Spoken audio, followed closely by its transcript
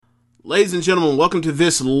Ladies and gentlemen, welcome to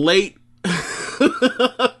this late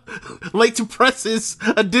to presses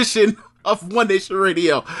edition of One Nation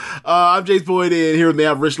Radio. I'm Jace Boyd, and here with me I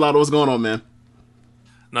have Rich Lotto. What's going on, man?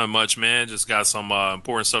 Not much, man. Just got some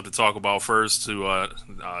important stuff to talk about first to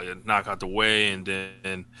knock out the way, and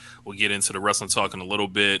then we'll get into the wrestling talk in a little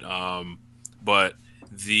bit. But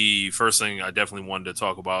the first thing I definitely wanted to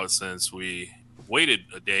talk about, since we waited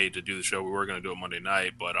a day to do the show, we were going to do it Monday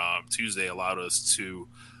night, but Tuesday allowed us to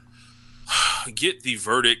get the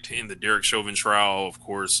verdict in the Derek Chauvin trial, of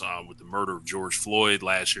course, with the murder of George Floyd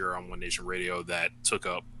last year on One Nation Radio. That took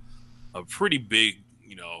up a pretty big,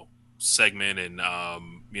 segment, and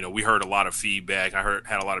we heard a lot of feedback.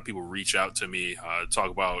 Had a lot of people reach out to me,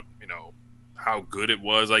 talk about how good it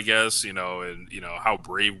was, I guess, and how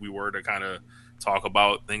brave we were to kind of talk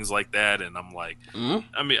about things like that. And I'm like,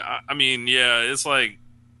 I mean, yeah, it's like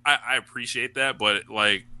I appreciate that, but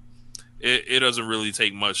like it doesn't really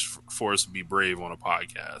take much for us to be brave on a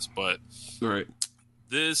podcast. But right,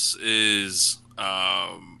 this is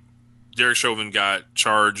Derek Chauvin got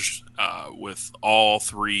charged with all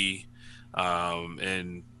three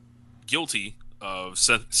and guilty of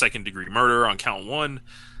second-degree murder on count 1,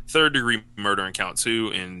 third-degree murder on count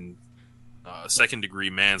 2, and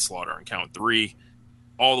second-degree manslaughter on count 3.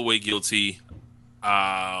 All the way guilty.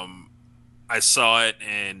 I saw it,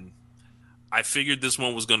 and I figured this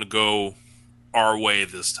one was going to go our way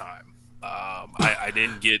this time. I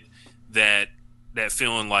didn't get that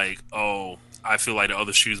feeling like, oh, I feel like the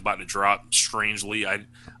other shoe's about to drop. Strangely, I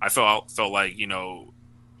felt like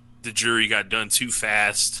the jury got done too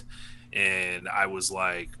fast, and I was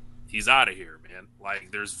like, he's out of here, man.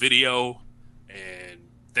 Like, there's video, and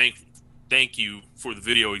thank you for the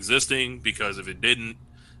video existing, because if it didn't,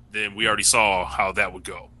 then we already saw how that would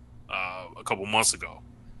go a couple months ago.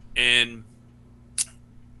 And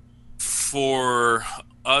for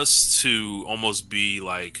us to almost be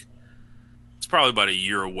like, it's probably about a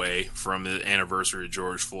year away from the anniversary of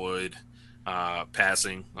George Floyd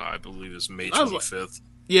passing. I believe it's May 25th.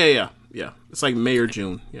 Yeah. It's like May or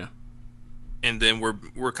June. Yeah. And then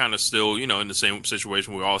we're kind of still, in the same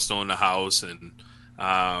situation. We're all still in the house, and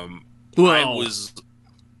most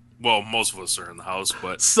of us are in the house,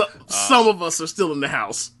 but some of us are still in the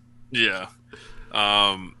house. Yeah.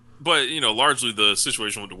 But largely the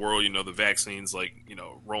situation with the world, the vaccines, like,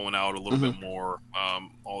 rolling out a little bit more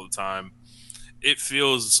all the time. It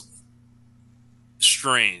feels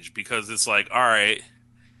strange, because it's like, all right,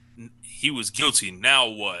 he was guilty. Now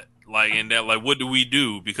what? Like, and that, like, what do we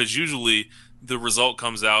do? Because usually the result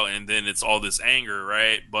comes out and then it's all this anger,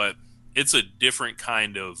 right? But it's a different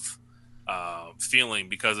kind of feeling,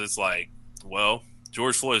 because it's like, well,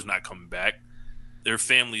 George Floyd's not coming back. Their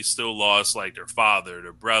family still lost, like, their father,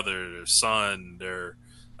 their brother, their son, their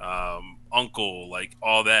uncle, like,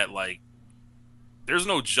 all that. Like, there's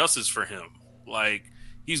no justice for him. Like,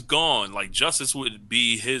 he's gone. Like, justice would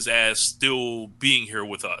be his ass still being here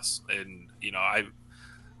with us. And, I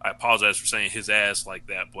apologize for saying his ass like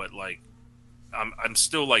that, but, like, I'm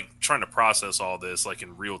still, like, trying to process all this, like,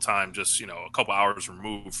 in real time, just, a couple hours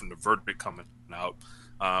removed from the verdict coming out.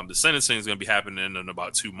 The sentencing is going to be happening in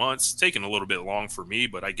about 2 months. It's taking a little bit long for me,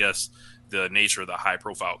 but I guess the nature of the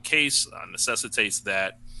high-profile case necessitates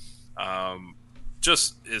that.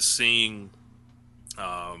 Just is seeing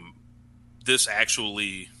this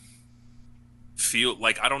actually feel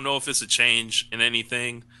like, I don't know if it's a change in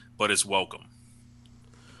anything, but it's welcome.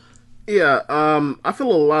 Yeah, I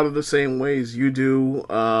feel a lot of the same ways you do.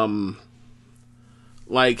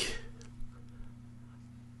 Like,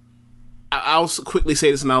 I'll quickly say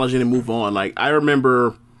this analogy and move on. Like, I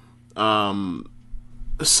remember some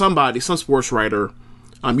sports writer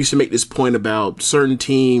used to make this point about certain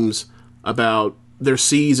teams, about their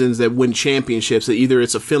seasons that win championships, that either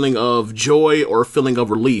it's a feeling of joy or a feeling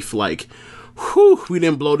of relief. Like, whew, we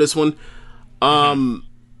didn't blow this one.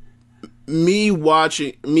 Me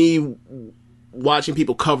watching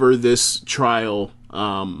people cover this trial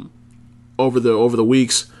over the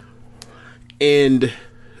weeks, and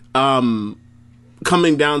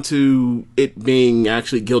coming down to it being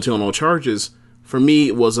actually guilty on all charges, for me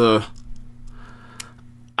it was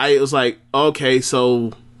like, okay,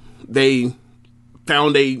 so they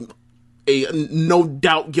found a no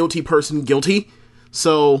doubt guilty person guilty,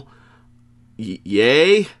 so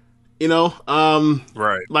yay.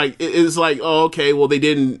 Right. Like, it's like, oh, okay, well, they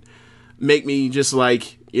didn't make me just,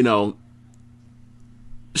 like,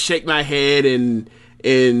 shake my head and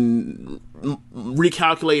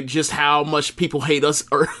recalculate just how much people hate us,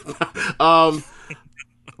 or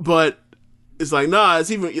but it's like, nah, it's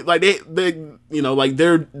even like they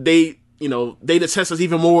they detest us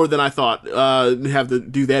even more than I thought. Have to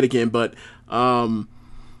do that again, but but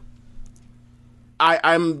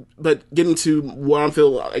getting to what I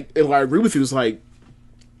feel like, and what I agree with you is like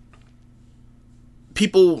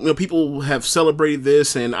people have celebrated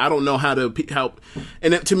this, and I don't know how to help.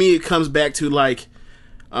 And to me, it comes back to like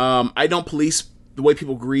I don't police the way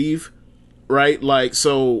people grieve, right? Like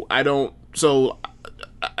so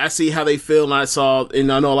I see how they feel,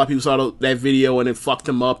 and I know a lot of people saw that video and it fucked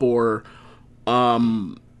them up or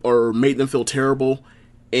made them feel terrible,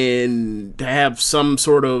 and to have some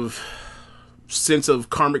sort of sense of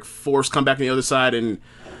karmic force come back on the other side and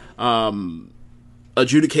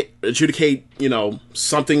adjudicate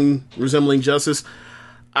something resembling justice.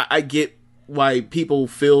 I get why people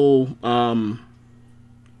feel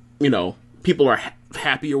people are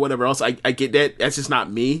happy or whatever else. I get that. That's just not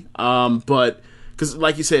me. But because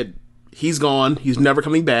like you said, he's gone. He's never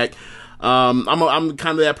coming back. I'm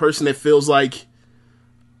kind of that person that feels like,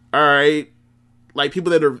 all right, like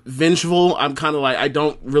people that are vengeful, I'm kind of like, I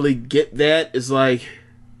don't really get that. It's like,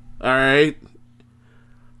 all right,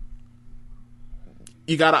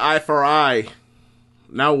 you got an eye for eye.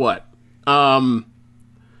 Now what?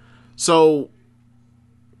 So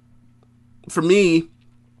for me,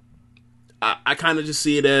 I kind of just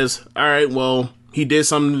see it as, all right, well, he did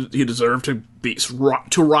something he deserved to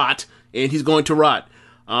rot, and he's going to rot.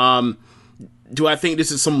 Do I think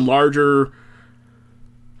this is some larger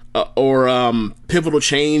or pivotal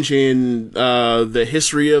change in the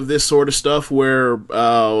history of this sort of stuff where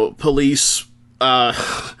police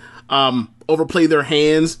overplay their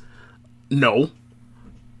hands? No.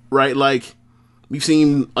 Right? Like, we've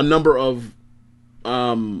seen a number of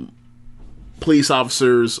police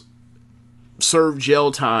officers serve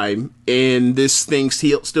jail time, and this thing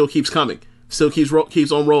still keeps coming. Still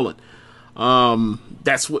keeps on rolling.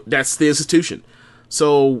 That's the institution.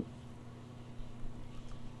 So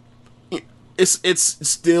it's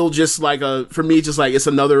still just like for me, just like it's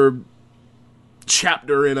another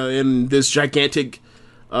chapter in this gigantic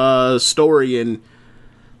story, and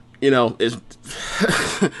it's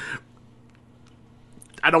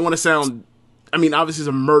I don't want to sound. I mean, obviously it's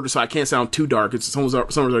a murder, so I can't sound too dark. Someone's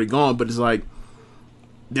already gone, but it's like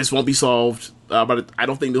this won't be solved. But I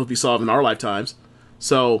don't think this will be solved in our lifetimes.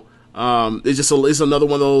 So it's another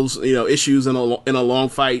one of those issues in a long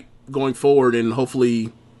fight going forward, and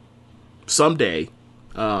hopefully someday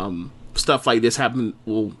stuff like this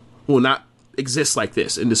will not exist like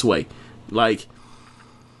this in this way. Like,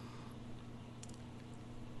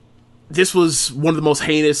 this was one of the most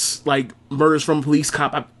heinous like murders from a police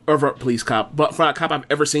cop I've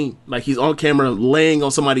ever seen. Like, he's on camera laying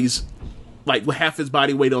on somebody's, like, with half his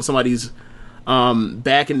body weight on somebody's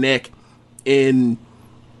back and neck, and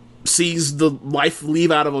sees the life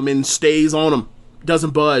leave out of him and stays on him,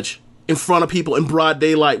 doesn't budge, in front of people in broad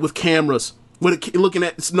daylight with cameras, looking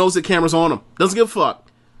at, knows the cameras on him, doesn't give a fuck.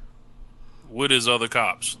 With his other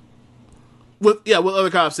cops. With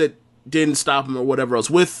other cops that didn't stop him or whatever else.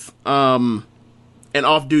 With an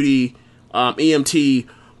off-duty EMT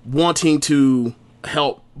wanting to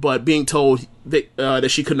help, but being told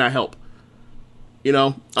that she could not help.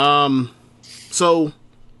 So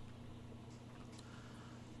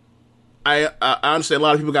I understand a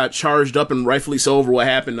lot of people got charged up, and rightfully so, over what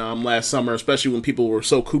happened last summer, especially when people were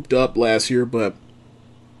so cooped up last year. But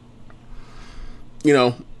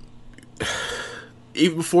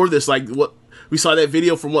even before this, like, what we saw that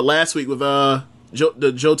video from last week with the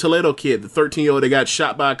Joe Toledo kid, the 13-year-old that got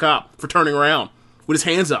shot by a cop for turning around with his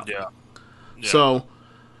hands up. Yeah. So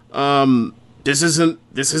this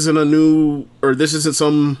isn't a new, or this isn't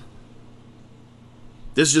some.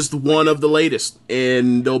 This is just one of the latest,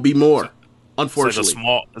 and there'll be more. Unfortunately,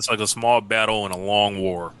 it's like a small battle in a long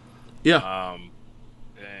war. Yeah.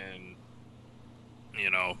 And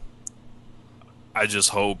I just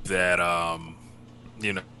hope that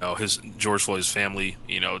his George Floyd's family,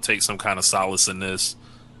 take some kind of solace in this.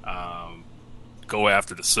 Go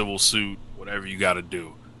after the civil suit, whatever you got to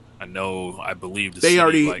do. I believe they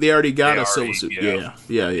already got a civil suit. Yeah.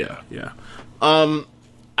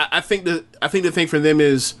 I think the thing for them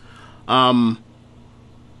is,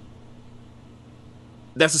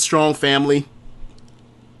 that's a strong family,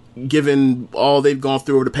 given all they've gone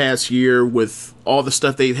through over the past year with all the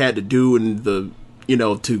stuff they've had to do, and to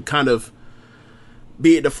kind of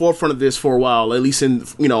be at the forefront of this for a while, at least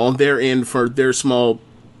on their end, for their small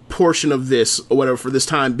portion of this or whatever, for this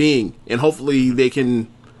time being, and hopefully they can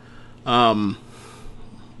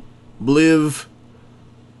live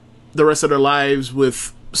the rest of their lives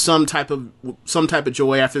with some type of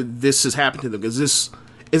joy after this has happened to them, because this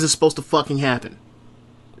isn't supposed to fucking happen.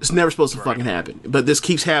 It's never supposed to fucking happen. But this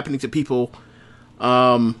keeps happening to people.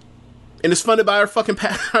 And it's funded by our fucking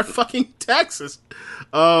taxes.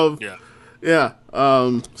 Yeah.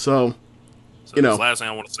 So, you know. The last thing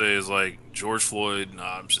I want to say is, like, George Floyd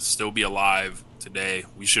should still be alive today.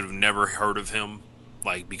 We should have never heard of him,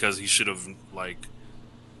 like, because he should have, like,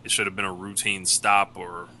 it should have been a routine stop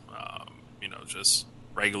or, you know, just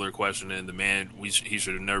regular questioning. The man, he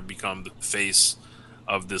should have never become the face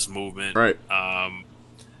of this movement. Right.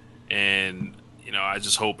 And, you know, I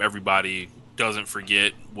just hope everybody doesn't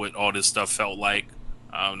forget what all this stuff felt like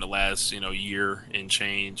in the last, you know, year and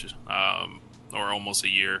change, or almost a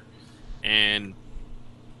year. And,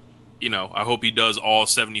 you know, I hope he does all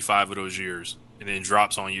 75 of those years and then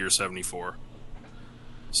drops on year 74.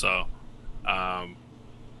 So,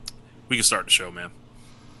 we can start the show, man.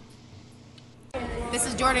 This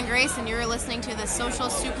is Jordan Grace, and you're listening to the Social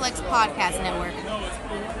Suplex Podcast Network.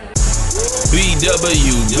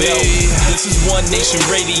 BWB, this is One Nation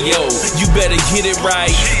Radio. You better get it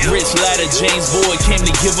right. Rich Latta, James Boyd came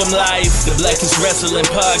to give them life. The Blackest Wrestling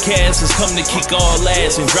Podcast has come to kick all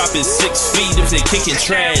ass and drop it 6 feet if they kicking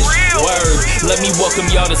trash. Word, let me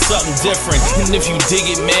welcome y'all to something different. And if you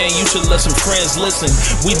dig it, man, you should let some friends listen.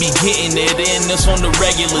 We be getting it in, this on the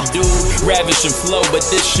regular dude. Ravish and flow, but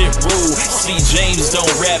this shit rude. See, James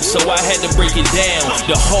don't rap, so I had to break it down.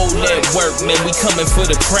 The whole network, man, we coming for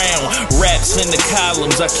the crown. Raps in the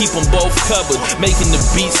columns, I keep them both covered. Making the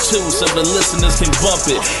beats too, so the listeners can bump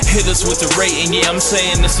it. Hit us with the rating, yeah, I'm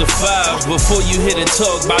saying it's a 5. Before you hit it,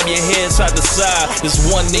 talk, bob your head side to side. It's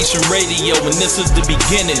One Nation Radio, and this is the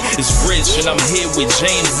beginning. It's Rich, and I'm here with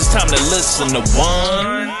James. It's time to listen to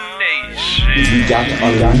One Nation. We got to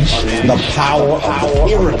unleash the power of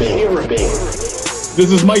the pyramid. This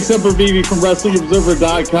is Mike Sempervive from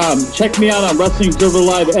WrestlingObserver.com. Check me out on Wrestling Observer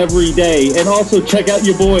Live every day. And also check out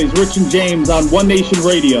your boys, Rich and James, on One Nation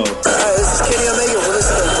Radio. Hi, this is Kenny Omega. We're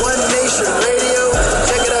listening to One Nation Radio.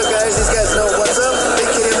 Check it out, guys. These guys know what's up. Big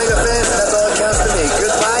Kenny Omega fans, and that's all that counts to me.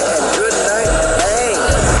 Goodbye and good night. Bang.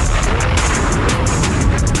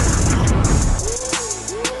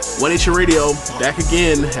 One Nation Radio, back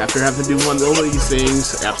again after having to do one of these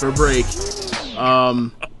things after a break.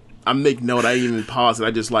 I make note, I didn't even pause it.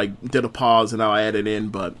 I just like did a pause and now I added in.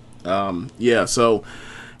 But yeah, so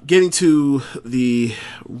getting to the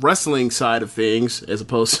wrestling side of things as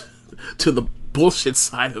opposed to the bullshit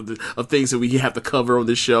side of things that we have to cover on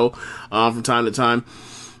this show from time to time.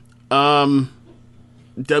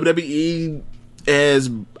 WWE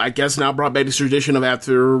has, I guess, now brought back this tradition of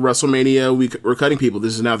after WrestleMania, we're cutting people.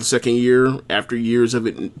 This is now the second year after years of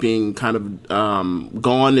it being kind of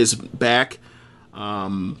gone is back.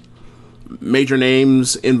 Major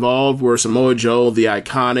names involved were Samoa Joe, the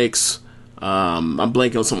Iconics. I'm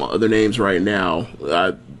blanking on some other names right now,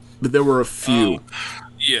 but there were a few.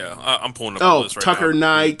 I'm pulling up the list right Tucker now.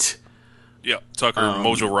 Knight. Yeah, Tucker,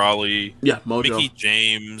 Mojo Rawley. Yeah, Mojo. Mickey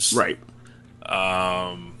James. Right.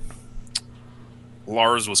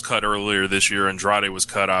 Lars was cut earlier this year. Andrade was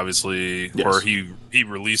cut, obviously, Yes. or he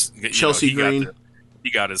released Chelsea Green. He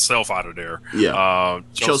got himself out of there. Yeah.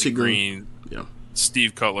 Chelsea Green. Yeah.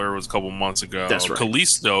 Steve Cutler was a couple months ago. That's right.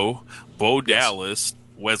 Kalisto, Bo Dallas,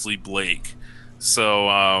 Wesley Blake.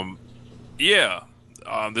 So,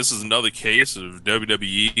 this is another case of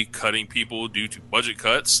WWE cutting people due to budget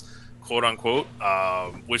cuts, quote unquote,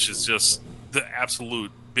 which is just the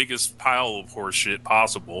absolute biggest pile of horse shit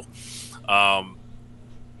possible.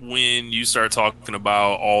 When you start talking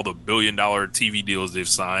about all the $1 billion TV deals they've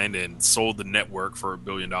signed and sold the network for $1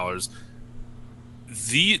 billion,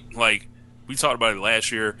 we talked about it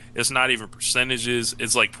last year. It's not even percentages.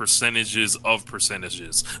 It's like percentages of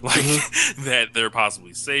percentages, that they're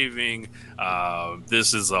possibly saving.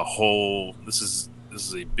 This is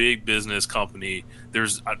a big business company.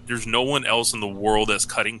 There's no one else in the world that's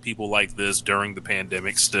cutting people like this during the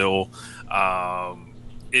pandemic still.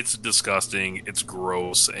 It's disgusting. It's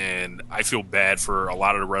gross. And I feel bad for a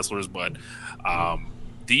lot of the wrestlers, but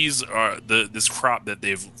these are this crop that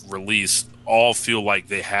they've released all feel like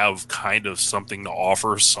they have kind of something to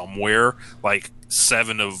offer somewhere. Like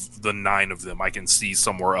 7 of the 9 of them I can see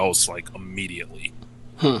somewhere else, like, immediately.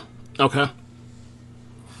 Okay.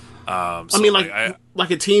 I mean, like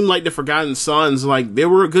a team like the Forgotten Sons, like, they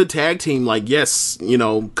were a good tag team. Like, yes,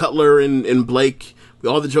 Cutler and Blake,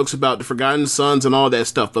 all the jokes about the Forgotten Sons and all that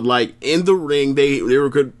stuff, but like in the ring, they were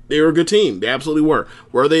good. They were a good team. They absolutely were.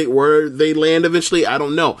 Where they land eventually, I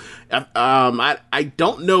don't know. I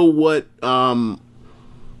don't know what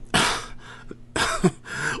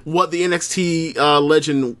what the NXT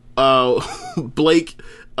legend Blake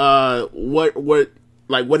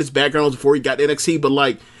what his background was before he got to NXT, but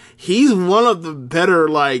like he's one of the better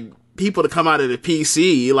like people to come out of the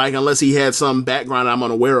PC, like unless he had some background I'm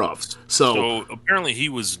unaware of. So apparently he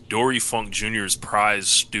was Dory Funk Jr.'s prize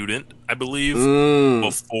student, I believe,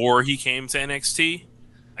 before he came to NXT.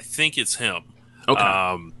 I think it's him.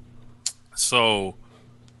 Okay. So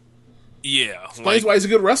yeah, explains why he's a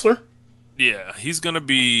good wrestler. Yeah, he's gonna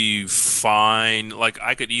be fine. Like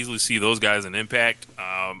I could easily see those guys in Impact.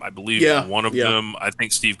 I believe one of them. I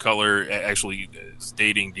think Steve Cutler actually is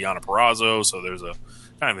dating Deonna Purrazzo, so there's a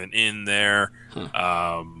kind of an in there.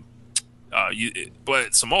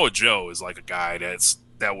 But Samoa Joe is like a guy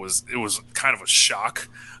it was kind of a shock.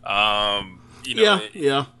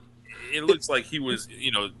 It looks like he was,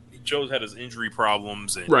 Joe's had his injury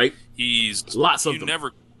problems, and he's lots of them.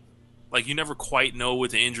 You never quite know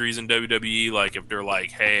with the injuries in WWE, like if they're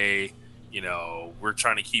like, hey, we're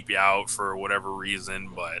trying to keep you out for whatever reason,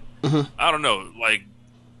 but I don't know, like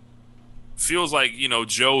feels like,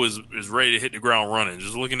 Joe is ready to hit the ground running.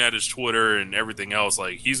 Just looking at his Twitter and everything else,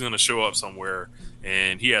 like he's going to show up somewhere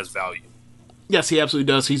and he has value. Yes, he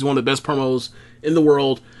absolutely does. He's one of the best promos in the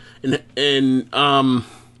world. And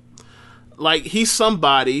like he's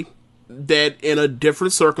somebody that in a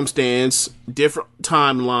different circumstance, different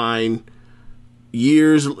timeline,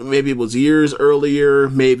 maybe it was years earlier,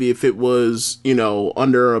 maybe if it was,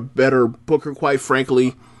 under a better booker, quite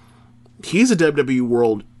frankly, he's a WWE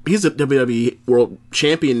World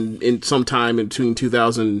Champion in some time in between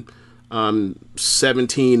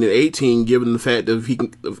 2017 and 18, given the fact of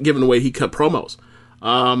given the way he cut promos.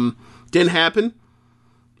 Didn't happen,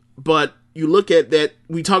 but you look at that,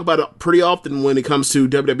 we talk about it pretty often when it comes to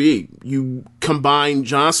WWE. You combine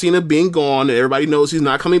John Cena being gone, and everybody knows he's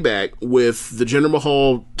not coming back, with the Jinder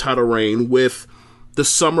Mahal title reign, with the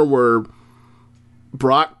summer where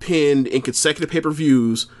Brock pinned in consecutive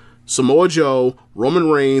pay-per-views Samoa Joe, Roman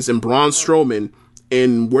Reigns, and Braun Strowman,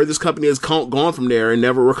 and where this company has gone from there and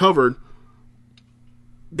never recovered.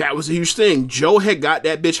 That was a huge thing. Joe had got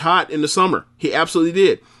that bitch hot in the summer. He absolutely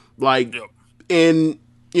did. Like, and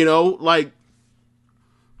like,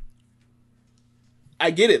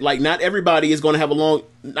 I get it. Like, not everybody is going to have a long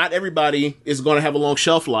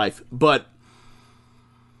shelf life, but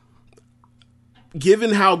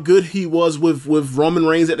given how good he was with Roman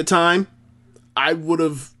Reigns at the time, I would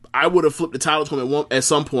have flipped the title to him at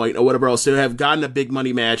some point or whatever else to have gotten a big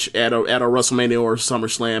money match at a WrestleMania or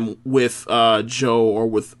SummerSlam with Joe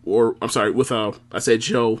I said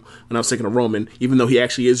Joe when I was thinking of Roman, even though he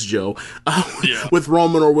actually is Joe, with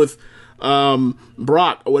Roman or with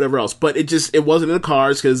Brock or whatever else. But it wasn't in the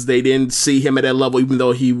cards because they didn't see him at that level, even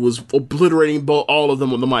though he was obliterating all of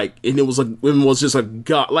them on the mic, and it was just a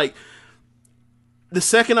god. Like the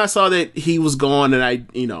second I saw that he was gone,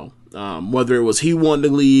 and whether it was he wanted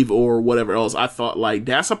to leave or whatever else, I thought, like,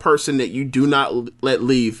 that's a person that you do not let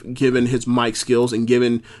leave, given his mic skills and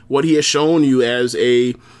given what he has shown you as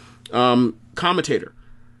a commentator.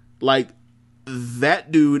 Like,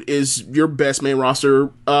 that dude is your best main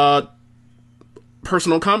roster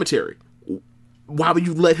person on commentary. Why would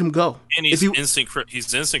you let him go? And he's instant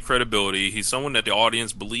credibility. He's someone that the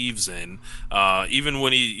audience believes in. Even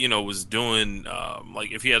when he, was doing,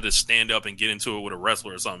 like if he had to stand up and get into it with a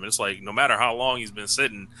wrestler or something, it's like no matter how long he's been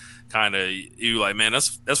sitting, kind of you like, man,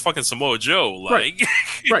 that's fucking Samoa Joe. Like,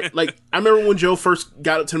 right. Like I remember when Joe first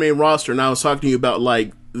got up to the main roster, and I was talking to you about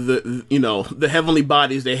like the heavenly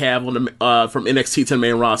bodies they have on the from NXT to the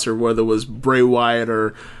main roster, whether it was Bray Wyatt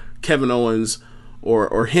or Kevin Owens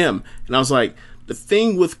or him, and I was like, the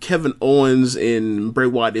thing with Kevin Owens and Bray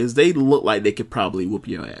Wyatt is they look like they could probably whoop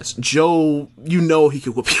your ass. Joe, he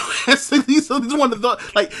could whoop your ass. He's one of the,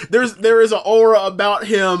 like, there is an aura about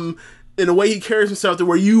him in the way he carries himself to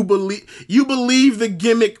where you believe the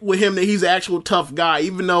gimmick with him that he's an actual tough guy,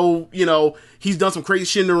 even though, he's done some crazy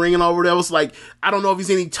shit in the ring and all that else. Like, I don't know if he's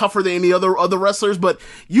any tougher than any other wrestlers, but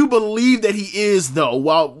you believe that he is, though,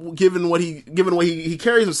 while given the way he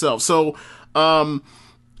carries himself. So,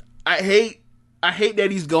 I hate that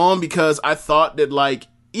he's gone, because I thought that, like,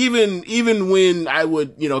 even when I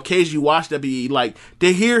would, occasionally watch WWE, like,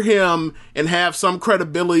 to hear him and have some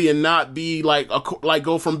credibility and not be like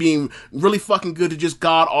go from being really fucking good to just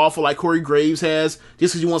god awful like Corey Graves has,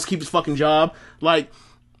 just because he wants to keep his fucking job. Like,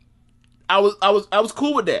 I was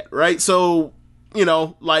cool with that, right? So,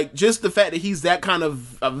 like, just the fact that he's that kind of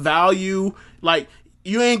value, like,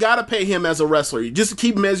 you ain't gotta pay him as a wrestler. Just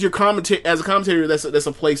keep him as your commentator. That's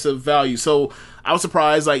a place of value. So I was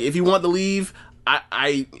surprised. Like, if you want to leave,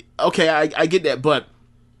 I get that. But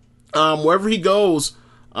wherever he goes,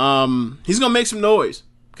 he's gonna make some noise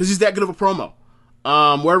because he's that good of a promo.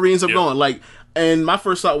 Wherever he ends up going, like, and my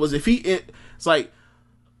first thought was it's like,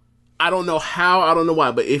 I don't know how, I don't know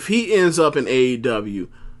why, but if he ends up in AEW,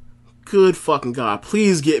 good fucking God,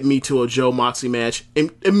 please get me to a Joe Moxley match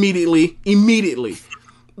immediately.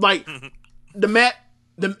 Like,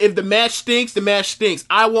 if the match stinks, the match stinks.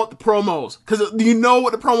 I want the promos, because you know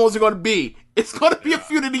what the promos are going to be. It's going to be a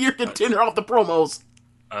feud of the year contender off the promos.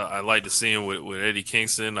 I'd like to see him with Eddie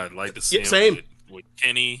Kingston. I'd like to see him with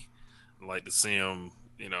Kenny. I'd like to see him,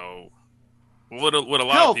 with a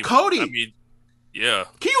lot of people. Cody. I mean, yeah,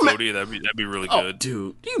 can you Cody, that'd be really good.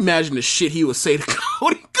 Dude, do you imagine the shit he would say to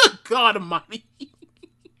Cody? Good God Almighty.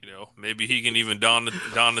 Maybe he can even don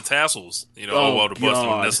the tassels. The Bucks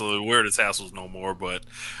don't necessarily wear the tassels no more, but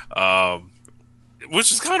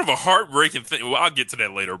which is kind of a heartbreaking thing. Well, I'll get to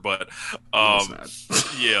that later, but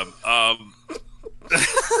yeah.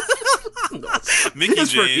 Mickie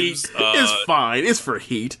James, it's fine. It's for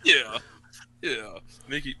heat. Yeah.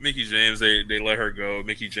 Mickie James, they let her go.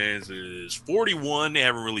 Mickie James is 41. They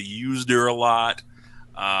haven't really used her a lot.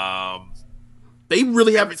 They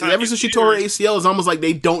really haven't. Ever since she tore her ACL, it's almost like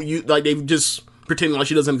they don't use, like they've just pretending like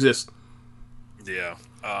she doesn't exist. Yeah.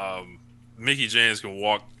 Mickie James can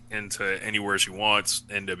walk into anywhere she wants.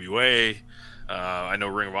 NWA. I know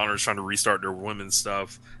Ring of Honor is trying to restart their women's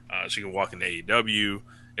stuff. She can walk into AEW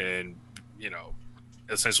and,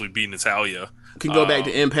 essentially beat Natalya. Can go back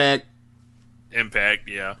to Impact. Impact,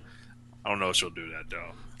 yeah. I don't know if she'll do that,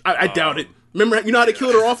 though. I doubt it. Remember, how they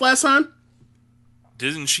killed her off last time?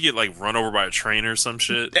 Didn't she get, run over by a train or some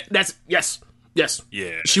shit? Yes.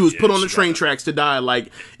 Yeah. She was put on the train tracks to die.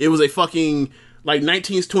 It was a fucking,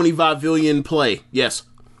 1920 vaudevillian play. Yes.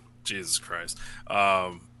 Jesus Christ.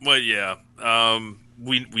 But, yeah.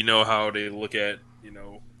 We know how they look at,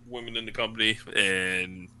 women in the company,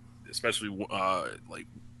 and especially,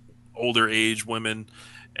 older age women,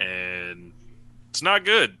 and it's not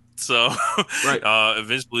good. So, right.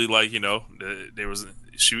 Eventually, there was...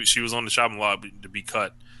 She was on the chopping block to be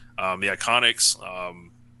cut. The Iconics,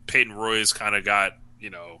 Peyton Royce kind of got,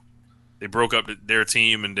 they broke up their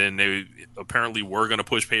team, and then they apparently were going to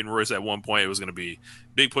push Peyton Royce at one point. It was going to be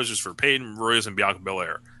big pushes for Peyton Royce and Bianca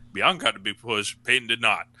Belair. Bianca got the big push. Peyton did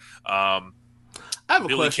not. I have a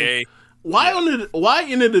Billy question. Kay, Why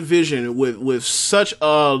in a division with such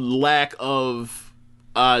a lack of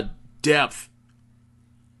depth,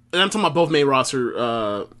 and I'm talking about both main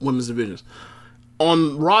roster women's divisions,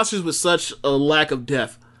 on rosters with such a lack of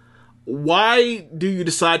depth, why do you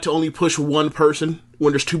decide to only push one person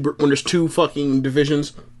when there's two fucking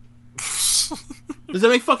divisions? Does that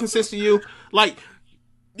make fucking sense to you?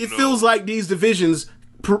 It feels like these divisions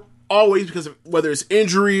always, because of whether it's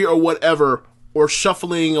injury or whatever, or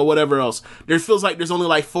shuffling or whatever else, there feels like there's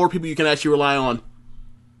only 4 people you can actually rely on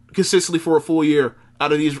consistently for a full year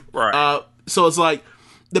out of these. Right. So it's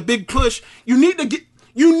the big push. You need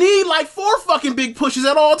 4 fucking big pushes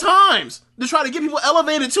at all times to try to get people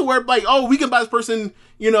elevated to where, we can buy this person,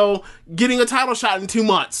 getting a title shot in 2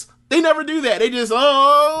 months. They never do that. They just,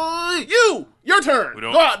 your turn.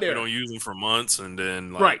 Go out there. We don't use them for months, and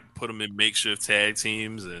then put them in makeshift tag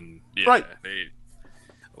teams, and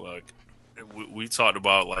we talked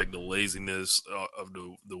about the laziness of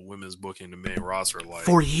the women's booking the main roster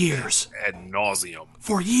for years ad nauseum.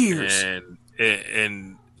 For years,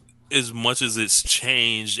 and as much as it's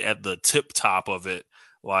changed at the tip top of it,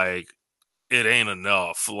 it ain't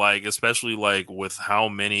enough. Especially with how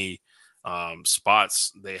many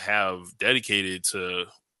spots they have dedicated to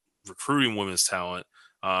recruiting women's talent.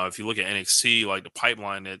 If you look at NXT, the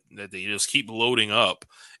pipeline that they just keep loading up,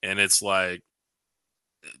 and it's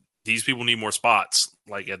these people need more spots.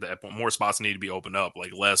 More spots need to be opened up.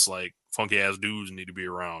 Less funky ass dudes need to be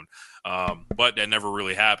around. But that never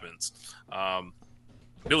really happens.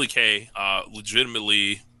 Billy Kay,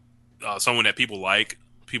 legitimately someone that people like.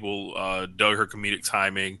 People dug her comedic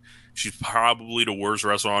timing. She's probably the worst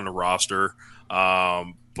wrestler on the roster.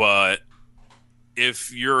 But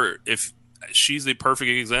if she's a perfect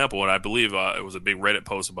example, and I believe it was a big Reddit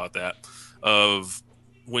post about that, of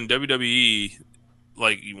when WWE,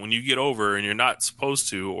 when you get over and you're not supposed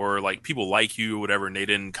to, or people like you or whatever, and they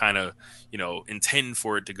didn't kind of, intend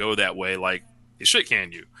for it to go that way, they shit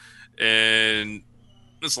can you. And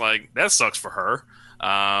it's that sucks for her.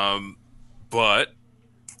 But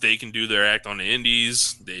they can do their act on the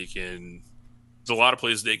indies. There's a lot of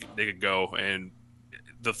places they could go, and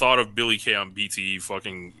the thought of Billy Kay on BTE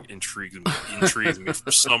fucking intrigues me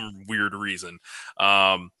for some weird reason.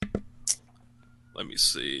 Let me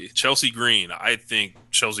see. Chelsea Green. I think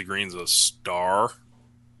Chelsea Green's a star,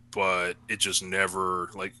 but it just never,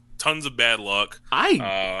 tons of bad luck.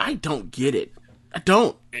 I don't get it. I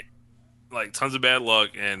don't. Tons of bad luck,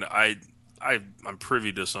 and I'm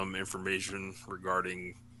privy to some information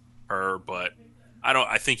regarding her, but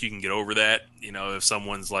I think you can get over that. You know, if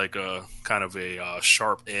someone's like a kind of a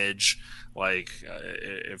sharp edge, like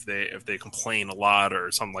if they complain a lot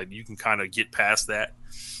or something, like you can kind of get past that.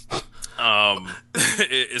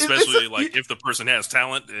 Especially like if the person has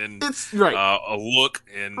talent and it's right. A look,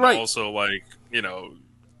 and right. also like, you know,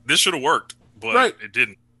 this should have worked, but it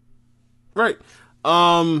didn't. Right.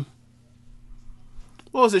 What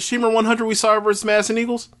was it? Shimmer 100 we saw versus Madison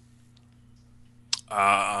Eagles.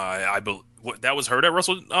 I believe that was her that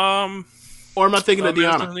wrestled. Or am I thinking of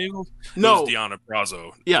Deanna? No, it was Deanna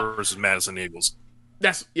Prazo versus Madison Eagles.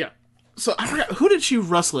 That's So I forgot, who did she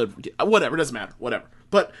wrestle at? Whatever, it doesn't matter. Whatever.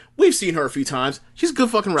 But we've seen her a few times. She's a good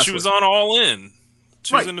fucking wrestler. She was on All In.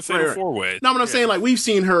 She was in the Fatal 4-Way. No, but I'm saying, like, we've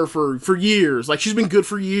seen her for years. Like, she's been good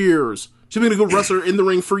for years. She's been a good wrestler in the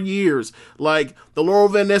ring for years. Like, the Laurel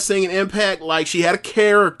Van Ness thing in Impact, like, she had a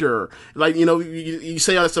character. Like, you know, you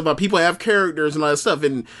say all that stuff about people have characters and all that stuff.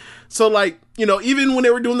 And so, like, you know, even when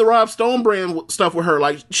they were doing the Rob Stone brand stuff with her,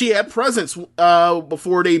 like, she had presence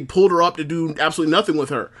before they pulled her up to do absolutely nothing with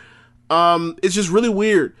her. It's just really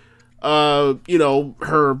weird. You know,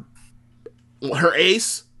 her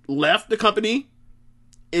ace left the company,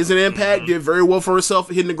 is an Impact, did very well for herself,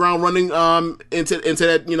 hitting the ground running into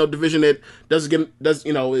that, you know, division that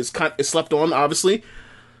is slept on, obviously.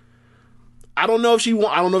 I don't know if she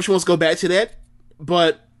wants to go back to that,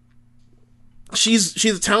 but she's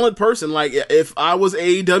a talented person. Like, if I was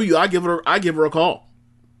AEW, I give her a call.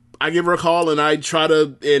 I give her a call, and I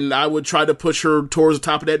would try to push her towards the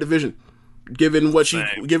top of that division, given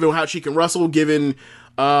how she can wrestle, given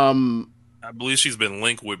I believe she's been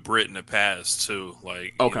linked with Britt in the past too.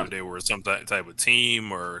 Like, either they were some type of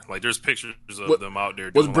team, or like there's pictures of them out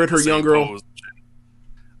there. Was Britt her young girl?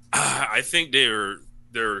 I think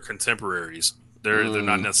they're contemporaries. They're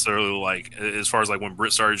not necessarily like, as far as like when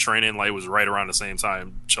Britt started training, like it was right around the same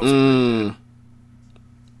time Chelsea.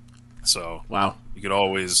 So wow, you could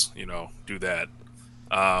always, you know, do that.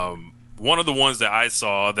 One of the ones that I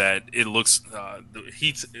saw that it looks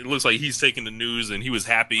like he's taking the news and he was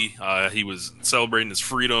happy. He was celebrating his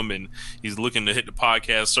freedom and he's looking to hit the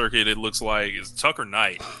podcast circuit. It looks like it's Tucker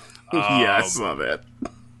Knight. Yeah, I saw that.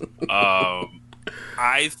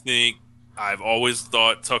 I think I've always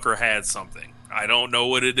thought Tucker had something. I don't know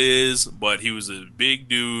what it is, but he was a big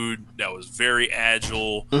dude that was very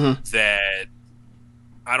agile. That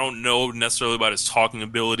I don't know necessarily about his talking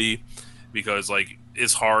ability, because like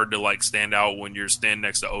it's hard to like stand out when you're standing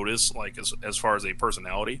next to Otis, like as far as a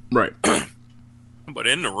personality, right? But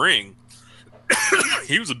in the ring,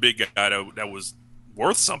 he was a big guy that was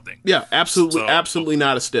worth something. Yeah, absolutely, absolutely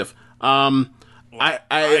not a stiff. I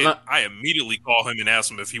immediately call him and ask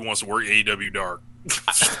him if he wants to work AEW Dark.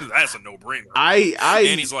 That's a no-brainer.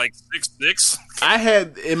 And he's like 6'6". I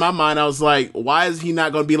had in my mind, I was like, why is he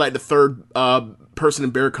not going to be like the third person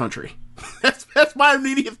in Bear Country? That's my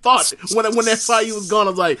immediate thought when I saw he was gone.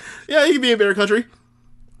 I was like, yeah, he could be in Bear Country.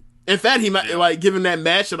 In fact, he might, like, given that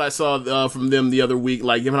match that I saw from them the other week,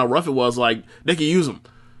 like, given how rough it was, like, they could use him.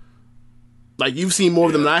 Like, you've seen more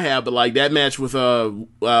of them than I have, but like that match with I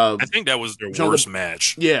think that was their worst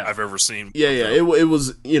match I've ever seen. Yeah. It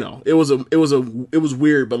was, you know, it was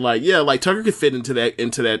weird, but like, yeah, like Tucker could fit into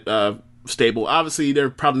that stable. Obviously,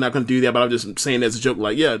 they're probably not going to do that, but I'm just saying as a joke,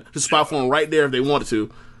 like, yeah, just spot for him right there if they wanted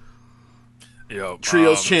to. Yeah,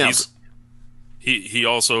 Trios champs. He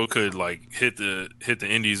also could like hit the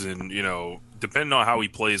indies, and you know, depending on how he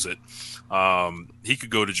plays it, he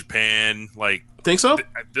could go to Japan. Like, think so?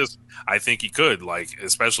 I think he could. Like,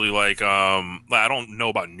 especially like I don't know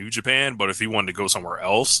about New Japan, but if he wanted to go somewhere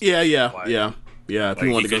else, yeah. If he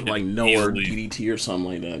wanted to go to like Noah or DDT or something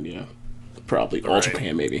like that, yeah, probably All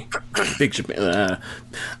Japan maybe. Big Japan.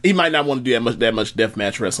 He might not want to do that much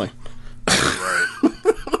deathmatch wrestling. Right.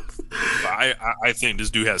 I think this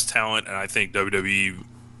dude has talent, and I think WWE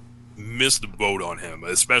missed the boat on him,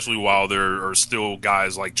 especially while there are still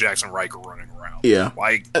guys like Jackson Riker running around. Yeah,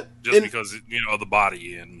 like because you know the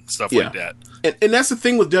body and stuff like that. And that's the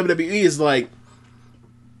thing with WWE is like,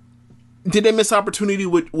 did they miss opportunity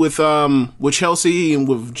with Chelsea and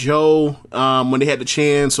with Joe when they had the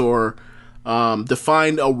chance, or to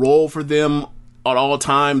find a role for them at all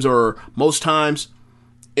times or most times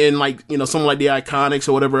in, like, you know, something like the Iconics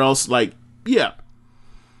or whatever else, like. Yeah.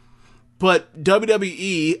 But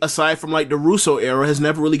WWE, aside from like the Russo era, has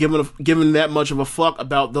never really given that much of a fuck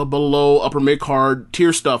about the below upper mid card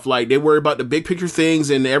tier stuff. Like, they worry about the big picture things,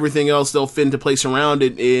 and everything else they'll fit into place around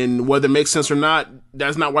it, and whether it makes sense or not,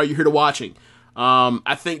 that's not why you're here to watching.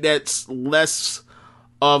 I think that's less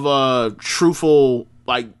of a truthful,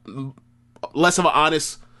 like, less of an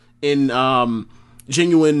honest and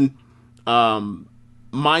genuine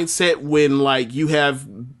mindset when like you have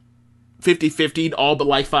 50-50 all but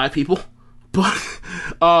like 5 people. But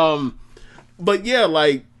yeah,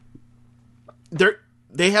 like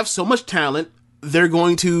they have so much talent. They're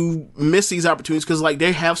going to miss these opportunities because like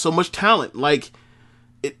they have so much talent. Like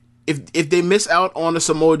if they miss out on a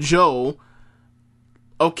Samoa Joe,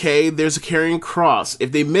 okay, there's a Karrion Kross.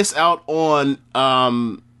 If they miss out on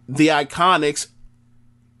the Iconics,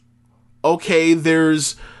 okay,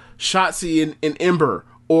 there's Shotzi and Ember,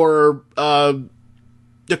 or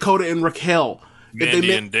Dakota and Raquel.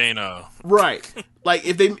 Mandy and Dana. Right. Like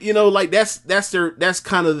if they, like that's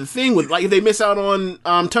kind of the thing with, like, if they miss out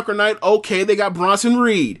on Tucker Knight, okay, they got Bronson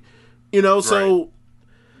Reed. So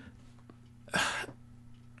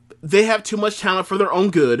they have too much talent for their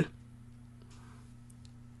own good.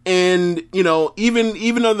 And,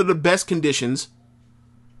 even under the best conditions,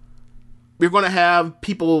 you're going to have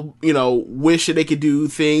people, wish that they could do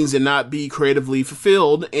things and not be creatively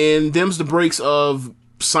fulfilled. And them's the breaks of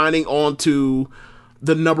signing on to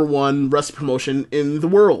the number one wrestling promotion in the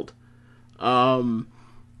world.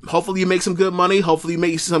 Hopefully you make some good money. Hopefully you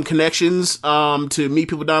make some connections to meet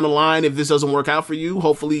people down the line if this doesn't work out for you.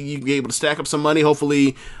 Hopefully you'll be able to stack up some money.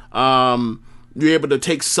 Hopefully you're able to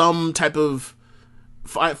take some type of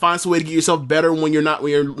find some way to get yourself better when your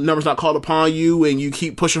number's not called upon you, and you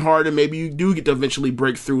keep pushing hard, and maybe you do get to eventually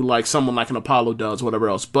break through like someone like an Apollo does, whatever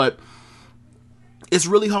else. But it's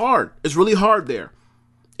really hard. It's really hard there.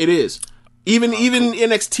 It is. Even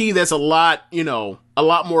NXT, that's a lot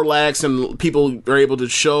more lax, and people are able to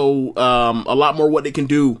show a lot more what they can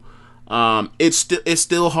do. It's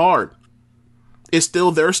still hard. It's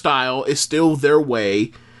still their style. It's still their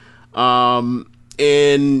way.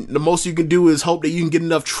 And the most you can do is hope that you can get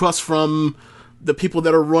enough trust from the people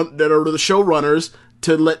that are the showrunners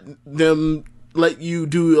to let you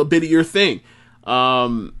do a bit of your thing.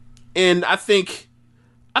 And I think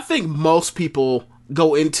most people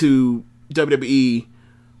go into WWE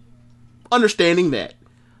understanding that.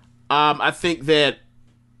 I think that,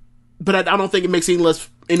 but I don't think it makes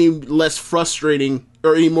any less frustrating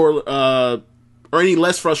or any more or any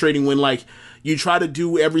less frustrating when like you try to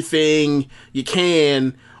do everything you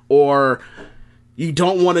can, or you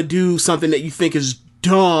don't want to do something that you think is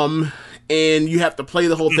dumb, and you have to play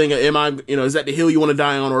the whole thing. Is that the hill you want to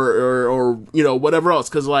die on, or whatever else?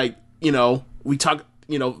 Because we talk.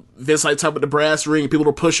 Vince like talk about the brass ring, people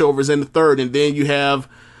are pushovers in the third, and then you have,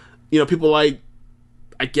 people like,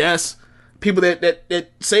 I guess, people that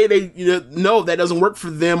say they, no, that doesn't work for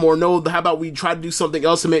them, or no, how about we try to do something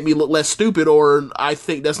else to make me look less stupid, or I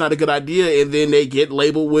think that's not a good idea, and then they get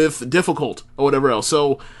labeled with difficult or whatever else.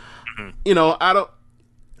 So,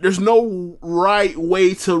 there's no right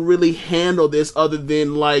way to really handle this other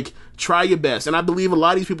than like try your best. And I believe a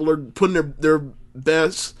lot of these people are putting their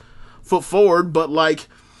best foot forward, but like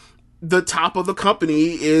the top of the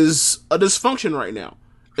company is a dysfunction right now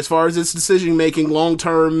as far as its decision making long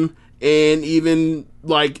term, and even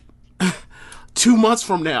like 2 months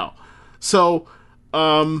from now. So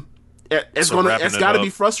it's got to be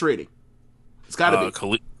frustrating. It's got to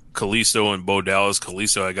be. Kalisto and Bo Dallas.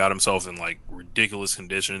 Kalisto had got himself in like ridiculous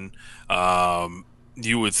condition.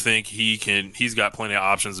 You would think he's got plenty of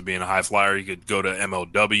options of being a high flyer. He could go to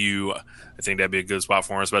MLW. I think that'd be a good spot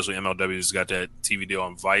for him, especially MLW's got that TV deal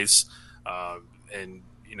on Vice. And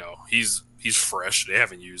he's fresh. They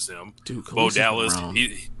haven't used him. Dude, Bo Dallas,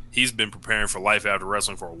 he's been preparing for life after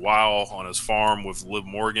wrestling for a while on his farm with Liv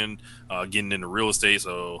Morgan, getting into real estate.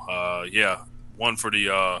 So one for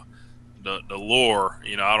the lore.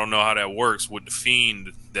 I don't know how that works with the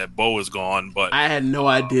Fiend that Bo is gone, but I had no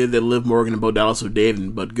idea that Liv Morgan and Bo Dallas were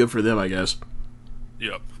dating, but good for them, I guess.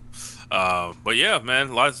 Yep. But yeah,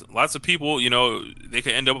 man, lots of people, they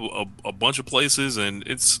can end up a bunch of places, and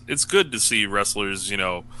it's good to see wrestlers,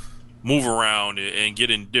 move around and get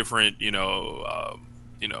in different,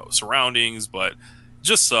 surroundings, but it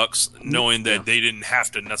just sucks knowing that they didn't have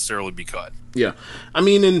to necessarily be cut. Yeah. I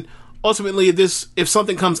mean, and ultimately, if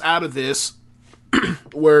something comes out of this,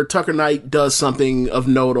 where Tucker Knight does something of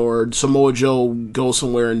note, or Samoa Joe goes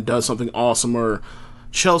somewhere and does something awesome, or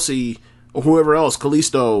Chelsea, or whoever else,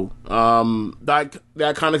 Kalisto, that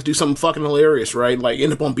Iconics do something fucking hilarious, right? Like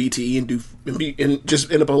end up on BTE and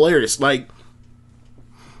just end up hilarious. Like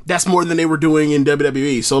that's more than they were doing in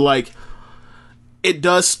WWE. So like, it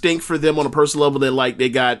does stink for them on a personal level that like they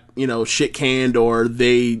got shit canned, or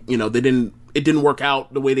they it didn't work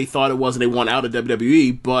out the way they thought it was, and they want out of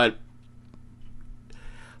WWE. But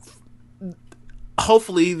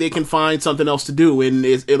hopefully they can find something else to do, and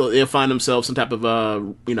they'll find themselves some type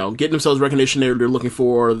of getting themselves recognition they're looking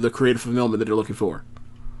for, the creative fulfillment that they're looking for.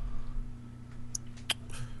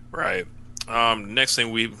 Right. Next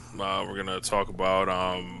thing we're gonna talk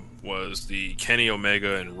about was the Kenny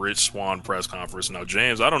Omega and Rich Swann press conference. Now,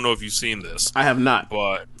 James, I don't know if you've seen this. I have not,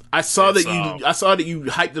 but I saw that you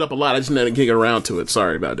hyped it up a lot. I just didn't get around to it.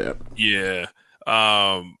 Sorry about that. Yeah.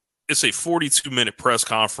 It's a 42-minute press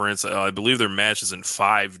conference. I believe their match is in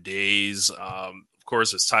 5 days. Of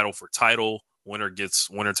course, it's title for title. Winner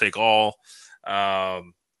take all. Is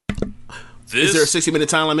there a 60-minute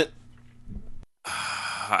time limit?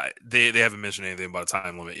 They haven't mentioned anything about a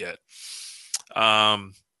time limit yet.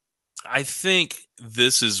 I think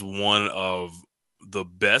this is one of the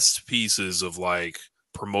best pieces of like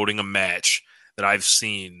promoting a match that I've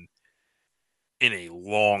seen in a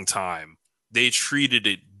long time. They treated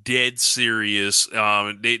it dead serious.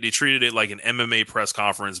 They treated it like an MMA press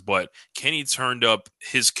conference, but Kenny turned up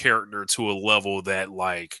his character to a level that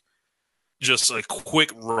like just a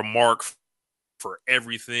quick remark for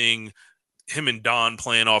everything. Him and Don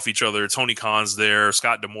playing off each other. Tony Khan's there.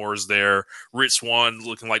 Scott D'Amore's there. Rich Swann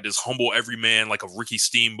looking like this humble everyman, like a Ricky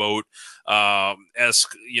Steamboat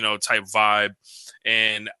esque, type vibe.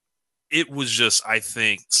 And it was just, I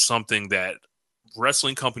think, something that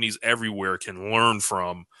wrestling companies everywhere can learn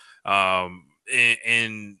from.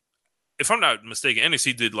 And if I'm not mistaken,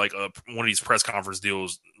 NXT did like one of these press conference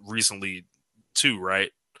deals recently too,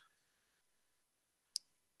 right?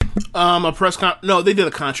 No, they did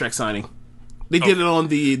a contract signing. They did it on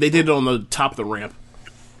the top of the ramp.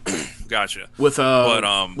 Gotcha. With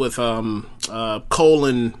Cole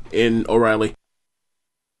and O'Reilly.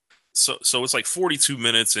 So it's like 42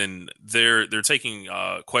 minutes, and they're taking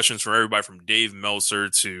questions from everybody from Dave Meltzer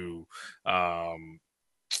to like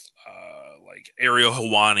Ariel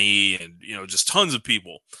Helwani, and just tons of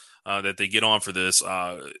people that they get on for this.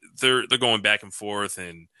 They're going back and forth,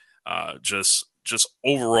 and just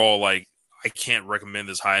overall, like, I can't recommend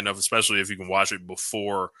this high enough, especially if you can watch it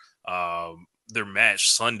before their match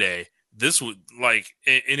Sunday. This would, like,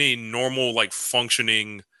 in a normal, like,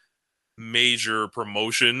 functioning major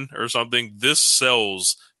promotion or something, this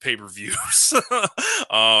sells pay-per-views.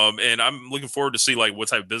 And I'm looking forward to see, like, what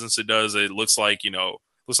type of business it does. It looks like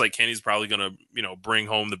Kenny's probably gonna bring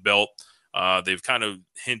home the belt. They've kind of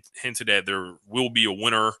hinted that there will be a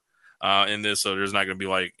winner in this, so there's not gonna be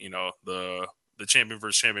like the champion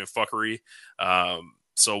versus champion fuckery.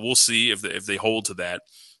 So we'll see if they hold to that.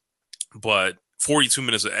 But 42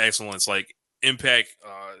 minutes of excellence, like Impact,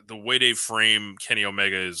 the way they frame Kenny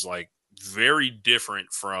Omega is like very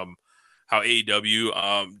different from how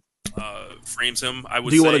AEW frames him. I would.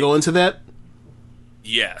 Do you want to go into that?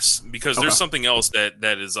 Yes, because there's something else that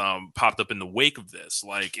is popped up in the wake of this.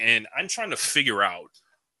 Like, and I'm trying to figure out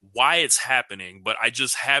why it's happening, but I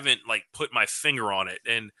just haven't like put my finger on it.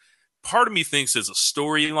 And part of me thinks it's a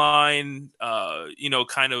storyline,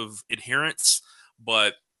 kind of adherence,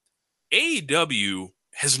 but AEW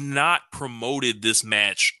has not promoted this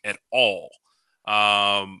match at all.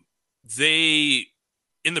 They,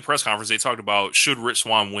 in the press conference, they talked about should Rich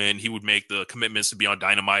Swann win, he would make the commitments to be on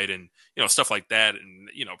Dynamite and, stuff like that, and,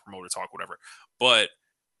 promoter talk, whatever. But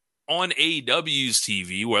on AEW's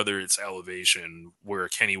TV, whether it's Elevation, where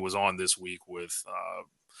Kenny was on this week with,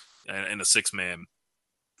 and a 6-man,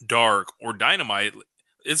 Dark, or Dynamite,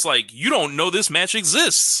 it's like you don't know this match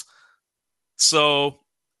exists. So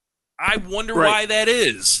I wonder why that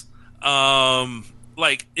is.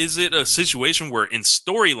 Like, is it a situation where in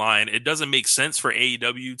storyline it doesn't make sense for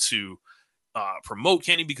AEW to promote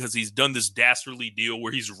Kenny because he's done this dastardly deal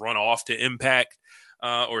where he's run off to Impact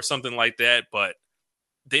or something like that, but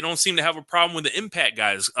they don't seem to have a problem when the Impact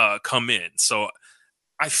guys come in. So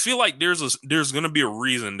I feel like there's going to be a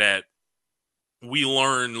reason that we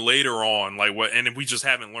learn later on, like what, and if we just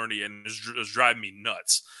haven't learned it yet, and it's driving me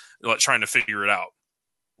nuts, like trying to figure it out,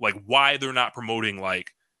 like why they're not promoting like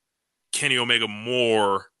Kenny Omega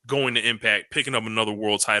more going to Impact, picking up another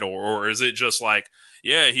world title, or is it just like,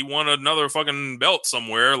 yeah, he won another fucking belt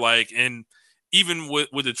somewhere, like, and even with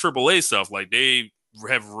the AAA stuff, like they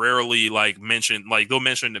have rarely like mentioned, like they'll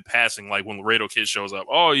mention in passing, like when Laredo Kid shows up,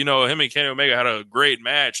 oh, him and Kenny Omega had a great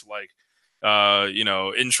match, like,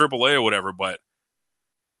 in AAA or whatever, but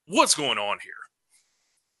what's going on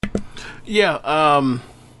here? Yeah,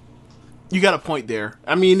 you got a point there.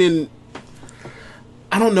 I mean,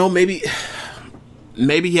 I don't know, maybe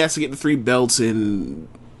he has to get the 3 belts in.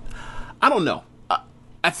 I don't know.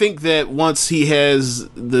 I think that once he has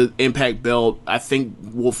the Impact belt, I think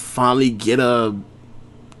we'll finally get a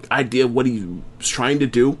idea of what he's trying to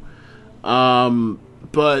do.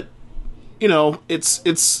 But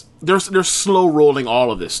it's they're slow rolling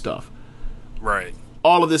all of this stuff. Right.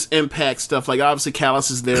 All of this Impact stuff, like obviously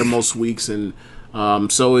Callis is there most weeks, and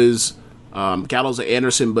so is Gallows and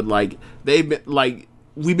Anderson, but like they've been like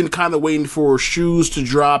we've been kind of waiting for shoes to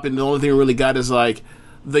drop, and the only thing we really got is like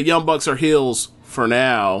the Young Bucks are heels for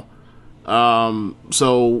now.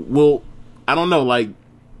 So I don't know, like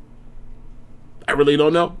I really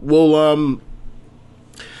don't know.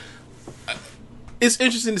 It's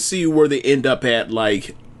interesting to see where they end up at.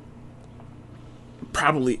 Like,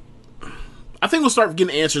 probably, I think we'll start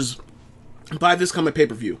getting answers by this coming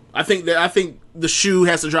pay-per-view. I think the shoe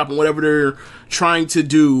has to drop, and whatever they're trying to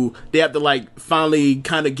do, they have to like finally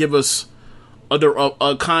kind of give us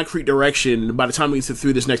a concrete direction by the time we get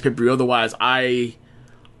through this next pay-per-view. Otherwise, I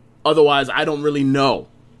don't really know.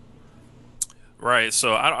 Right.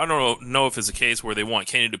 So I don't know if it's a case where they want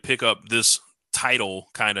Kenny to pick up this title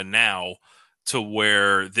kind of now, to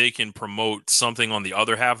where they can promote something on the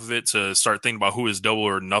other half of it to start thinking about who his double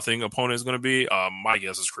or nothing opponent is going to be. My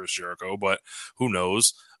guess is Chris Jericho, but who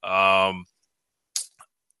knows? Is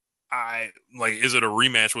it a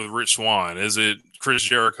rematch with Rich Swann? Is it Chris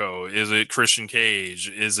Jericho? Is it Christian Cage?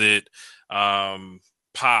 Is it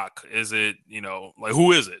Pac? Is it,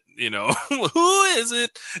 who is it? Who is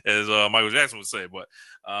it? As Michael Jackson would say. But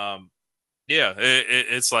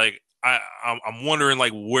it's like, I'm wondering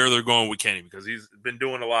like where they're going with Kenny, because he's been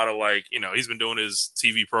doing a lot of he's been doing his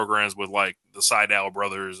TV programs with like the Seidel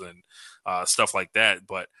brothers and stuff like that.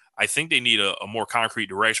 But I think they need a more concrete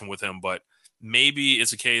direction with him. But maybe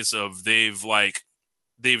it's a case of they've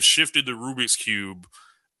shifted the Rubik's Cube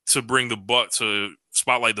to bring to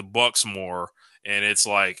spotlight the Bucks more. And it's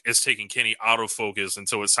like, it's taking Kenny out of focus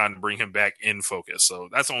until it's time to bring him back in focus. So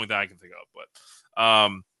that's the only thing I can think of.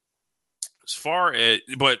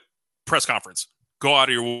 But press conference, go out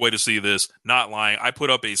of your way to see this. Not lying. I put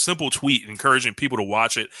up a simple tweet encouraging people to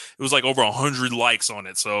watch it. It was like over 100 likes on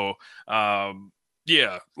it. So, I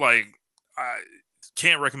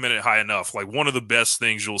can't recommend it high enough. Like one of the best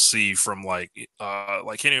things you'll see from like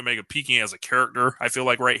Kenny Omega peaking as a character, I feel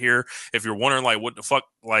like right here. If you're wondering like what the fuck,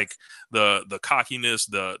 like the cockiness,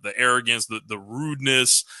 the arrogance, the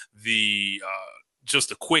rudeness, just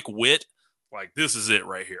the quick wit, like this is it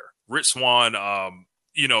right here. Rich Swann,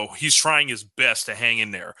 he's trying his best to hang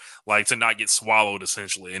in there, like to not get swallowed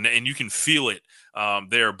essentially. And you can feel it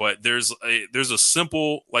there, but there's a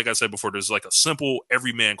simple, like I said before, there's like a simple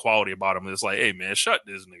everyman quality about him. It's like, hey man, shut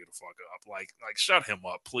this nigga the fuck up. Like shut him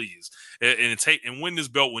up, please. And win this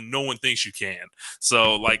belt when no one thinks you can.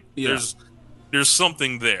 So like, there's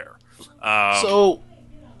something there. So,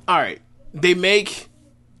 all right, they make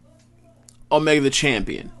Omega the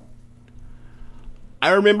champion.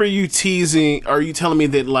 I remember you teasing, or you telling me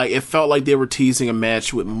that like it felt like they were teasing a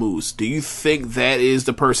match with Moose. Do you think that is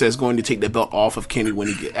the person that's going to take the belt off of Kenny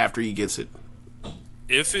after he gets it?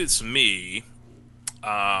 If it's me,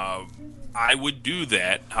 I would do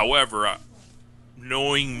that. However,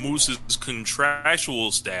 knowing Moose's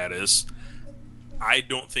contractual status, I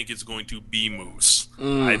don't think it's going to be Moose.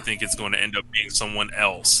 I think it's going to end up being someone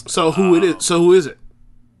else. So who is it?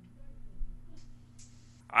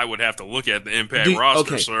 I would have to look at the Impact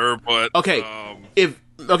roster, sir. But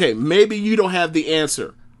maybe you don't have the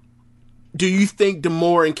answer. Do you think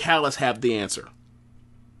D'Amore and Callis have the answer?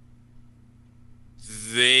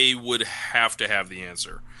 They would have to have the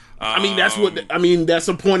answer. That's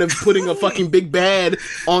the point of putting a fucking big bad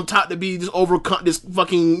on top to be just overcome this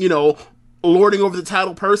fucking lording over the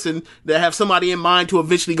title person, that have somebody in mind to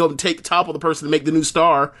eventually go and take the top of the person to make the new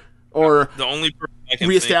star, or the only person I can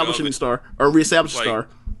reestablish a new star, or reestablish a star.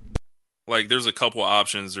 Like there's a couple of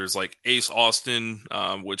options. There's like Ace Austin,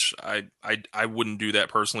 which I wouldn't do that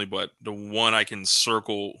personally, but the one I can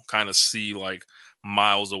circle, kind of see like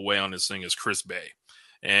miles away on this thing, is Chris Bay.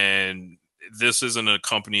 And this isn't a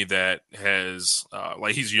company that has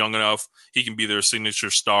he's young enough, he can be their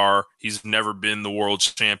signature star. He's never been the world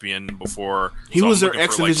champion before. He was their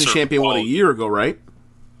X Division champion a year ago, right?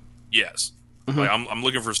 Yes. Mm-hmm. Like I'm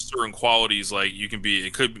looking for certain qualities. Like you can be,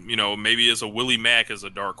 it could, maybe it's a Willie Mack as a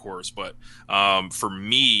dark horse, but for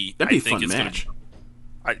me, I think it's match.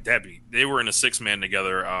 They were in a 6-man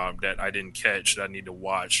together that I didn't catch, that I need to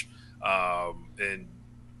watch, and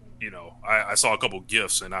I saw a couple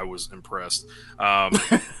gifs and I was impressed.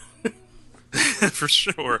 For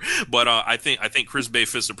sure. But I think Chris Bay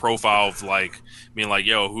fits the profile of like being like,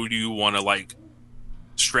 yo, who do you want to like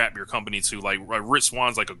strap your company to? Like Rich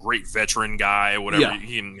Swann's like a great veteran guy, whatever. Yeah.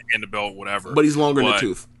 He can hand the belt, whatever. But he's longer in the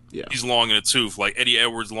tooth. Yeah, he's long in the tooth. Like Eddie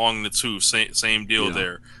Edwards, long in the tooth. Same deal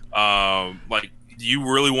there. Like, do you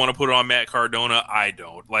really want to put it on Matt Cardona? I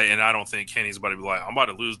don't. And I don't think Kenny's about to be like, I'm about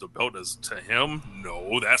to lose the belt to him.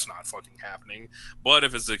 No, that's not fucking happening. But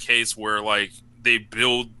if it's a case where like they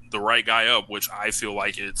build the right guy up, which I feel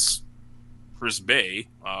like it's Chris Bay,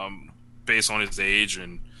 based on his age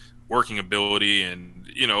and working ability, and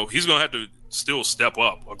he's gonna have to still step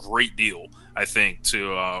up a great deal, I think,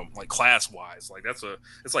 to like class wise. Like it's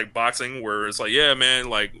like boxing where it's like, yeah, man,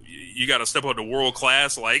 like you got to step up to world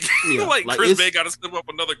class, like like Chris Bay got to step up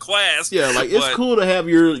another class. Yeah, like it's cool to have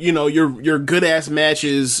your good ass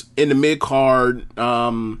matches in the mid card,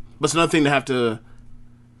 but it's another thing to have to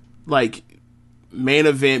like main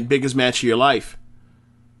event biggest match of your life,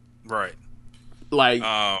 right? Like,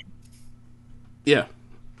 yeah.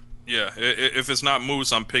 Yeah, if it's not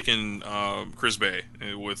Moose, I'm picking Chris Bay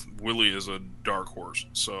with Willie as a dark horse.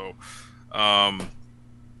 So,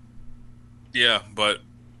 yeah, but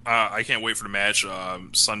I can't wait for the match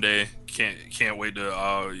Sunday. Can't wait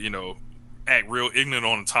to act real ignorant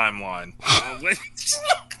on the timeline.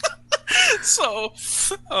 So,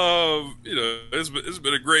 it's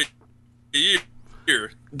been a great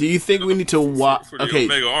year. Do you think we need to watch? For the Okay,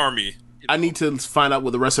 Omega Army. I need to find out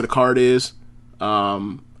what the rest of the card is.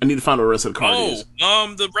 I need to find out what the rest of the card is.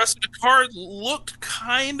 The rest of the card looked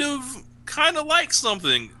kind of like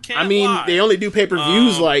something. Can't lie. They only do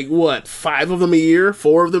pay-per-views like what, 5 of them a year,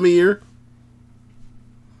 4 of them a year.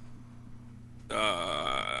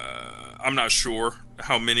 I'm not sure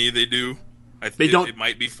how many they do. It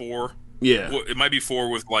might be 4. Yeah, it might be 4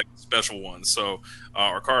 with like special ones. So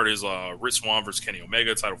our card is Rich Swann versus Kenny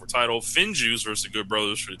Omega, title for title. Finn Juice versus the Good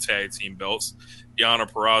Brothers for the tag team belts. Deonna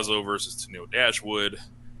Purrazzo versus Tenille Dashwood.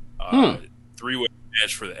 3-way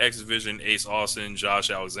match for the X Division. Ace Austin,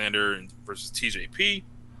 Josh Alexander versus TJP.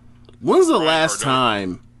 When's the last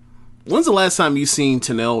time you seen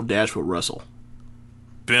Tenille Dashwood wrestle?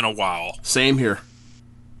 Been a while. Same here.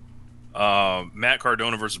 Matt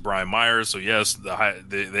Cardona versus Brian Myers. So yes,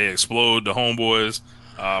 they explode the homeboys.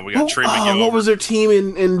 We got Trey Miguel. What was their team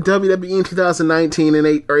in WWE in 2019 and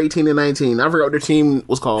 18 and 19? I forgot what their team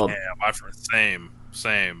was called. Yeah, my friend.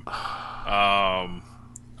 Same.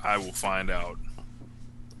 I will find out.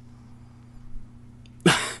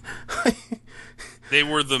 They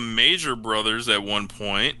were the Major Brothers at one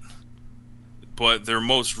point, but their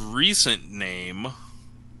most recent name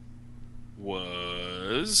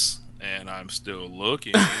was, and I'm still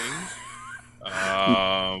looking.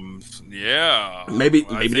 Yeah. Maybe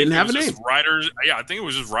they didn't have a name. I think it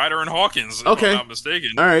was just Ryder and Hawkins. Okay, if I'm not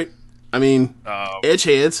mistaken. All right. I mean,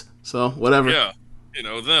 edgeheads. So whatever. Yeah,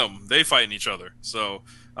 them. They fighting each other. So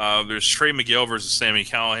there's Trey Miguel versus Sami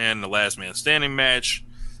Callihan in the Last Man Standing match,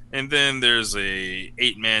 and then there's a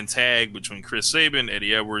 8-man tag between Chris Sabin,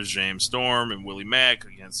 Eddie Edwards, James Storm, and Willie Mack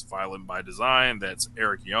against Violent by Design. That's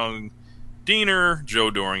Eric Young, Diener,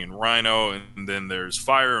 Joe Doring, and Rhino. And then there's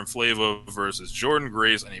Fire and Flava versus Jordan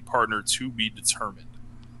Grace and a partner to be determined.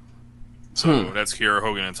 So that's Kiera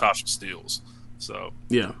Hogan and Tasha Steelz. So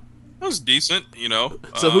yeah, that was decent,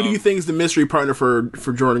 So who do you think is the mystery partner for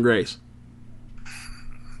Jordan Grace?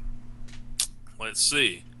 Let's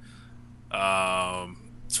see.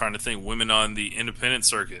 Trying to think women on the independent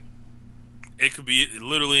circuit. It could be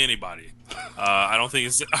literally anybody. I don't think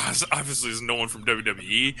it's obviously there's no one from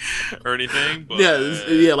WWE or anything. But,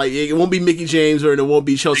 yeah, like it won't be Mickie James or it won't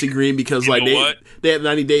be Chelsea Green because like they have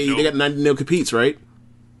 90 days. They got 90 no competes, right?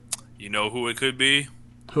 You know who it could be?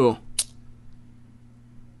 Who?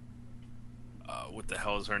 What the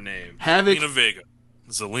hell is her name? Havoc.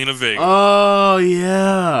 Zelina Vega. Oh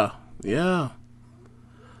yeah.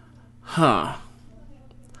 Huh.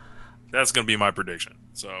 That's gonna be my prediction.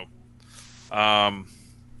 So,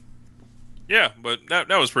 yeah, but that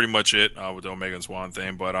was pretty much it with the Omega and Swan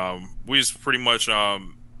thing. But we just pretty much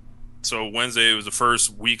so Wednesday was the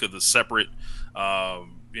first week of the separate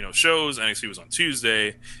shows. NXT was on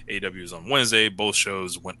Tuesday, AEW was on Wednesday. Both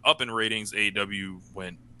shows went up in ratings. AEW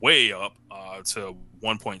went way up to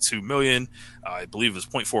 1.2 million. I believe it was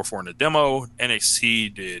 0.44 in the demo.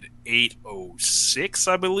 NXT did 806,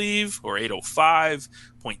 I believe, or 805,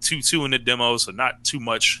 0.22 in the demo, so not too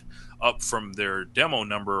much up from their demo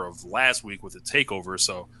number of last week with the takeover.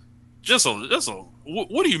 So just a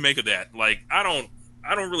what do you make of that? Like I don't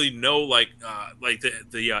really know. Like the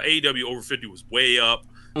AEW over 50 was way up.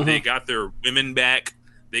 Mm-hmm. They got their women back.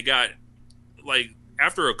 They got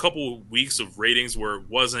after a couple of weeks of ratings where it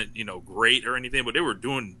wasn't great or anything, but they were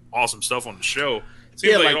doing awesome stuff on the show. It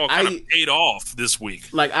seems like it all kind of paid off this week.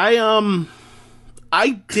 Like I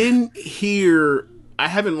didn't hear. I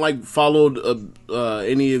haven't followed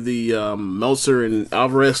any of the Meltzer and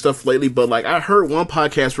Alvarez stuff lately, but I heard one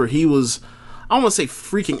podcast where he was, I don't want to say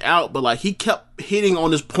freaking out, but he kept hitting on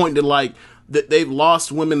this point that they've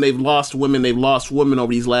lost women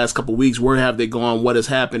over these last couple weeks. Where have they gone? What has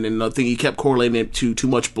happened? And I think he kept correlating it to too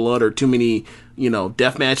much blood or too many,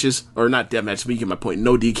 death matches, or not death matches, but you get my point.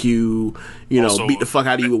 No DQ, Also, beat the fuck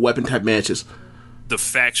out of you with weapon type matches. The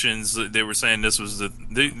factions, they were saying this was the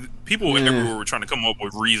people everywhere were trying to come up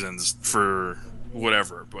with reasons for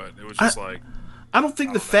whatever, but it was just I don't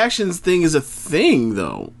think the factions thing is a thing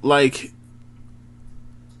though. Like,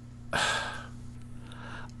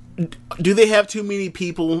 do they have too many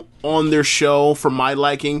people on their show for my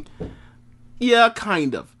liking? Yeah,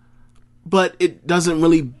 kind of. But it doesn't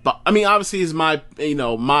really... I mean, obviously, it's my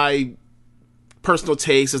personal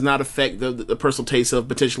taste does not affect the personal taste of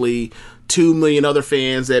potentially 2 million other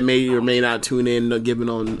fans that may or may not tune in given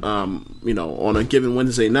on, on a given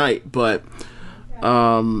Wednesday night. But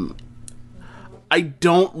I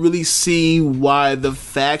don't really see why the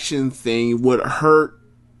faction thing would hurt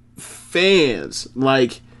fans.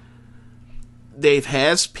 Like, they've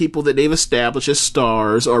had people that they've established as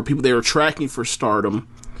stars or people they were tracking for stardom,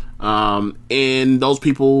 and those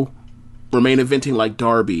people remain eventing like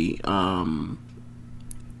Darby, and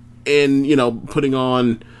putting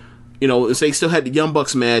on, they still had the Young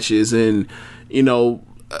Bucks matches, and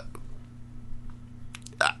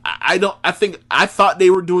I thought they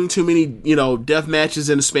were doing too many death matches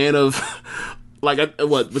in the span of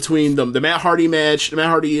between the Matt Hardy match, the Matt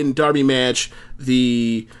Hardy and Darby match,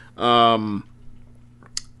 the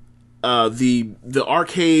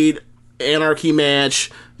Arcade Anarchy match,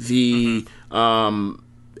 the the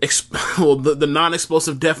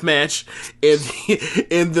non-explosive death match,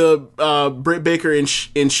 and the Britt Baker and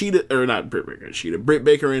Sheeta, or not Britt Baker and Sheeta, Britt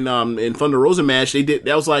Baker and Thunder Rosa match. They did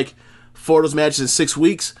that was like 4 of those matches in 6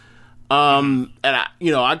 weeks. And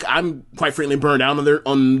I'm quite frankly burned out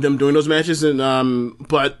on them doing those matches, and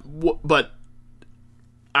but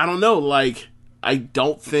I don't know. Like, I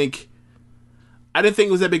didn't think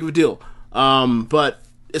it was that big of a deal. But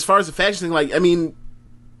as far as the faction thing, like, I mean,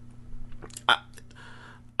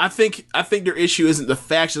 I think their issue isn't the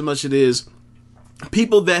faction as much as it is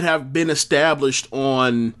people that have been established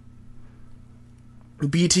on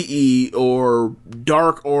BTE or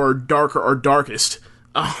Dark or Darker or Darkest.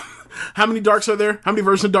 How many Darks are there? How many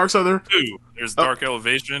versions of Darks are there? 2. There's Dark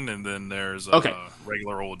Elevation, and then there's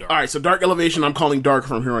regular old Dark. All right, so Dark Elevation, I'm calling Dark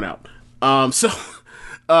from here on out.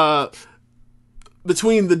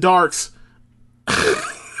 Between the Darks,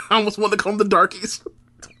 I almost want to call them the Darkies.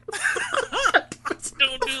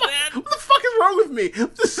 Don't do that. What the fuck is wrong with me?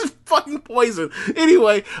 This is fucking poison.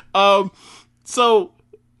 Anyway, so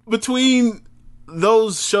between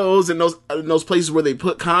those shows and those places where they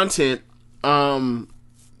put content,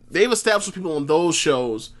 they've established people on those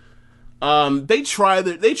shows. They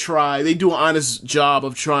do an honest job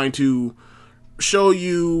of trying to show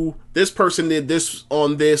you this person did this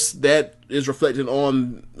on this, that is reflected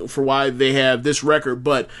on for why they have this record,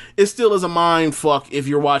 but it still is a mind fuck if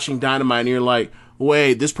you're watching Dynamite and you're like,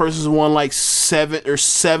 wait, this person's won like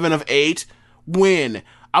 7 of 8. When?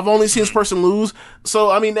 I've only seen this person lose. So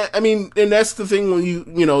and that's the thing when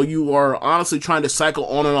you are honestly trying to cycle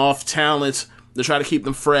on and off talent to try to keep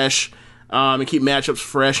them fresh, and keep matchups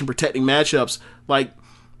fresh and protecting matchups. Like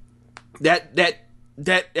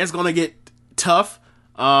that's gonna get tough.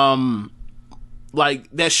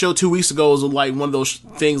 Like that show 2 weeks ago was like one of those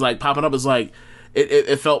things like popping up. Is like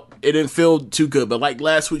it didn't feel too good, but like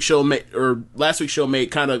last week's show made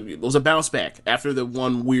kind of, it was a bounce back after the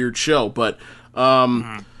one weird show, but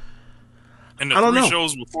and the I don't 3 know.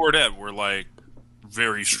 shows before that were like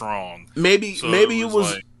very strong. Maybe it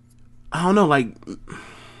was like, I don't know, like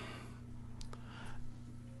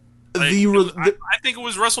I think it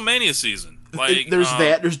was WrestleMania season. Like, there's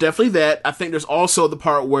definitely that. I think there's also the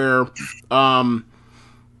part where coming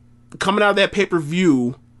out of that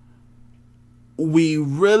pay-per-view, we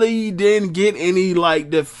really didn't get any like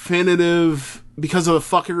definitive, because of the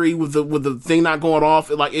fuckery with the thing not going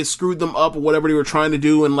off. It screwed them up or whatever they were trying to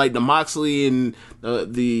do, and like the Moxley and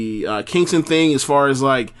the Kingston thing, as far as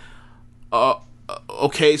like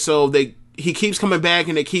okay, so he keeps coming back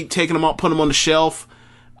and they keep taking him out, putting him on the shelf.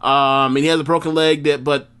 And he has a broken leg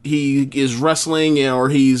but he is wrestling, or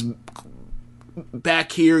he's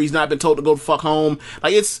back here. He's not been told to go the fuck home.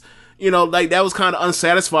 Like, it's, like, that was kind of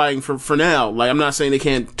unsatisfying for now. Like, I'm not saying they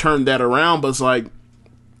can't turn that around, but it's like,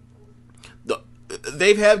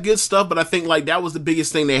 they've had good stuff, but I think like that was the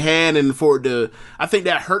biggest thing they had, and I think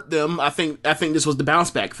that hurt them. I think this was the bounce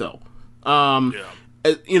back though.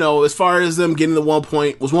 As far as them getting the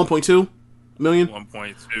 1.2 million,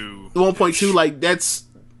 1.2, 1.2, like that's.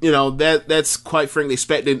 That's quite frankly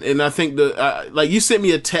expected, and I think like you sent me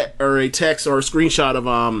a text or a screenshot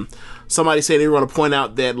of somebody said they were going to point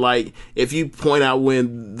out that, like, if you point out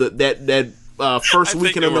when that first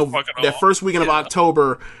weekend of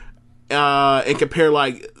October, and compare,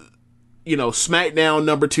 like, you know, SmackDown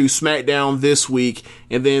number 2, SmackDown this week,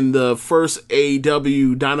 and then the first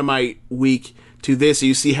AEW Dynamite week to this,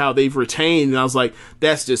 you see how they've retained, and I was like,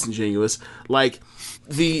 that's disingenuous. Like,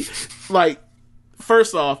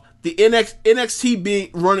 first off, the NXT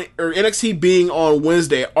being on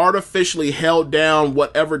Wednesday artificially held down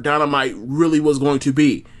whatever Dynamite really was going to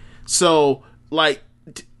be. So, like,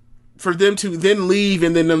 for them to then leave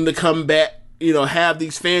and then them to come back, you know, have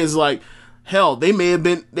these fans, like, hell, they may have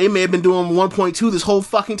been doing 1.2 this whole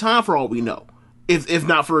fucking time for all we know. If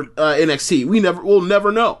not for NXT, we'll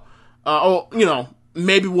never know. You know,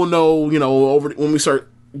 maybe we'll know, you know, over when we start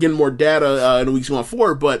getting more data in the weeks going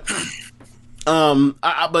forward. But,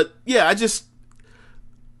 but yeah, there's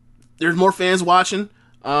more fans watching,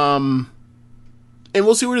 and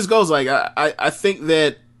we'll see where this goes. Like, I think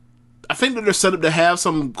that they're set up to have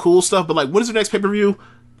some cool stuff. But, like, when is the next pay-per-view?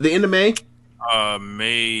 The end of May?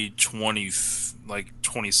 May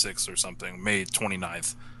 26th or something. May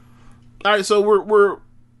 29th. All right, so we're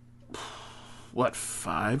what,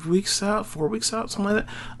 5 weeks out, 4 weeks out, something like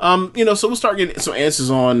that. You know, so we'll start getting some answers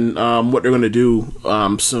on what they're going to do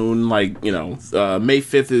soon. Like, you know, May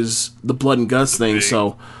 5th is the Blood and Guts thing,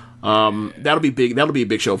 so that'll be big. That'll be a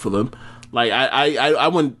big show for them. Like, I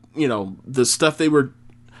wouldn't, you know, the stuff they were.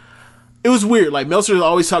 It was weird. Like, Meltzer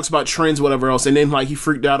always talks about trends, whatever else, and then, like, he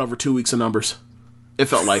freaked out over 2 weeks of numbers. It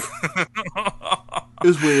felt like. It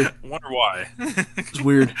was weird. Wonder why. It's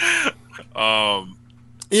weird.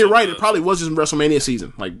 You're right. It probably was just WrestleMania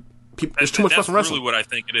season. Like, there's too much fucking wrestling. That's really what I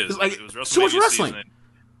think it is. Like, it was WrestleMania too much wrestling. Season.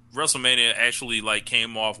 WrestleMania actually, like,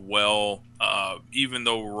 came off well. Even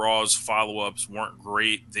though Raw's follow-ups weren't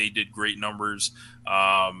great, they did great numbers.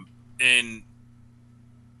 And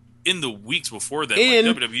in the weeks before that, like,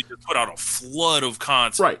 WWE just put out a flood of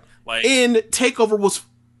content. Right. Like, and Takeover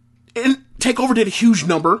did a huge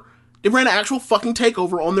number. They ran an actual fucking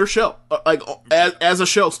Takeover on their show, like, as a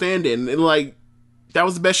show stand-in, and, like, that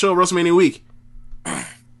was the best show of WrestleMania week.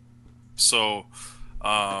 So,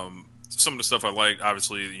 some of the stuff I liked,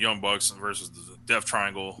 obviously, the Young Bucks versus the Death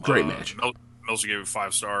Triangle. Great match. Meltzer gave it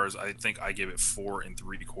 5 stars. I think I gave it 4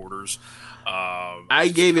 3/4. I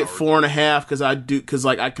gave it 4.5 because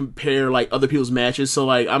I compare, like, other people's matches. So,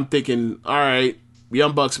 like, I'm thinking, all right,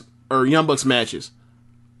 Young Bucks matches,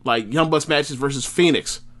 like Young Bucks matches versus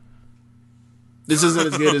Phoenix. This isn't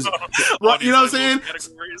as good as, right, you know what I'm saying?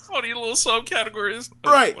 Funny little subcategories,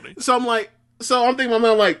 right? Funny. So I'm like, I'm thinking, I'm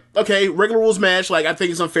like, okay, regular rules match. Like, I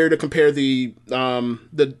think it's unfair to compare the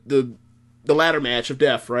ladder match of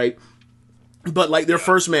Death, right? But, like, their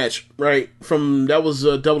first match, right, that was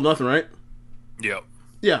Double Nothing, right? Yep.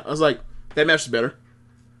 Yeah, I was like, that match is better.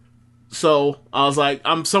 So I was like,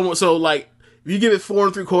 like, if you give it 4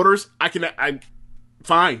 3/4,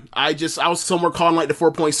 fine. I was somewhere calling, like, the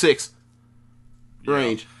 4.6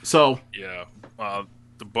 range. So yeah,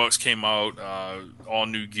 the Bucks came out all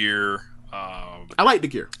new gear. I like the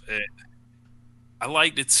gear. I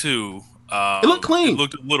liked it too. It looked clean. It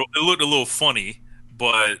looked a little funny,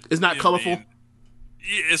 but it's not colorful.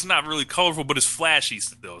 It's not really colorful, but it's flashy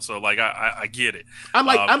still. So, like, I get it. I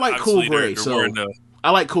like cool gray.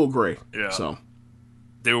 I like cool gray. Yeah. So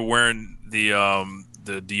they were wearing the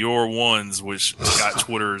Dior ones, which got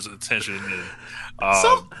Twitter's attention. And,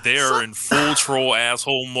 they are in full troll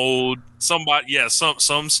asshole mode. Some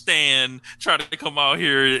stan tried to come out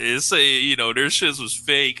here and say, you know, their shit was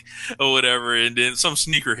fake or whatever, and then some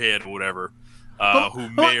sneakerhead or whatever, who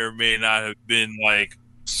may or may not have been, like,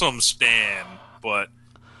 some stan, but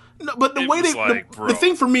no, but the way the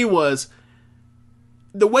thing for me was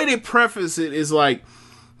the way they preface it is like,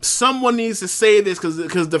 someone needs to say this because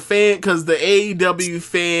the AEW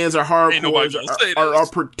fans are hardcore are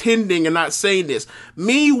pretending and not saying this.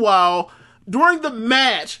 Meanwhile, during the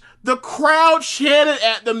match, the crowd chanted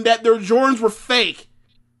at them that their Jordans were fake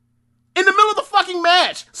in the middle of the fucking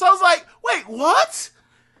match. So I was like, wait, what?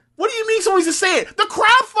 What do you mean someone's to say it? The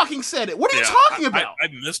crowd fucking said it. What are you talking about?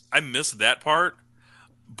 I missed that part,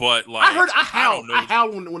 but, like, I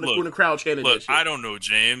howled when the crowd chanted that shit. I don't know,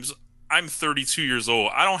 James. I'm 32 years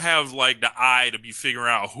old. I don't have, like, the eye to be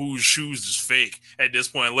figuring out whose shoes is fake at this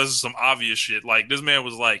point, unless it's some obvious shit. Like, this man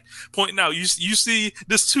was, like, pointing out, you see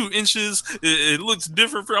this 2 inches, it looks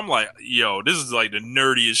different. I'm like, yo, this is, like, the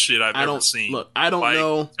nerdiest shit I've ever seen. Look, I don't like,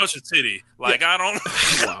 know. Touch a titty. Like, yeah. I don't.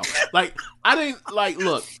 Wow. Like, I didn't, like,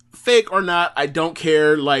 look, fake or not, I don't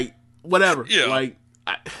care. Like, whatever. Yeah. Like,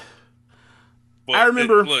 I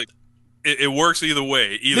remember. it works either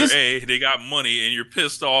way. Either This- A, they got money and you're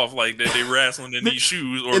pissed off like that they wrestling in these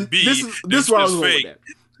shoes, or And B, this is where I was it's going fake. with that.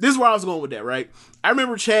 This is where I was going with that, right? I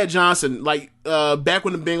remember Chad Johnson, like back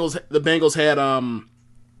when the Bengals had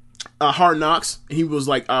Hard Knocks. He was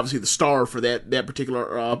like obviously the star for that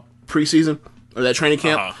particular preseason or that training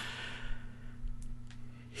camp. Uh-huh.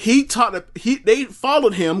 They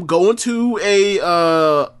followed him going to a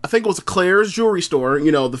I think it was a Claire's jewelry store,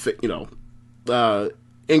 and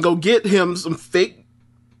go get him some fake,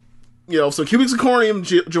 some cubic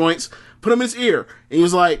zirconium joints, put them in his ear, and he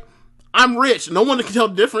was like, "I'm rich. No one can tell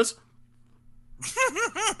the difference."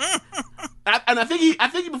 I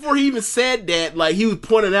think before he even said that, like, he was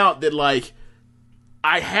pointing out that, like,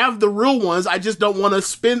 I have the real ones. I just don't want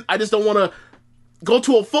to go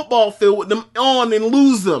to a football field with them on and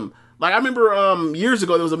lose them. Like, I remember years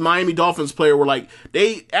ago there was a Miami Dolphins player where, like,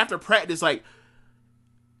 they after practice, like,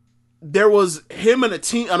 there was him and a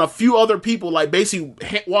team and a few other people, like, basically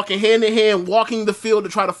walking hand in hand, walking the field to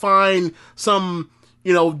try to find some,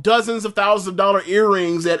 dozens of thousands of dollar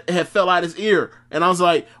earrings that had fell out his ear. And I was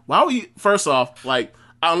like, why would you, first off, like,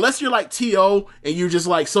 unless you're like T.O. and you're just,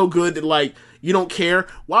 like, so good that, like, you don't care,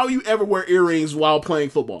 why would you ever wear earrings while playing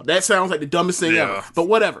football? That sounds like the dumbest thing ever. But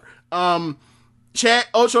whatever. Chad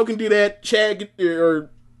Ocho can do that. Chad, or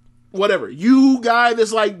whatever. You guy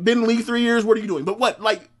that's, like, been in the league 3 years, what are you doing? But what,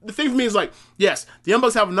 like, the thing for me is, like, yes, the Young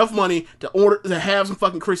Bucks have enough money to have some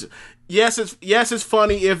fucking creases. Yes, it's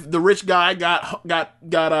funny if the rich guy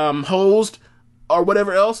got hosed or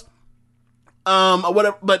whatever else. Or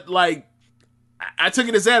whatever, but, like, I took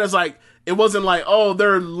it as that. It's like, it wasn't like, oh,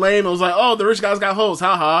 they're lame. It was like, oh, the rich guys got hosed.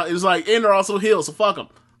 Haha. It was like, and they're also heels, so fuck them.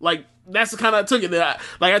 Like, that's the kind of I took it.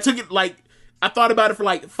 I took it, like, I thought about it for,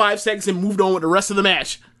 like, 5 seconds and moved on with the rest of the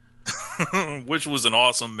match. Which was an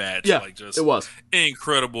awesome match. Yeah, like, just it was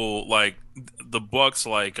incredible. Like, the Bucks,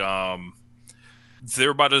 like,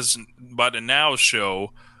 they're about to now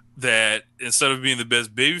show that instead of being the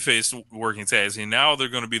best babyface working tag team, now they're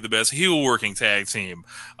going to be the best heel working tag team.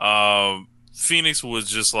 Phoenix was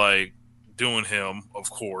just, like, doing him,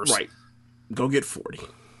 of course. Right. Go get 40.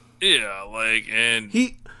 Yeah, like, and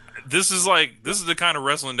this is the kind of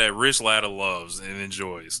wrestling that Rich Latta loves and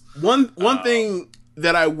enjoys. One thing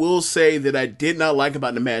that I will say that I did not like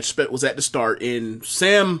about the match was at the start, and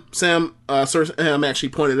Sir Sam actually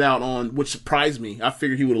pointed out on, which surprised me. I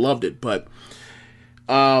figured he would have loved it, but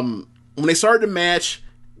when they started the match,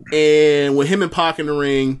 and with him and Pac in the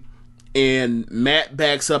ring, and Matt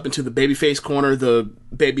backs up into the babyface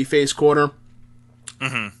corner,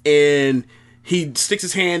 and he sticks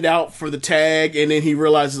his hand out for the tag, and then he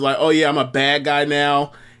realizes, like, oh yeah, I'm a bad guy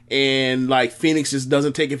now. And, like, Phoenix just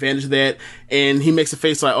doesn't take advantage of that. And he makes a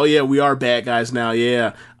face like, oh, yeah, we are bad guys now,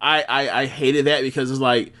 yeah. I hated that because it's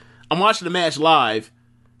like, I'm watching the match live.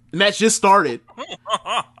 The match just started.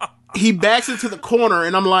 He backs into the corner,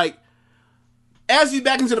 and I'm like, as he's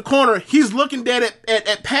back into the corner, he's looking dead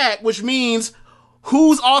at Pac, which means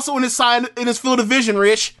who's also in his field of vision,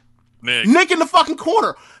 Rich? Nick in the fucking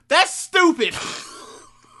corner. That's stupid.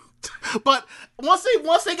 But once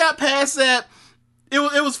they got past that,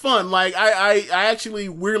 It was fun. Like, I actually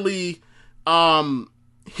weirdly,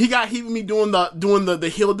 he got heaving me doing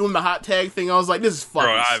the hot tag thing. I was like, this is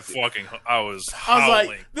fucking. Bro, I was howling.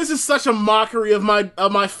 Like, this is such a mockery of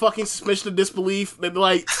my fucking suspension of disbelief. They're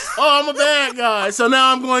like, oh, I'm a bad guy, so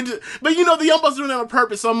now I'm going to. But the Young Bucks doing that on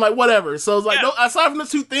purpose, so I'm like, whatever. So it's like, no, aside from the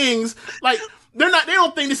two things, like. They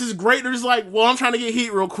don't think this is great. They're just like, well, I'm trying to get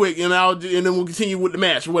heat real quick, and then we'll continue with the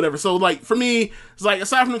match or whatever. So, like, for me, it's like,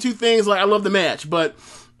 aside from the two things, like, I love the match, but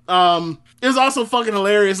it was also fucking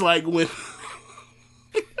hilarious, like, when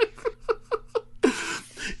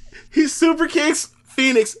he super kicks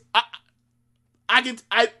Phoenix. I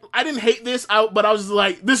didn't hate this out, but I was just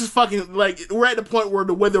like, this is fucking, like, we're at the point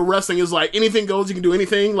where the wrestling is like, anything goes, you can do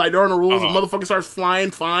anything. Like, there are no rules. If a motherfucker starts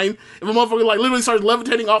flying, fine. If a motherfucker, like, literally starts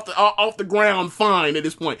levitating off the ground, fine at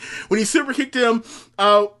this point. When he super kicked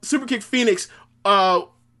Phoenix,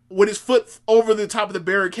 with his foot over the top of the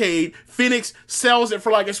barricade, Phoenix sells it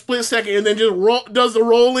for like a split second and then just does the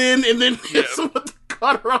roll in and then hits him with the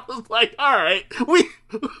cutter. I was like, all right,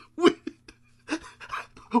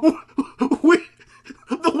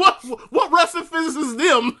 what wrestling physics is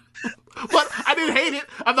them? But I didn't hate it.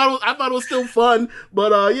 I thought it was still fun.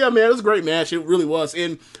 But yeah, man, it was a great match. It really was.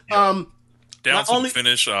 And down to the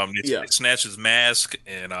finish, they snatch his mask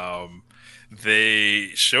and they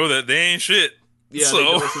show that they ain't shit. Yeah.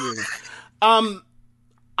 So I'm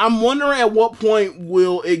wondering at what point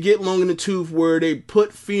will it get long in the tooth where they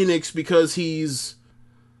put Phoenix, because he's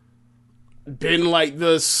been like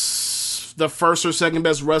the first or second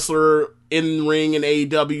best wrestler in ring in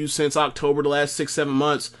AEW since October, the last 6-7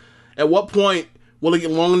 months. At what point will it get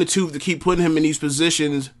long in the tooth to keep putting him in these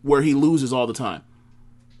positions where he loses all the time?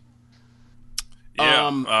 Yeah,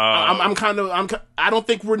 I don't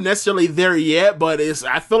think we're necessarily there yet, but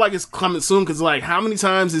I feel like it's coming soon, because like, how many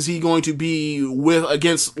times is he going to be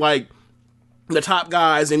against like the top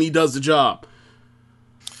guys and he does the job?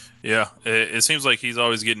 Yeah, it seems like he's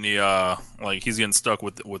always getting he's getting stuck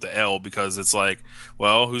with the L, because it's like,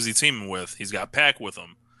 well, who's he teaming with? He's got Pac with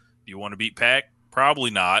him. Do you want to beat Pac?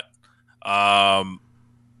 Probably not.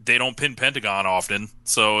 They don't pin Pentagon often,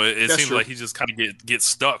 so it seems true. Like he just kind of gets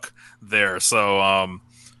stuck there. So I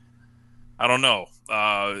don't know.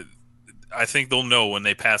 I think they'll know when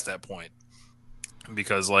they pass that point,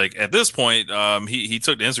 because like at this point, he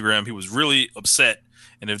took to Instagram. He was really upset,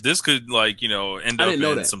 and if this could end up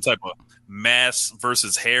in some type of mass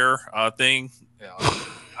versus hair thing,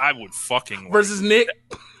 I would fucking versus Nick.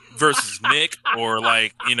 Versus Nick, or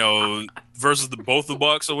versus both the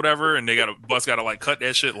Bucks or whatever, and Bucks got to cut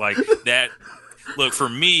that shit like that. Look, for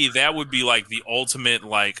me, that would be like the ultimate,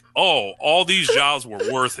 all these jobs were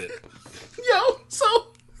worth it. Yo, so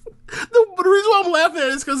the reason why I'm laughing at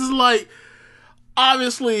it is because it's like,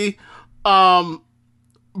 obviously,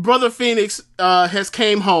 Brother Phoenix has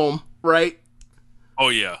came home, right? Oh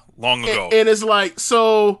yeah, long ago, and it's like,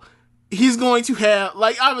 so he's going to have,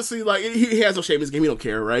 obviously, he has no shame in his game. He don't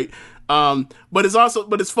care, right? But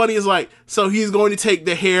it's funny, is so he's going to take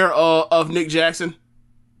the hair of Nick Jackson.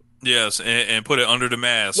 Yes, and put it under the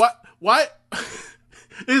mask. What?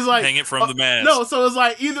 It's like, hang it from the mask. No, so it's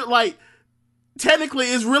either technically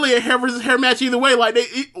it's really a hair versus hair match either way.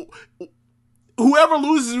 Whoever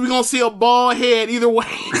loses, we're gonna see a bald head either way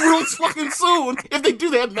really fucking soon if they do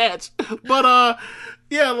that match. But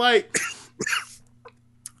yeah,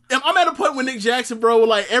 I'm at a point with Nick Jackson, bro.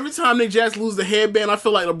 Every time Nick Jackson loses the headband, I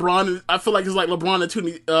feel like LeBron. I feel like it's like LeBron in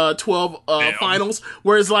 2012 finals,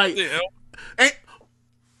 where it's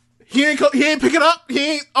he ain't pick it up.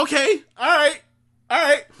 He ain't okay. All right.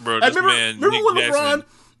 Bro, remember when LeBron?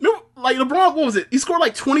 Remember, LeBron, what was it? He scored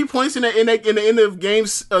 20 points in the end of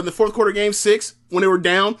games, the fourth quarter, game 6, when they were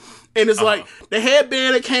down, and it's the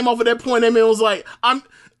headband that came off at that point. That man was like,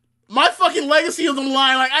 my fucking legacy is on the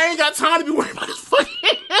line. I ain't got time to be worried about this fucking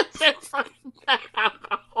headband.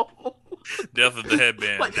 Death of the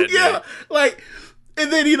headband. And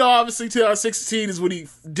then, obviously 2016 is when he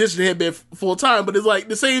ditched the headband full time. But it's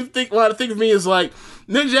the same thing. A lot of thing for me is Nick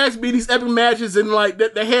Jackson beat these epic matches, and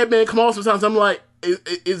the headband come off sometimes. I'm like,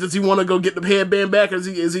 does he want to go get the headband back, or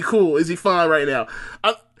is he cool? Is he fine right now?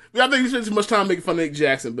 I think he spent too much time making fun of Nick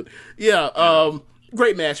Jackson. But yeah,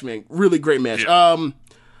 great match, man. Really great match. Yeah.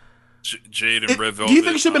 Jade and Red Velvet. Do you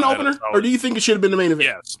think it should have been an opener, or do you think it should have been the main event?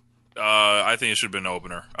 Yes, I think it should have been an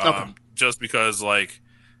opener. Okay. Just because, I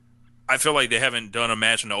feel like they haven't done a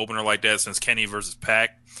match in the opener like that since Kenny versus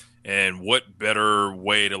Pac. And what better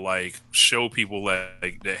way to show people that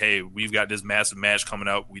hey, we've got this massive match coming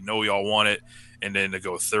up. We know y'all want it, and then to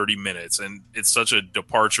go 30 minutes, and it's such a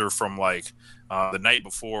departure from the night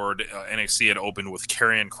before NXT had opened with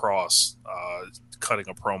Karrion Kross cutting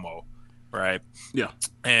a promo. Right. Yeah.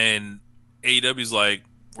 And AEW's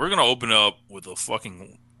we're going to open up with a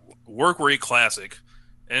fucking work rate classic,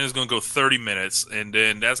 and it's going to go 30 minutes, and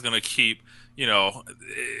then that's going to keep, I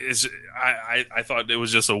thought it was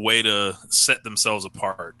just a way to set themselves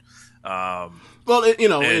apart. And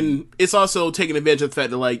it's also taking advantage of the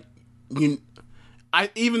fact that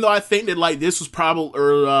even though I think that this was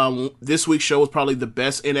probably this week's show was probably the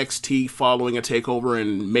best NXT following a takeover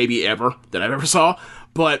in maybe ever that I've ever saw,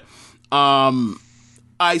 but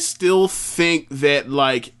I still think that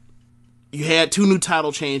you had 2 new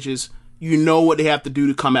title changes. You know what they have to do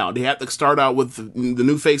to come out. They have to start out with the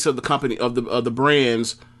new face of the company, of the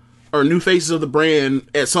brands, or new faces of the brand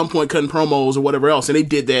at some point, cutting promos or whatever else. And they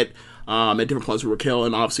did that at different points with Raquel,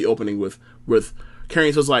 and obviously opening with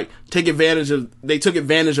Karrion. So it's they took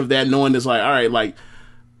advantage of that, knowing it's all right,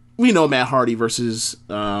 we know Matt Hardy versus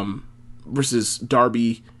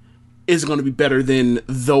Darby is going to be better than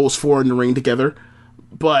those 4 in the ring together,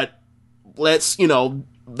 but let's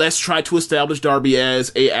try to establish Darby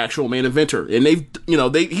as a actual main eventer. And he's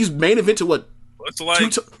main evented what,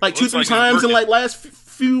 2-3 times in in the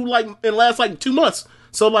last 2 months.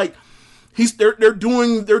 So they're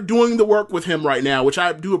doing the work with him right now, which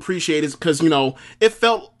I do appreciate, is because it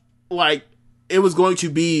felt like it was going to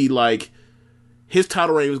be his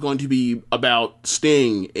title reign was going to be about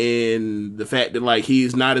Sting, and the fact that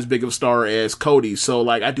he's not as big of a star as Cody. So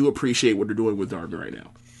I do appreciate what they're doing with Darby right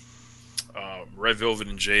now. Red Velvet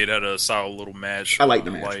and Jade had a solid little match. I like the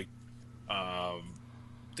match.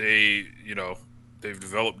 They, they've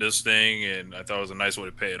developed this thing, and I thought it was a nice way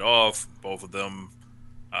to pay it off. Both of them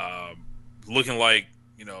looking like,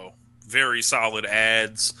 very solid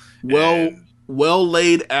ads. Well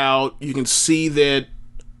laid out. You can see that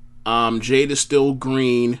Jade is still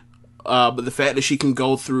green, but the fact that she can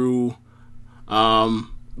go through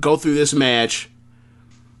this match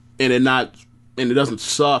and it doesn't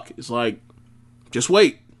suck, it's like, just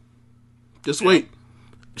wait.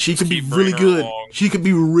 She could be really good. She could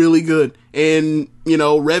be really good. And,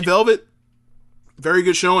 Red Velvet, very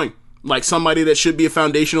good showing. Like somebody that should be a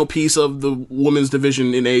foundational piece of the women's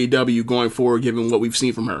division in AEW going forward, given what we've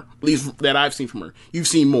seen from her. At least that I've seen from her. You've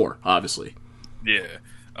seen more, obviously. Yeah.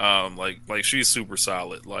 Like she's super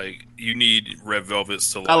solid. Like, you need Red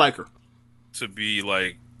Velvets to I like her. To be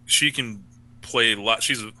like, she can play a lot.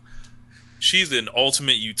 She's an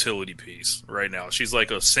ultimate utility piece right now. She's like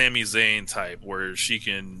a Sami Zayn type where she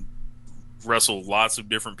can wrestle lots of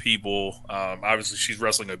different people. Obviously, she's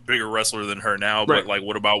wrestling a bigger wrestler than her now, but like,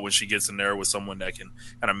 what about when she gets in there with someone that can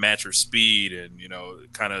kind of match her speed and,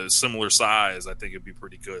 kind of similar size? I think it'd be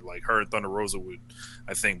pretty good. Like, her and Thunder Rosa would,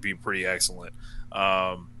 I think, be pretty excellent.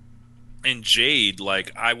 And Jade,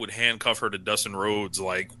 like, I would handcuff her to Dustin Rhodes,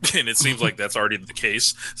 like, and it seems like that's already the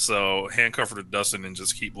case. So handcuff her to Dustin and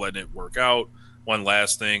just keep letting it work out. One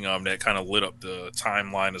last thing that kind of lit up the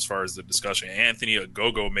timeline as far as the discussion. Anthony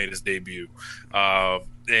Ogogo made his debut,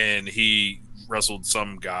 and he wrestled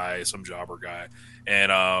some jobber guy.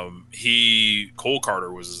 And Cole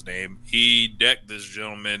Carter was his name. He decked this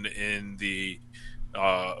gentleman in the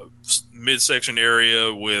midsection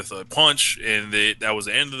area with a punch, and that was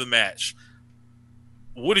the end of the match.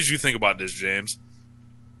 What did you think about this, James?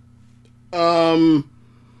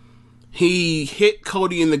 He hit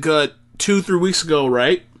Cody in the gut 2-3 weeks ago,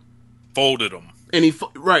 right? Folded him, and he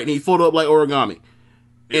folded up like origami.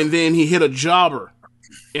 Yep. And then he hit a jobber,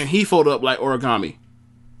 and he folded up like origami.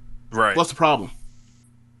 Right. What's the problem?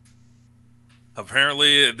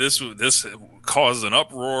 Apparently, this caused an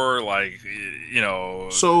uproar, like,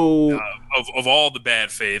 So of all the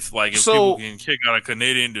bad faith, like, if people can kick out of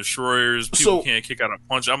Canadian destroyers, people can't kick out a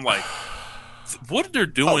punch. I'm like, what they're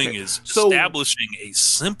doing is establishing a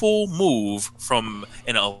simple move from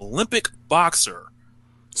an Olympic boxer.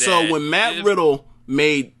 So when Matt Riddle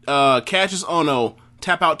made Cassius Ohno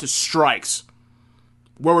tap out to strikes,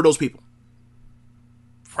 where were those people?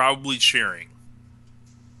 Probably cheering.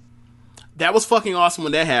 That was fucking awesome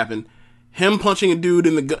when that happened. Him punching a dude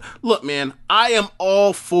in the gut. Look, man, I am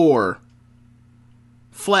all for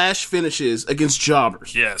flash finishes against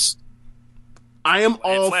jobbers. Yes. I am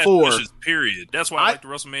all for finishes, period. That's why I like the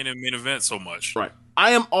WrestleMania main event so much. Right.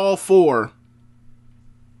 I am all for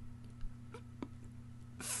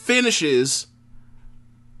finishes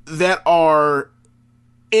that are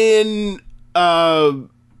in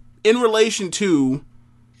relation to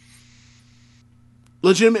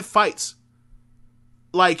legitimate fights.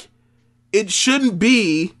 Like, it shouldn't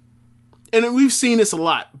be, and we've seen this a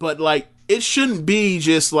lot, but like, it shouldn't be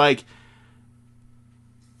just like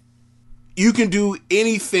you can do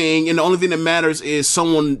anything and the only thing that matters is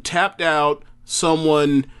someone tapped out,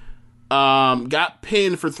 someone got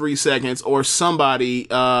pinned for 3 seconds, or somebody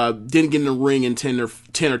didn't get in the ring in 10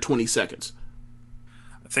 or 20 seconds.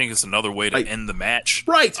 I think it's another way to end the match.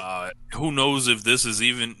 Right. Who knows if this is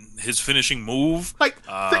even his finishing move? Like,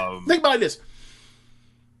 think about this.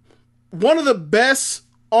 One of the best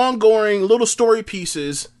ongoing little story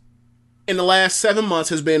pieces in the last 7 months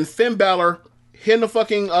has been Finn Balor hitting the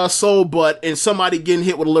fucking soul butt and somebody getting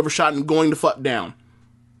hit with a liver shot and going the fuck down.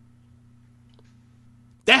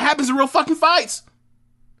 That happens in real fucking fights.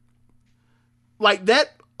 Like,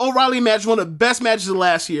 that O'Reilly match, one of the best matches of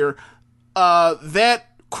last year. That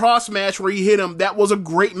cross match where he hit him, that was a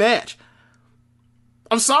great match.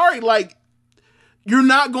 I'm sorry, like, you're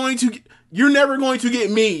never going to get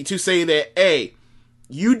me to say that, hey,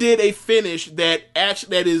 you did a finish that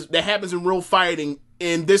happens in real fighting,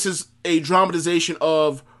 and this is a dramatization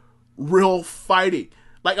of real fighting.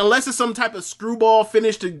 Like, unless it's some type of screwball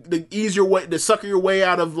finish to ease your way, to sucker your way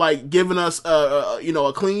out of, like, giving us a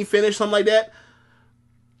clean finish, something like that.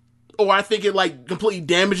 Or I think it, like, completely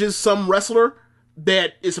damages some wrestler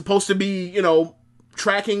that is supposed to be,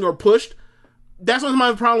 tracking or pushed. That's what's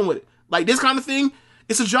my problem with it. Like, this kind of thing,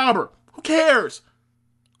 it's a jobber. Who cares?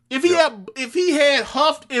 If he had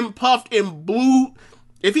huffed and puffed and blew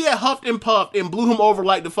him over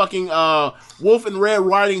like the fucking Wolf and Red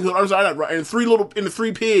Riding Hood, I'm sorry, and the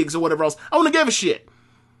Three Pigs or whatever else, I wouldn't have given a shit.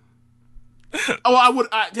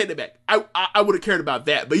 I take that back. I would have cared about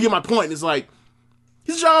that. But my point is, like,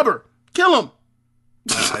 he's a jobber. Kill him.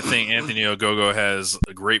 I think Anthony Ogogo has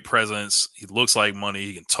a great presence. He looks like money.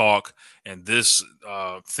 He can talk. And this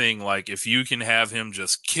thing, like, if you can have him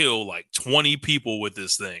just kill like 20 people with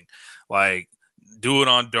this thing, like, do it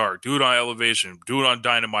on Dark, do it on Elevation, do it on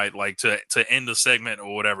Dynamite, like to end the segment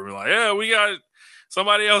or whatever. Be like, yeah, we got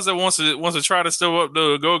somebody else that wants to try to step up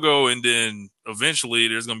the Go-Go, and then eventually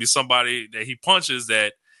there's gonna be somebody that he punches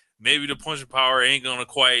that maybe the punching power ain't gonna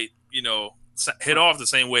quite, hit off the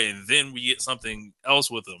same way, and then we get something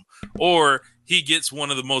else with him, or he gets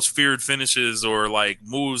one of the most feared finishes or like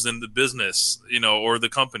moves in the business, or the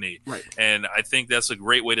company. Right. And I think that's a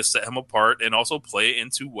great way to set him apart and also play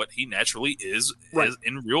into what he naturally is, right, as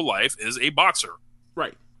in real life, is a boxer.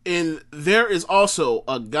 Right. And there is also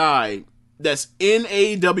a guy that's in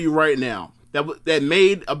AEW right now that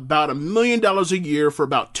made about $1 million a year for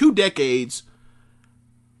about 2 decades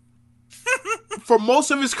for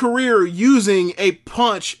most of his career, using a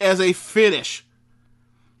punch as a finish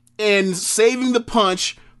and saving the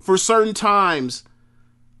punch for certain times.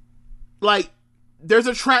 Like, there's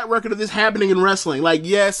a track record of this happening in wrestling. Like,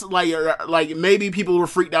 yes, like maybe people were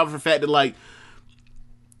freaked out for the fact that, like,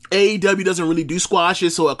 AEW doesn't really do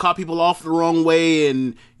squashes, so it caught people off the wrong way,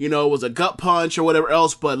 and it was a gut punch or whatever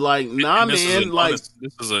else. But like, nah, man, this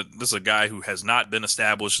is a guy who has not been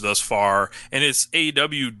established thus far, and it's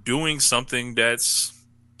AEW doing something that's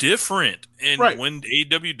different. And right, when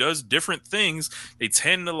AEW does different things, they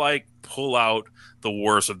tend to like pull out the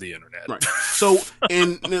worst of the internet. Right. So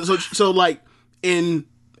like in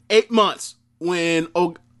 8 months, when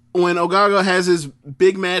Ogaga has his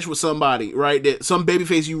big match with somebody, right, that some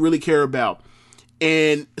babyface you really care about,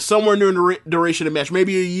 and somewhere during the duration of the match,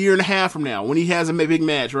 maybe a year and a half from now, when he has a big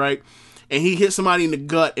match, right, and he hits somebody in the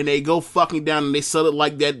gut and they go fucking down and they sell it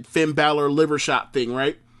like that Finn Balor liver shot thing,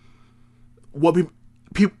 right? What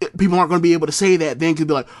people aren't going to be able to say that then, could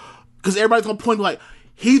be like, because everybody's going to point like,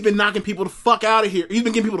 he's been knocking people the fuck out of here. He's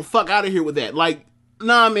been getting people the fuck out of here with that. Like,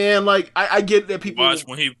 nah, man. Like, I get that people watch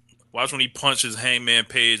when he punches Hangman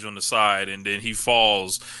Page on the side, and then he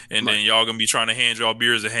falls, and then y'all gonna be trying to hand y'all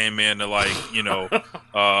beers to Hangman to, like,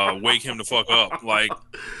 wake him the fuck up. Like,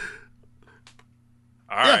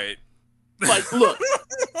 all right. Like, look,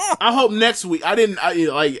 I hope next week. I don't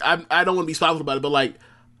want to be spiteful about it, but like,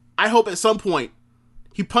 I hope at some point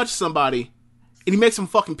he punches somebody and he makes them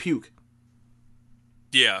fucking puke.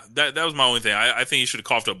 Yeah, that was my only thing. I think he should have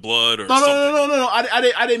coughed up blood or something. No.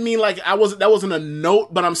 I didn't mean like that wasn't a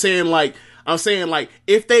note, but I'm saying like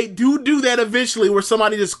if they do that eventually, where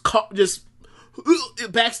somebody just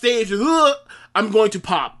backstage, I'm going to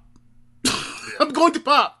pop. I'm going to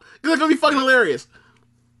pop. It's gonna be fucking hilarious.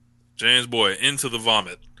 James Boy into the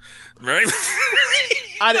vomit, right?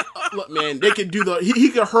 Look, man, they could do he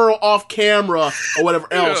could hurl off camera or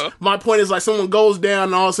whatever else. Yeah. My point is, like, someone goes down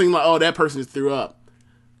and all of a sudden, like, oh, that person just threw up.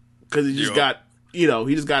 Because he just got, he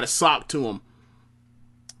just got a sock to him.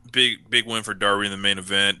 Big win for Darby in the main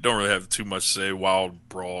event. Don't really have too much to say. Wild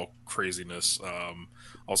brawl craziness.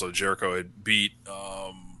 Also, Jericho had beat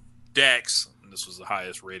Dax, and this was the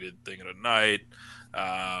highest rated thing of the night.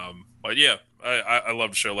 But yeah, I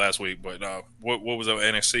loved the show last week. But what was up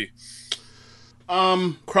NXT?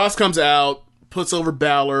 Cross comes out, puts over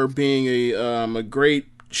Balor, being a great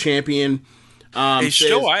champion.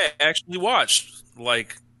 Show I actually watched,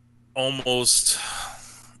 like, almost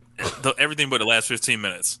everything but the last 15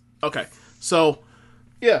 minutes. Okay. So,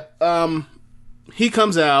 yeah. He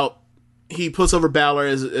comes out. He puts over Balor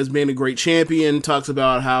as being a great champion. Talks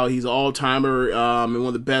about how he's an all-timer and one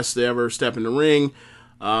of the best to ever step in the ring.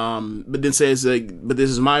 But then says, but this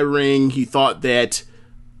is my ring. He thought that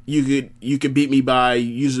you could beat me by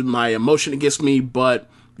using my emotion against me, but...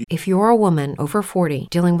 If you're a woman over 40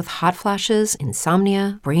 dealing with hot flashes,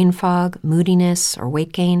 insomnia, brain fog, moodiness, or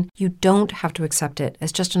weight gain, you don't have to accept it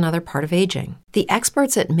as just another part of aging. The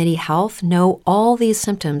experts at MIDI Health know all these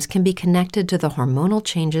symptoms can be connected to the hormonal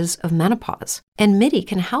changes of menopause. And MIDI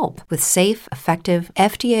can help with safe, effective,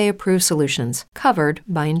 FDA-approved solutions covered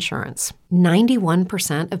by insurance.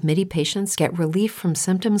 91% of MIDI patients get relief from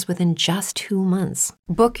symptoms within just 2 months.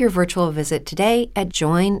 Book your virtual visit today at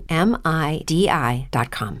joinmidi.com.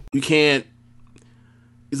 You can't...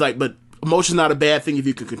 He's like, but emotion's not a bad thing if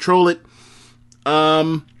you can control it.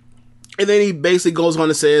 And then he basically goes on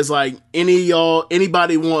and says, like,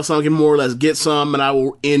 anybody wants something, more or less get some, and I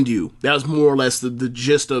will end you. That was more or less the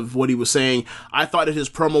gist of what he was saying. I thought that his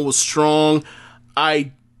promo was strong.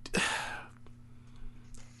 I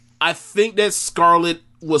think that Scarlett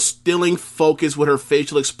was stealing focus with her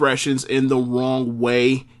facial expressions in the wrong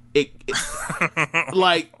way.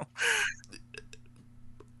 Like,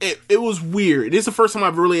 it was weird. It's the first time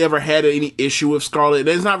I've really ever had any issue with Scarlett.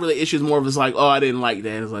 It's not really issues, more of it's like, oh, I didn't like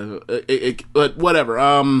that. It's like, but whatever.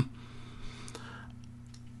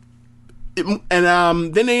 Then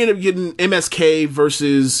they ended up getting MSK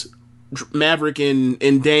versus Maverick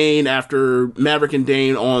and Dane after Maverick and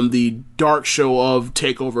Dane on the dark show of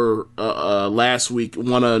TakeOver last week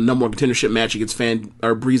won a number one contendership match against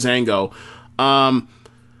Breezango.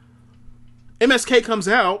 MSK comes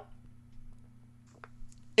out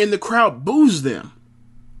and the crowd boos them.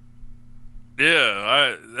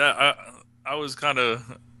 Yeah, I was kind of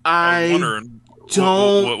wondering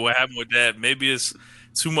what happened with that. Maybe it's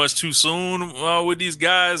too much too soon with these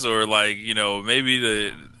guys, or like, you know, maybe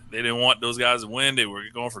they didn't want those guys to win. They were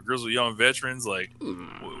going for grizzled young veterans. Like,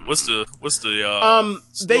 what's the story on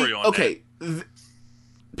that?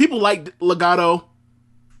 People like Legado,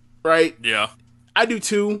 right? Yeah, I do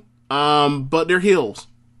too. But they're heels,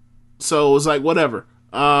 so it's like whatever.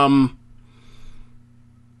 Yeah,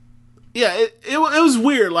 it was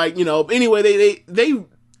weird. Like, you know. Anyway,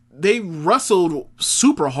 they wrestled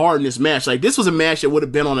super hard in this match. Like, this was a match that would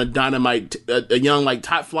have been on a Dynamite, a young like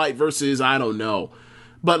Top Flight versus I don't know,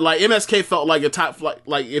 but like MSK felt like a Top Flight.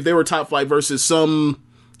 Like if they were Top Flight versus some.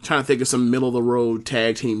 Trying to think of some middle of the road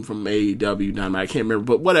tag team from AEW Dynamite. I can't remember,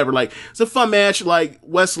 but whatever. Like, it's a fun match. Like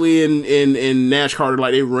Wesley and Nash Carter,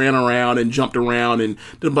 like they ran around and jumped around and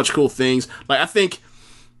did a bunch of cool things. Like I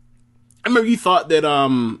remember you thought that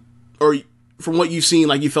or from what you've seen,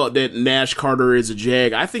 like you felt that Nash Carter is a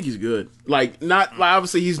jag. I think he's good. Like not like,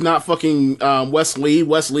 obviously he's not fucking Wesley.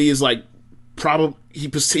 Wesley is like probably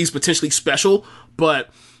he's potentially special, but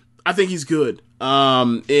I think he's good.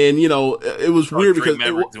 And you know, it was weird Drake because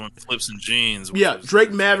Maverick doing flips and jeans. Yeah,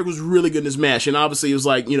 Drake Maverick was really good in this match, and obviously it was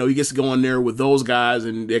like, you know, he gets to go in there with those guys,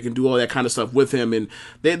 and they can do all that kind of stuff with him, and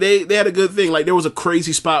they had a good thing. Like there was a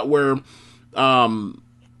crazy spot where,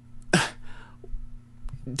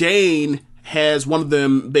 Dane has one of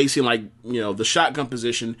them basically like, you know, the shotgun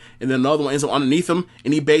position, and then another one ends up underneath him,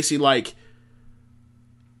 and he basically like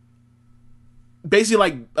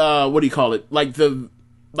what do you call it? Like the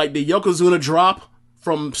Yokozuna drop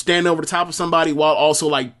from standing over the top of somebody while also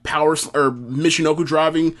like power or Michinoku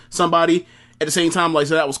driving somebody at the same time. Like,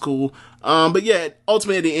 so that was cool. But yeah,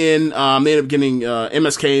 ultimately at the end, they ended up getting,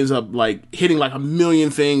 MSK ends up like hitting like a million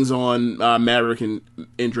things on, Maverick and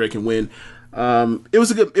Drake and win. It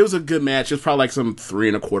was a good match. It was probably like some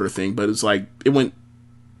 3 1/4 thing, but it's like, it went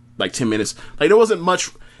like 10 minutes. Like there wasn't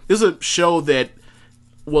much, this is a show that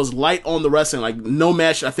was light on the wrestling. Like no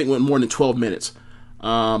match I think went more than 12 minutes.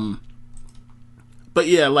 But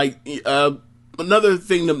yeah, like, another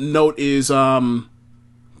thing to note is,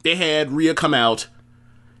 they had Rhea come out,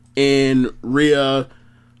 and Rhea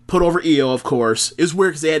put over Io, of course. It's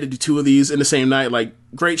weird because they had to do 2 of these in the same night. Like,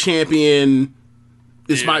 great champion,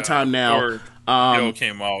 it's my time now. Io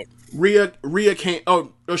came out. Rhea came,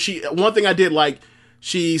 one thing I did like,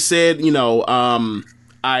 she said, you know,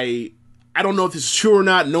 I don't know if this is true or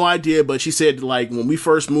not, no idea, but she said, like, when we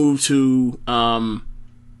first moved to,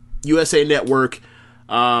 USA Network,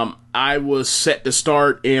 I was set to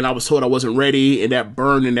start and I was told I wasn't ready, and that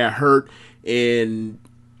burned and that hurt, and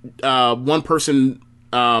one person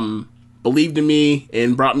believed in me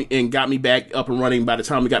and brought me and got me back up and running by the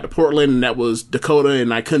time we got to Portland, and that was Dakota,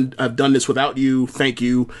 and I couldn't have done this without you. Thank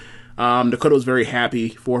you. Dakota was very happy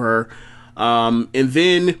for her. And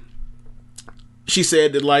then she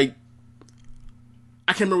said that, like,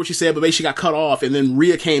 I can't remember what she said, but basically got cut off, and then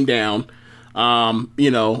Rhea came down.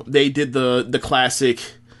 You know, they did the classic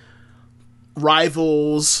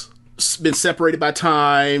rivals, been separated by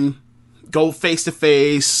time, go face to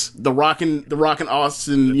face, the Rock and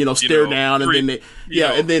Austin, you know, stare down, and then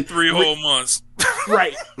and then 3 whole months.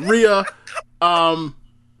 Right. Rhea,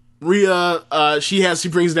 she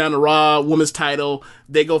brings down the Raw Women's title.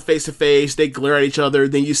 They go face to face, they glare at each other,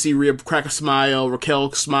 then you see Rhea crack a smile,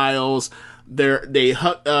 Raquel smiles. They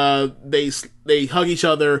hug each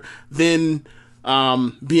other. Then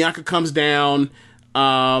Bianca comes down,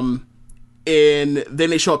 and then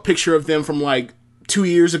they show a picture of them from like 2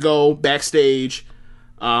 years ago backstage,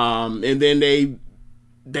 and then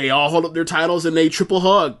they all hold up their titles and they triple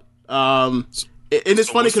hug. And it's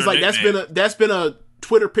funny because like that's been a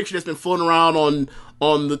Twitter picture that's been floating around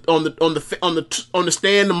on the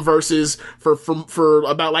Stand-em versus for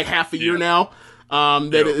about like half a year now.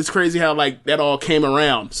 It's crazy how like that all came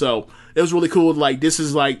around. So it was really cool. Like, this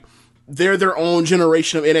is like they're their own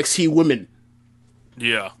generation of NXT women.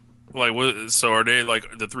 Yeah. Like, what? So are they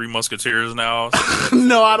like the 3 Musketeers now?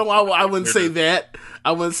 No, I wouldn't say that.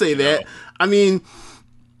 I wouldn't say that. I mean,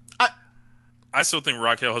 I still think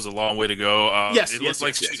Raquel has a long way to go. It looks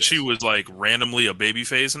like she was like randomly a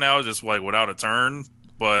babyface now, just like without a turn.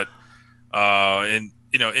 But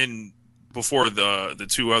before the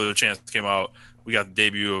two other chances came out, we got the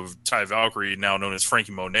debut of Ty Valkyrie, now known as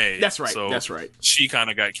Frankie Monet. That's right. So that's right. She kind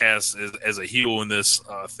of got cast as a heel in this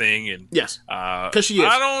thing, and yes, because she is.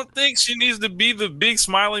 I don't think she needs to be the big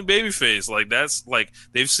smiling babyface. Like that's like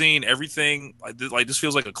they've seen everything. Like this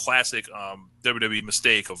feels like a classic WWE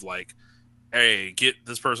mistake of like, hey, get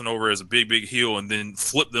this person over as a big heel, and then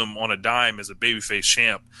flip them on a dime as a babyface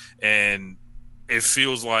champ, and it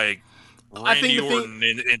feels like Randy Orton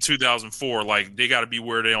in 2004. Like they got to be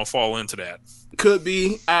where they don't fall into that. Could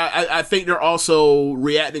be. I think they're also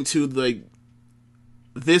reacting to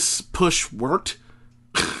this push worked.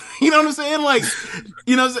 You know what I'm saying? Like,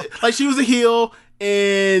 like she was a heel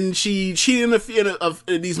and she cheated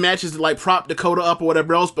in these matches to like prop Dakota up or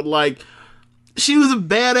whatever else. But like, she was a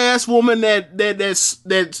badass woman that's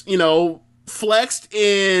flexed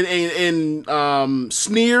and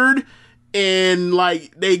sneered. And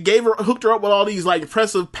like they hooked her up with all these like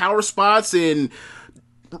impressive power spots, and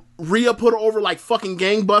Rhea put her over like fucking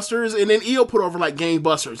gangbusters, and then Io put her over like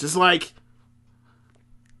gangbusters. It's like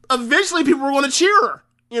eventually people were going to cheer her,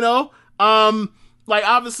 like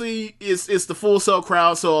obviously it's the Full Sail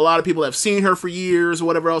crowd, so a lot of people have seen her for years or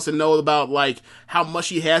whatever else and know about like how much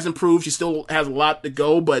she has improved. She still has a lot to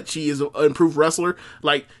go, but she is an improved wrestler.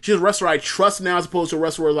 Like she's a wrestler I trust now as opposed to a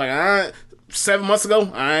wrestler like 7 months ago.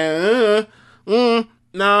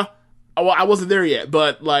 Nah, I wasn't there yet,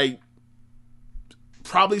 but like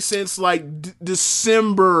probably since like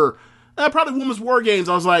December, probably Women's War Games,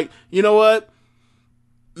 I was like, you know what?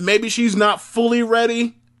 Maybe she's not fully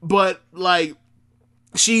ready, but like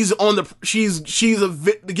she's given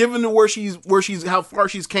to where she's how far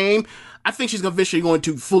she's came. I think she's eventually going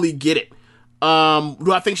to fully get it.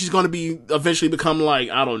 Do I think she's going to be eventually become like,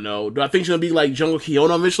 I don't know. Do I think she's going to be like Jungle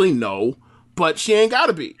Kiona eventually? No, but she ain't got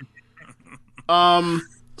to be.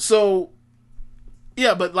 So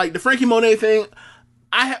yeah, but like the Frankie Monet thing,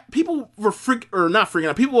 people were not freaking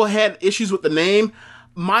out. People had issues with the name.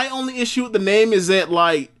 My only issue with the name is that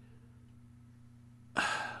like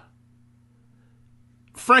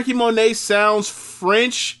Frankie Monet sounds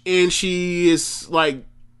French and she is like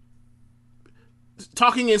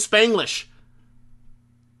talking in Spanglish.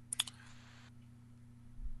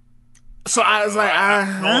 So I was like,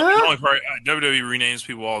 the only part, WWE renames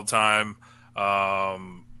people all the time.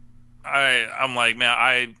 I'm like,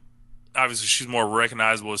 man, obviously she's more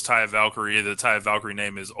recognizable as Ty Valkyrie. The Ty Valkyrie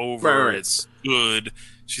name is over. Right. It's good.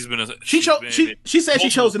 She said she chose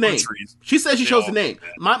the name. She said she chose the name.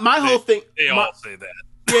 My whole thing. They all say that.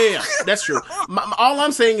 Yeah, that's true. All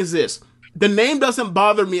I'm saying is this: the name doesn't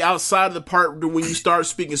bother me outside of the part when you start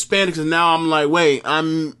speaking Spanish. And now I'm like, wait,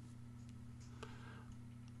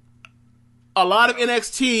 a lot of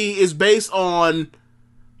NXT is based on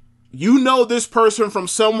this person from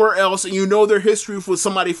somewhere else, and their history with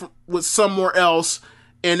somebody with somewhere else,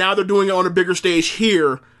 and now they're doing it on a bigger stage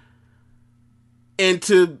here. And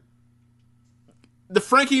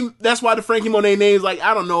that's why the Frankie Monet name is like,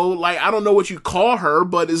 I don't know what you call her,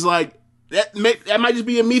 but it's like that might just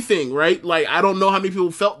be a me thing, right? Like I don't know how many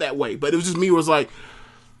people felt that way, but it was just me. Was like,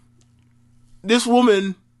 this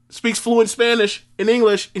woman speaks fluent Spanish and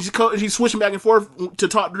English, and she's switching back and forth to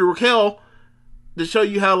talk to Raquel to show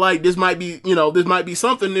you how like this might be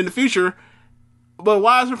something in the future. But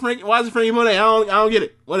why is it Frankie Monet? I don't get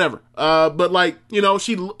it. Whatever. But like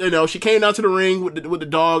she came down to the ring with the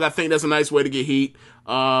dog. I think that's a nice way to get heat.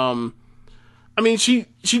 I mean she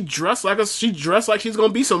dressed like she's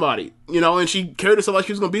gonna be somebody, and she carried herself like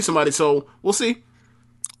she was gonna be somebody. So we'll see.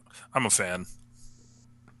 I'm a fan.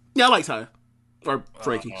 Yeah, I like Ty. Or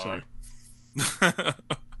Frankie, sorry.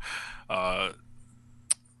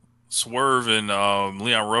 Swerve and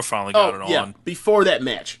Leon Ruff finally got it on. Before that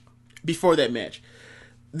match.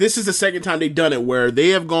 This is the second time they've done it where they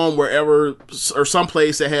have gone wherever or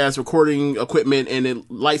someplace that has recording equipment and it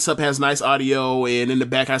lights up, has nice audio, and in the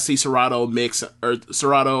back I see Serato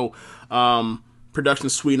production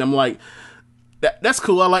suite. And I'm like, that's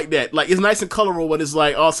cool. I like that. Like, it's nice and colorful, but it's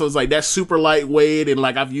like also it's like that's super lightweight and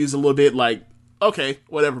like I've used a little bit like, okay,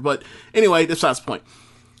 whatever. But anyway, that's not the point.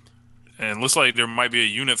 And it looks like there might be a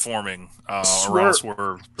unit forming around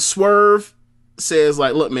Swerve. Swerve says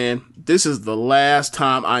like, look, man, this is the last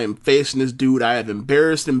time I am facing this dude. I have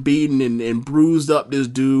embarrassed and beaten and bruised up this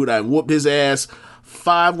dude. I whooped his ass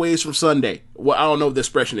 5 ways from Sunday. Well, I don't know what the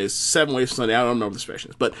expression is. 7 ways from Sunday. I don't know what the expression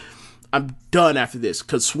is. But I'm done after this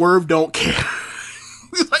because Swerve don't care.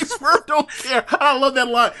 He's like, Swerve don't care. I love that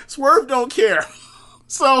line. Swerve don't care.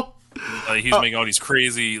 So Like he's making all these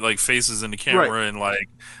crazy like faces in the camera and like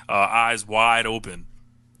eyes wide open.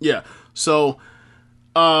 Yeah. So,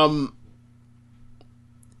 we'll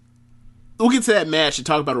get to that match and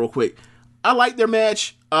talk about it real quick. I like their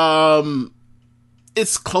match.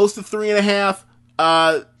 It's close to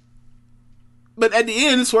 3.5. But at the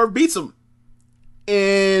end, Swerve beats him.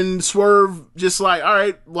 And Swerve just like, all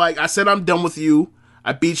right, like I said, I'm done with you.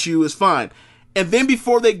 I beat you. It's fine. And then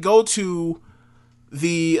before they go to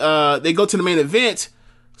the main event,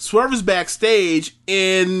 Swerve is backstage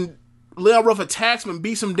and Leon Ruff attacks him and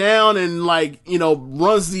beats him down and like, you know,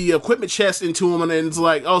 runs the equipment chest into him and then it's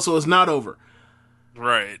like, oh, so it's not over.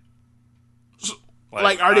 Right. So,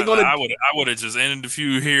 like, are they going to... I would have just ended the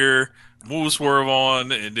feud here, move Swerve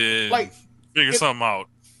on, and then like, figure something out.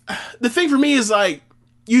 The thing for me is like,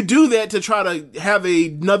 you do that to try to have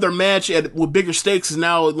another match with bigger stakes, and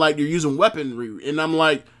now like you're using weaponry, and I'm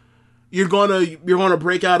like, you're gonna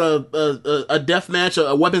break out a death match,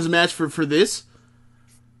 a weapons match for this.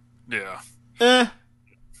 Yeah. It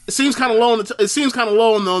seems kind of low. On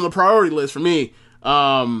the priority list for me.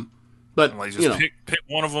 But like just pick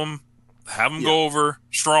one of them, have them go over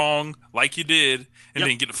strong like you did, and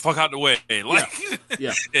then get the fuck out the way. Like,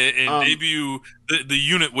 and debut the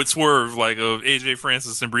unit with Swerve, like of AJ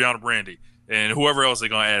Francis and Brianna Brandy, and whoever else they're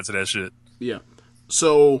gonna add to that shit. Yeah.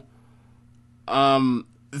 So, then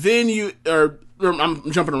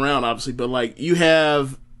I'm jumping around obviously, but like you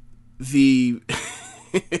have the.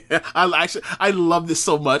 I love this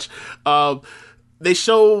so much. They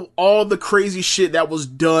show all the crazy shit that was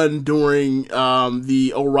done during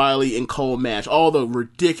the O'Reilly and Cole match. All the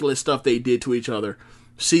ridiculous stuff they did to each other.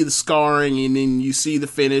 See the scarring, and then you see the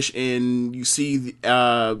finish, and you see the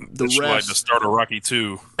refs. Like the start of Rocky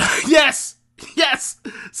 2. Yes.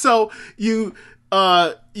 So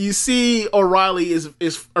you see O'Reilly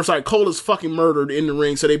Cole is fucking murdered in the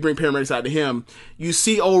ring, so they bring paramedics out to him. You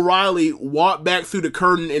see O'Reilly walk back through the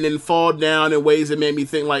curtain and then fall down in ways that made me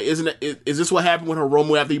think, like, is this what happened with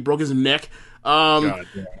Hiromu after he broke his neck?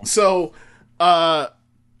 So,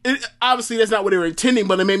 obviously that's not what they were intending,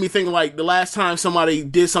 but it made me think, like, the last time somebody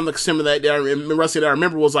did something similar to that in wrestling that I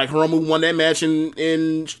remember was, like, Hiromu won that match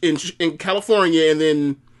in California, and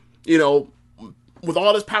then, you know, with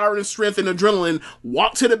all his power and strength and adrenaline,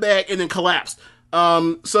 walked to the back and then collapsed.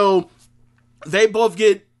 So they both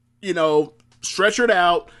get, you know, stretchered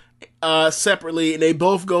out separately, and they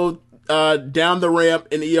both go down the ramp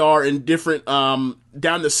in ER in different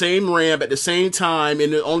down the same ramp at the same time,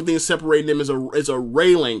 and the only thing separating them is a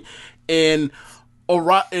railing. And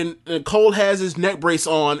Cole has his neck brace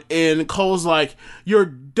on, and Cole's like, "You're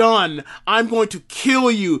done. I'm going to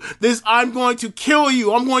kill you. I'm going to kill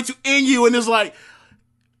you. I'm going to end you." And it's like,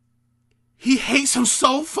 he hates him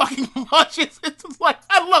so fucking much. It's like,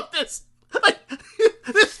 I love this. Like,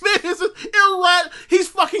 this man is irrational. He's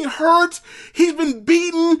fucking hurt. He's been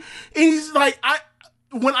beaten. And he's like,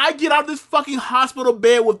 when I get out of this fucking hospital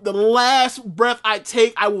bed with the last breath I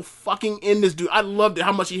take, I will fucking end this dude. I loved it.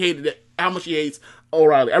 How much he hated it. How much he hates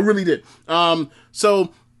O'Reilly. I really did.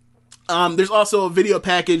 So there's also a video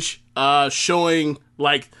package showing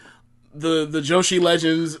like the Joshi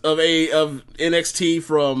legends of NXT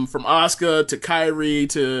from Asuka to Kairi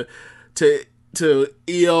to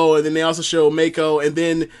Io, and then they also show Mako, and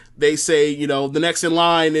then they say, you know, the next in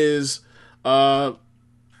line is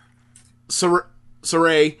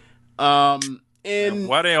Saray. And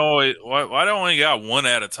why they only got one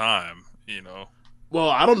at a time, you know? Well,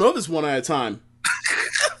 I don't know if it's one at a time.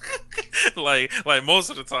 like most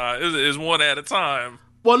of the time is one at a time.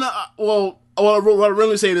 Well, no, what I'm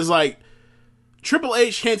really saying is, like, Triple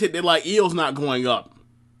H hinted that, like, Io's not going up.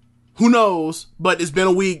 Who knows? But it's been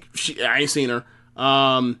a week. I ain't seen her.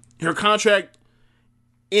 Her contract,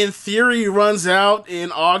 in theory, runs out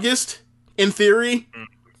in August. In theory.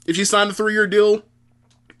 If she signed a 3-year deal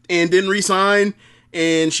and didn't re-sign,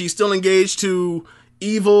 and she's still engaged to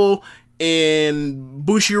Evil, and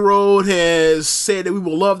Bushiroad has said that we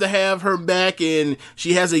would love to have her back, and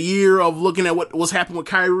she has a year of looking at what's happened with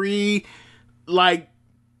Kyrie. Like,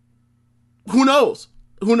 who knows?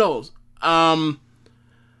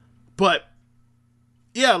 But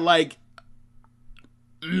yeah, like,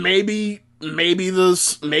 maybe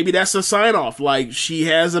that's a sign off. Like, she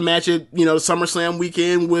has a match at, you know, SummerSlam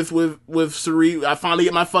weekend with Saray. I finally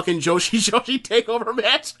get my fucking Joshi takeover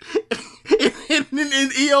match, and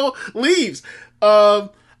Io leaves. I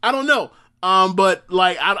don't know. But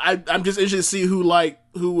like, I'm just interested to see who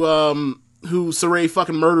Saray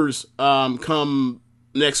fucking murders come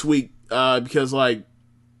next week. Because, like,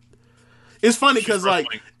 it's funny because, like,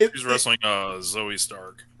 she's wrestling Zoe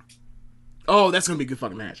Stark. Oh, that's gonna be a good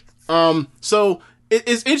fucking match. So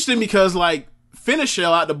it's interesting because like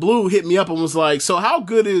Finishell out the blue hit me up and was like, so how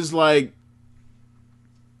good is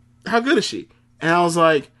she? And I was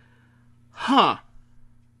like, huh.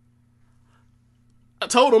 I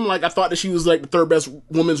told him like I thought that she was like the third best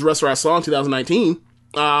women's wrestler I saw in 2019.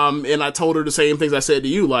 And I told her the same things I said to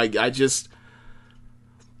you. Like, I just,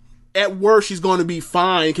 at worst, she's going to be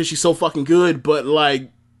fine because she's so fucking good. But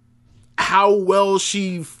like, how well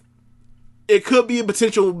it could be a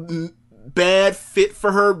potential bad fit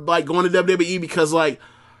for her, like going to WWE, because like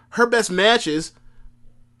her best matches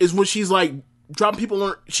is when she's like dropping people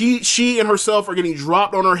on she and herself are getting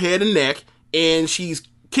dropped on her head and neck, and she's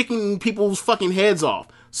kicking people's fucking heads off.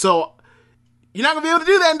 So you're not gonna be able to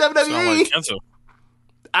do that in WWE.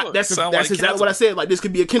 That's exactly what I said. Like, this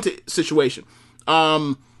could be a Kenta situation.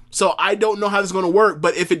 So I don't know how this is gonna work,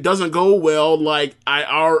 but if it doesn't go well, like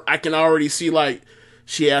I can already see like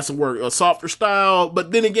she has to work a softer style.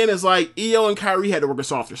 But then again, it's like Io and Kairi had to work a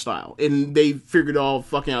softer style, and they figured it all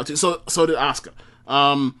fucking out too. So did Asuka.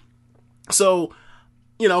 So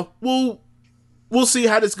you know, we'll see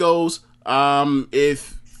how this goes.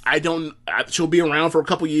 If she'll be around for a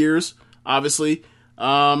couple years, obviously.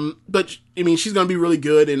 But I mean, she's gonna be really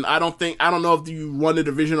good, and I don't know if you run the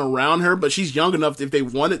division around her, but she's young enough if they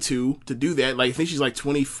wanted to do that. Like, I think she's like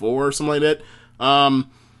 24 or something like that.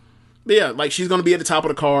 But yeah, like, she's gonna be at the top of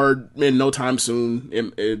the card in no time soon.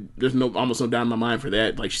 There's almost no doubt in my mind for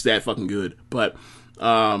that. Like, she's that fucking good. But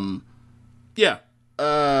yeah.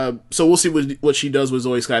 So we'll see what she does with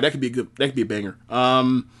Zoe Sky. That could be a banger.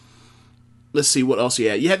 Let's see what else you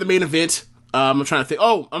had. You had the main event. I'm trying to think.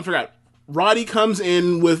 Oh, I forgot. Roddy comes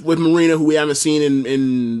in with Marina, who we haven't seen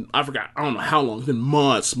in I don't know how long. It's been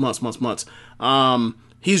months.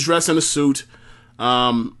 He's dressed in a suit.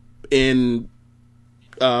 And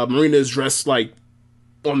Marina is dressed like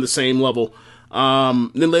on the same level.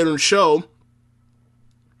 Then later in the show,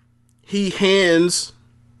 he hands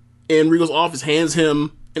in Regal's office, hands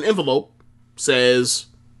him an envelope, says,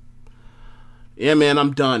 "Yeah, man,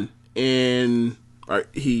 I'm done." And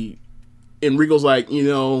Regal's like, you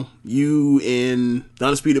know, you and the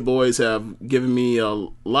Undisputed Boys have given me a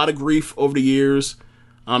lot of grief over the years.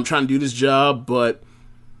 I'm trying to do this job, but,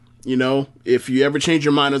 you know, if you ever change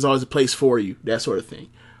your mind, there's always a place for you. That sort of thing.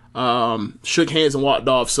 Shook hands and walked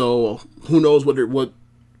off. So who knows what's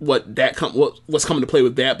coming to play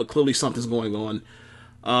with that? But clearly something's going on.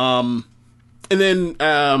 And then,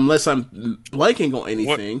 unless I'm blanking on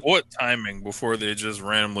anything, what timing before they just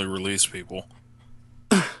randomly release people?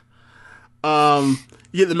 You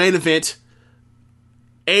get the main event,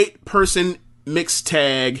 8-person mixed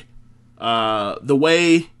tag, The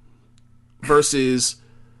Way versus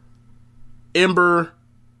Ember,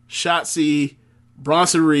 Shotzi,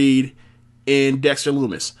 Bronson Reed, and Dexter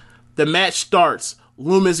Lumis. The match starts.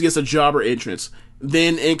 Lumis gets a jobber entrance.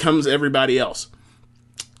 Then in comes everybody else.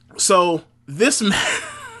 So this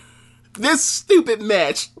stupid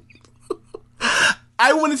match,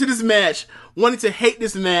 I went into this match wanting to hate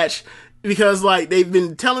this match because like they've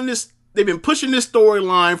been pushing this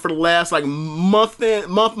storyline for the last like month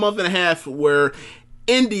and a half, where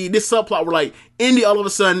Indy, this subplot where like Indy all of a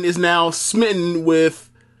sudden is now smitten with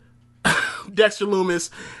Dexter Lumis,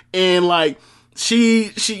 and like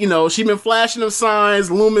she been flashing them signs.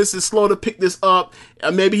 Lumis is slow to pick this up.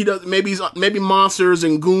 Maybe monsters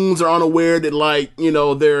and goons are unaware that, like, you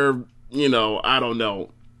know, they're, you know, I don't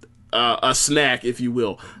know, a snack, if you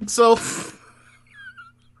will. So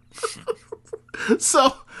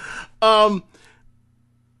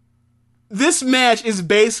this match is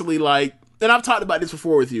basically like, and I've talked about this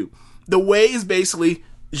before with you. The Way is basically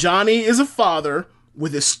Johnny is a father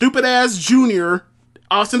with his stupid ass junior,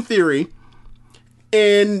 Austin Theory,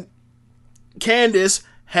 and Candice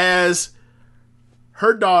has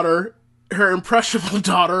her daughter, her impressionable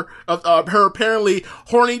daughter, her apparently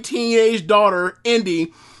horny teenage daughter,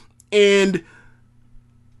 Indy, and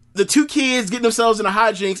the two kids getting themselves into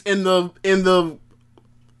hijinks, and the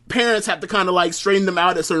parents have to kind of like straighten them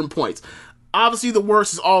out at certain points. Obviously, the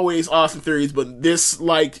worst is always Austin Theory's, but this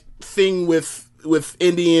like thing with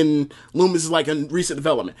Indy and Lumis is like a recent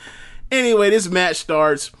development. Anyway, this match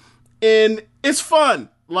starts, and it's fun.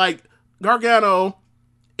 Like, Gargano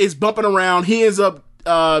is bumping around. He ends up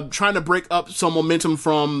trying to break up some momentum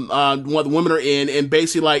from what the women are in, and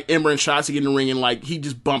basically like Ember and Shotzi get in the ring, and like he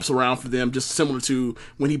just bumps around for them, just similar to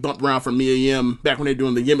when he bumped around for Mia Yim back when they were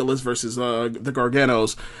doing the Yimitless versus the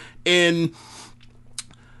Garganos. And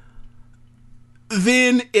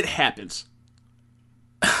then it happens.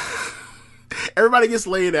 Everybody gets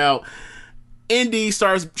laid out. Indy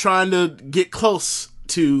starts trying to get close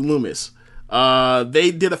to Lumis.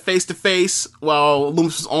 They did a face-to-face while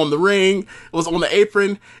Lumis was on the ring. It was on the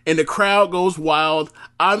apron, and the crowd goes wild.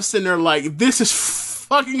 I'm sitting there like, this is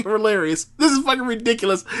fucking hilarious. This is fucking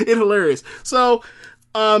ridiculous and hilarious. So,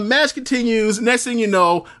 match continues. Next thing you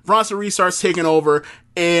know, Bronson Reed starts taking over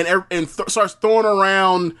and starts throwing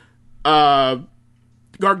around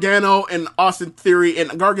Gargano and Austin Theory.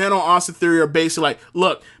 And Gargano and Austin Theory are basically like,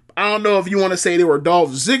 look, I don't know if you want to say they were Dolph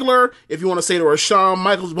Ziggler, if you want to say they were Shawn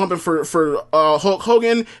Michaels bumping for Hulk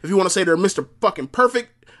Hogan, if you want to say they're Mr. fucking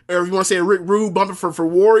Perfect, or if you want to say Rick Rude bumping for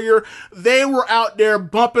Warrior. They were out there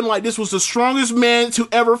bumping like this was the strongest man to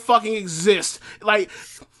ever fucking exist. Like,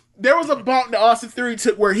 there was a bump that Austin Theory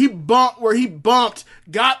took where he bumped,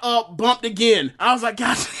 got up, bumped again. I was like,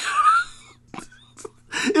 God,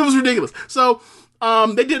 it was ridiculous. So,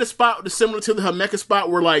 they did a spot similar to the Himeka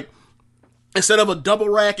spot where, like, instead of a double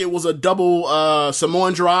rack, it was a double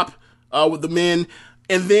Samoan drop with the men.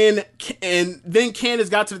 And then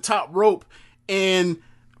Candice got to the top rope, and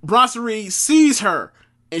Bronson Reed sees her,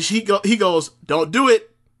 and he goes, "Don't do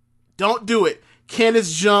it. Don't do it."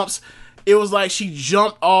 Candice jumps. It was like she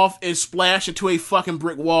jumped off and splashed into a fucking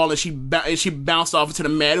brick wall, and she bounced off into the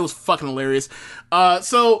mat. It was fucking hilarious.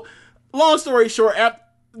 So, long story short, after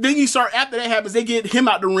that happens, they get him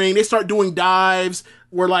out the ring. They start doing dives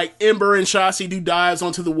where, like, Ember and Shotzi do dives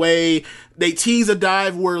onto the way. They tease a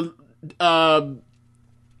dive where Bronson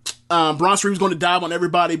Reed was going to dive on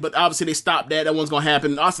everybody, but obviously they stopped that. That wasn't going to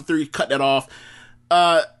happen. Austin Theory cut that off.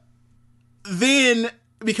 Then,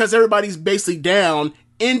 because everybody's basically down,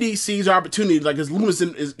 Indy sees her opportunity, like, as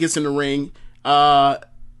Lumis gets in the ring,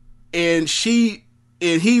 and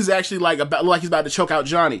he's actually like he's about to choke out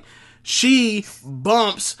Johnny. She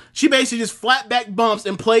basically just flat back bumps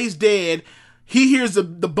and plays dead. He hears the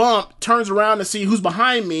bump, turns around to see who's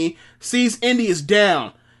behind me, sees Indy is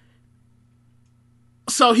down.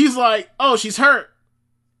 So he's like, oh, she's hurt.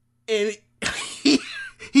 And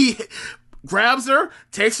he grabs her,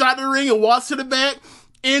 takes her out the ring, and walks to the back.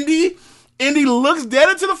 Indy looks dead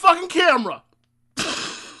into the fucking camera.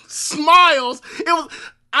 Smiles.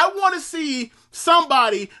 I want to see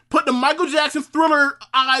somebody put the Michael Jackson Thriller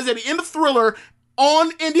eyes at the end of Thriller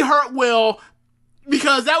on Indy Hartwell,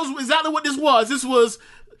 because that was exactly what this was. This was,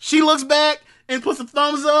 she looks back and puts a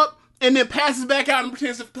thumbs up and then passes back out and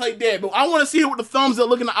pretends to play dead. But I want to see her with the thumbs up,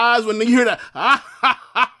 look in the eyes when you hear that.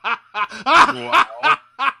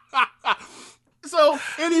 So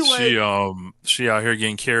anyway, she out here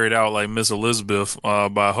getting carried out like Miss Elizabeth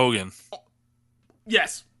by Hogan.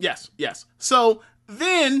 Yes. So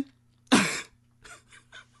then,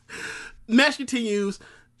 match continues.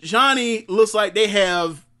 Johnny looks like they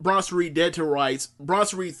have Bronson Reed dead to rights.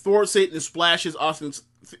 Bronson Reed thwarts it and splashes Austin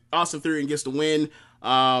Theory and gets the win.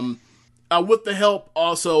 With the help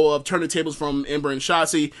also of turning tables from Ember and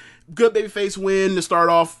Shotzi. Good babyface win to start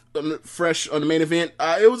off fresh on the main event.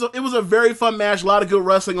 It was a very fun match. A lot of good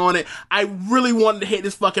wrestling on it. I really wanted to hate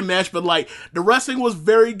this fucking match, but, like, the wrestling was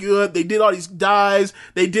very good. They did all these dives.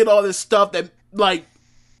 They did all this stuff that, like,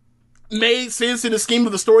 made sense in the scheme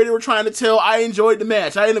of the story they were trying to tell. I enjoyed the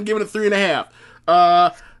match. I ended up giving it 3.5.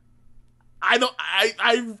 I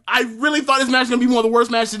really thought this match was gonna be one of the worst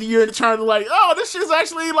matches of the year, and trying to, like, oh, this shit's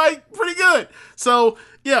actually, like, pretty good. So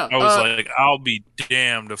yeah, I was like, I'll be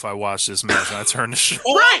damned if I watch this match and I turn the show.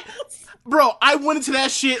 Right, bro. I went into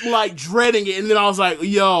that shit like dreading it, and then I was like,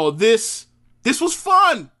 yo, this was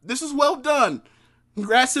fun. This was well done.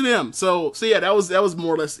 Congrats to them. So yeah, that was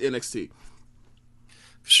more or less NXT.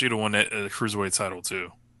 She'd have won that cruiserweight title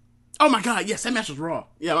too. Oh my god, yes, that match was Raw.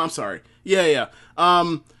 Yeah, I'm sorry. Yeah.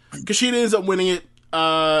 Kushida ends up winning it.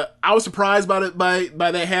 I was surprised by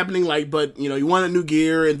that happening, like, but, you know, he won a new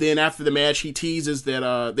gear, and then after the match, he teases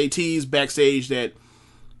that, they tease backstage that,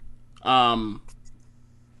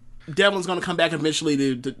 Devlin's gonna come back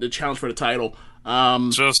eventually to challenge for the title.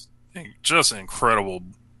 Just incredible,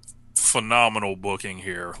 phenomenal booking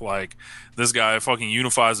here. Like, this guy fucking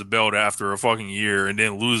unifies the belt after a fucking year and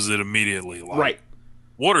then loses it immediately. Like, right.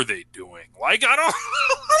 What are they doing? Like, I don't,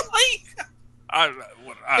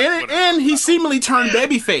 and he seemingly turned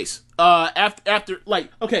babyface after like,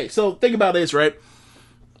 okay, so think about this, right?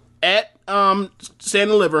 At Stand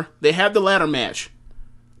and Deliver, they have the ladder match.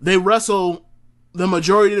 They wrestle the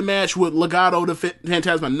majority of the match with Legado the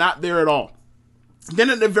Fantasma not there at all. Then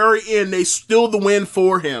at the very end, they steal the win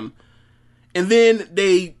for him, and then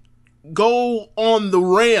they go on the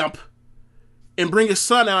ramp and bring his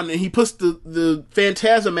son out, and he puts the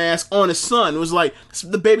Phantasm mask on his son. It was like, this is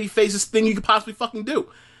the baby faces thing you could possibly fucking do.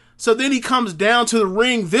 So then he comes down to the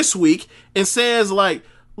ring this week and says, like,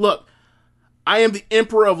 look, I am the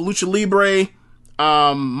Emperor of Lucha Libre.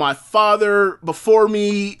 My father before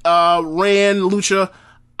me ran Lucha.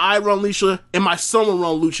 I run Lucha, and my son will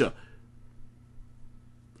run Lucha.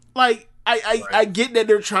 Like, I get that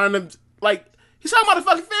they're trying to, like, he's talking about a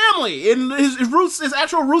fucking family and his roots, his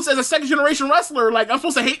actual roots as a second generation wrestler. Like, I'm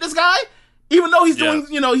supposed to hate this guy, even though he's doing,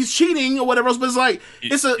 he's cheating or whatever else. But it's like,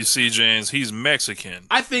 you see, James, he's Mexican.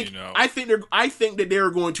 I think that they're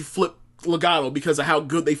going to flip Legado because of how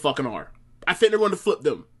good they fucking are. I think they're going to flip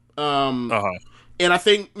them. And I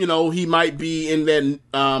think, he might be in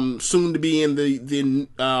that, soon to be in the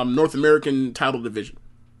North American title division.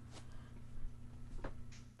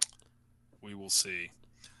 We will see.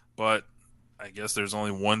 But I guess there's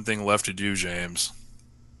only one thing left to do, James.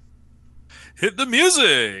 Hit the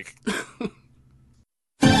music!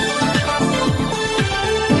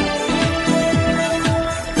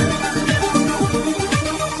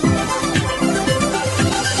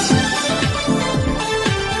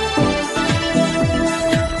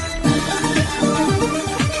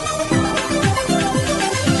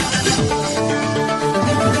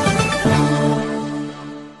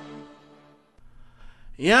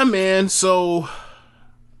 Yeah, man. So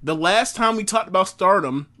the last time we talked about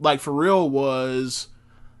Stardom, like for real, was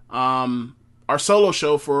our solo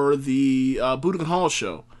show for the Budokan Hall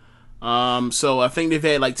show. So I think they've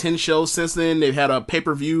had like 10 shows since then. They've had a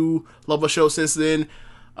pay-per-view level show since then.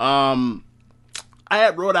 I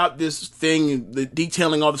had wrote out this thing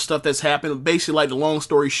detailing all the stuff that's happened. Basically, like the long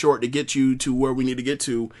story short, to get you to where we need to get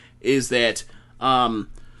to is that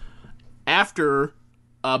after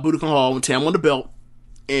Budokan Hall, when Tam won the belt,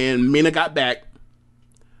 and Mina got back,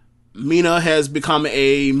 Mina has become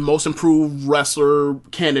a most improved wrestler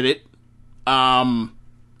candidate.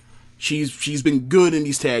 She's been good in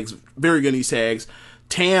these tags, very good in these tags.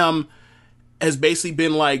 Tam has basically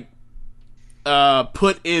been like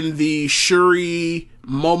put in the Shuri,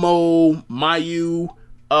 Momo, Mayu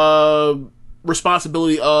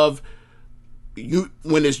responsibility of you.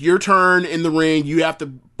 When it's your turn in the ring, you have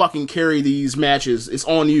to fucking carry these matches. It's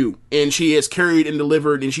on you. And she has carried and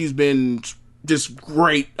delivered, and she's been just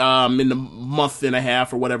great in the month and a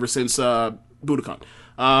half or whatever since Budokan.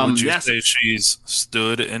 Would you say she's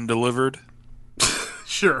stood and delivered?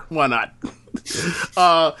 Sure, why not?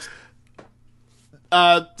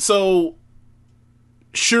 So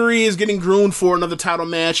Shuri is getting groomed for another title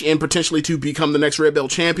match and potentially to become the next Red Belt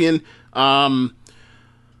champion.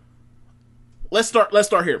 Let's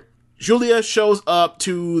start here. Julia shows up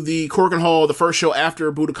to the Korakuen Hall, the first show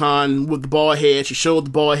after Budokan, with the bald head. She showed the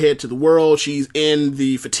bald head to the world. She's in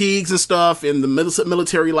the fatigues and stuff, in the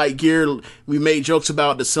military-like gear. We made jokes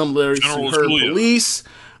about the similarities to her police.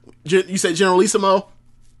 You said Generalissimo?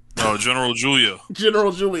 No, General Julia.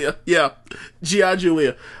 General Julia, yeah. G.I.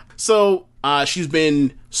 Julia. So, she's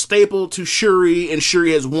been stapled to Shuri, and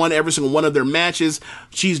Shuri has won every single one of their matches.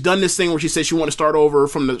 She's done this thing where she said she wants to start over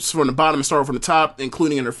from the bottom and start over from the top,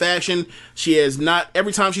 including in her faction. She has not,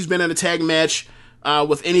 every time she's been in a tag match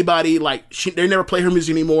with anybody, like, they never play her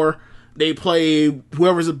music anymore. They play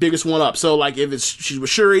whoever's the biggest one up. So, like, if she's with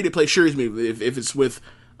Shuri, they play Shuri's music. If it's with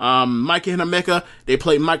Micah Hinameka, they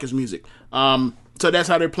play Micah's music. So that's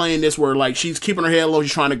how they're playing this, where, like, she's keeping her head low,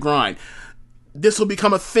 she's trying to grind. This will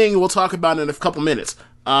become a thing we'll talk about in a couple minutes.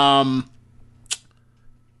 Oedo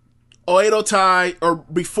Tai, or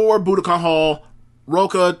before Budokan Hall,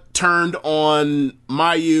 Roka turned on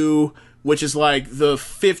Mayu, which is like the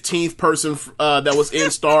 15th person that was in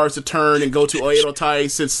Stars to turn and go to Oedo Tai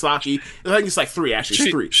since Saki. I think it's like 3,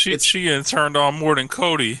 actually. It's 3. She turned on more than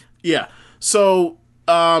Cody. Yeah. So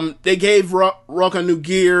they gave Roka new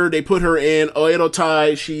gear. They put her in Oedo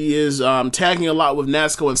Tai. She is tagging a lot with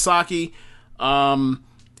Natsuko and Saki.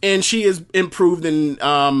 And she has improved and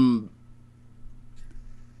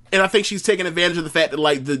I think she's taken advantage of the fact that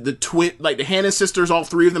like the twin, like the Hannon sisters, all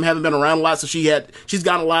 3 of them haven't been around a lot, so she's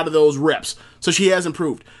gotten a lot of those reps. So she has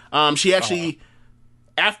improved. She actually,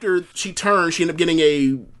 after she turned, she ended up getting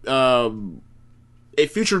a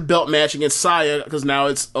future belt match against Saya, because now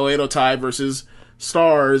it's Oedo Tai versus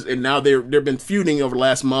Stars, and now they've been feuding over the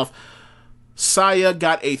last month. Saya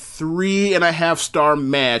got a 3.5-star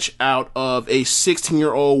match out of a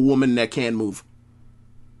 16-year-old woman that can't move.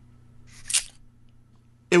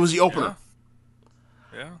 It was the opener.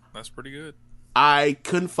 Yeah, that's pretty good. I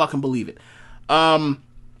couldn't fucking believe it.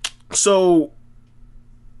 So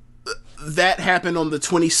that happened on the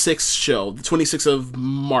 26th show, the 26th of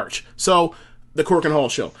March. So the Korakuen Hall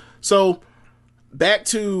show. So back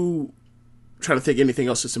to trying to think anything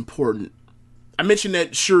else that's important. I mentioned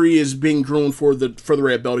that Shuri is being groomed for the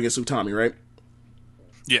red belt against Utami, right?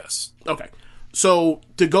 Yes. Okay. So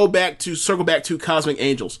to circle back to Cosmic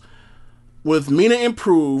Angels, with Mina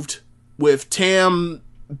improved, with Tam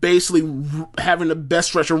basically having the best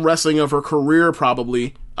stretch of wrestling of her career,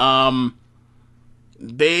 probably.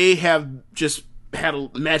 They have just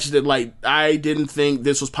had matches that, like, I didn't think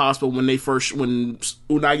this was possible when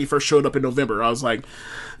Unagi first showed up in November. I was like,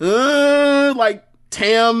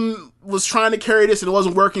 Tam was trying to carry this and it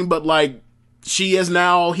wasn't working, but like, she is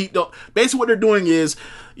now. Basically, what they're doing is,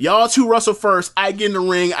 y'all two wrestle first. I get in the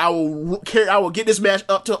ring. I will get this match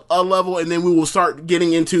up to a level, and then we will start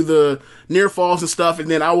getting into the near falls and stuff.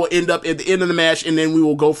 And then I will end up at the end of the match, and then we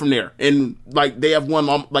will go from there. And like, they have won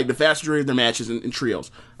like the vast majority of their matches in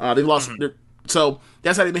trios. They've lost, so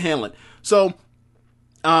that's how they've been handling. So,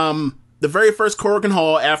 the very first Korakuen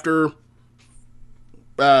Hall after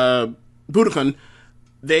Budokan,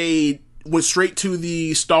 they went straight to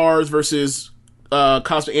the Stars versus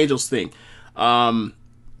Cosmic Angels thing.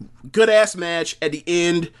 Good ass match at the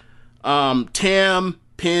end. Tam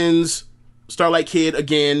pins Starlight Kid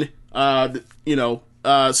again.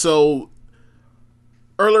 So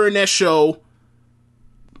earlier in that show,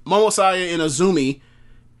 Momosaya and Azumi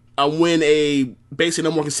win a basically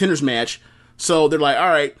No More Contenders match. So they're like, all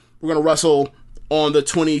right, we're gonna wrestle on the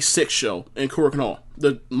 26th show in Korakuen Hall,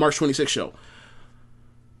 the March 26th show.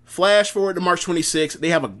 Flash forward to March 26th. They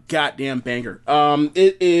have a goddamn banger.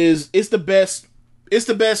 It's the best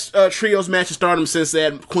trios match in Stardom since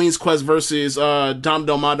that Queen's Quest versus Dom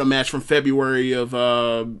Del Mondo match from February of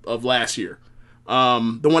last year.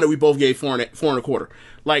 The one that we both gave 4.25.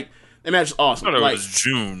 Like, that match is awesome. I thought it was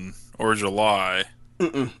June or July.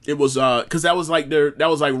 It was because that was like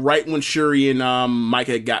right when Shuri and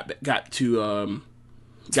Micah got to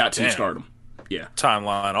Stardom. Yeah,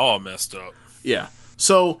 timeline all messed up. Yeah.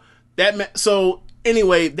 So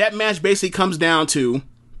anyway, that match basically comes down to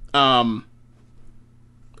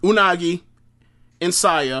Unagi and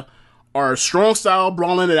Saya are strong style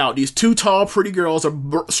brawling it out. These two tall, pretty girls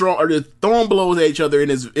are just throwing blows at each other, and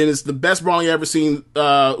it's the best brawling I've ever seen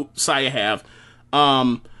Saya have.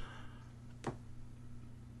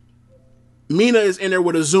 Mina is in there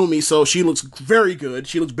with Azumi, so she looks very good.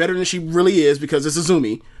 She looks better than she really is because it's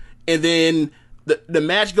Azumi. And then the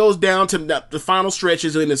match goes down to the final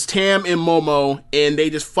stretches, and it's Tam and Momo, and they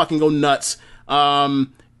just fucking go nuts. And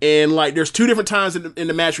like, there's two different times in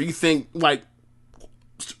the match where you think like,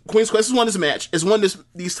 Queen's Quest has won this match, has won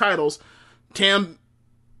these titles. Tam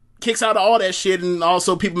kicks out of all that shit, and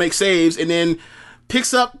also people make saves, and then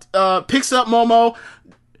picks up Momo,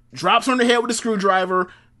 drops her on the head with a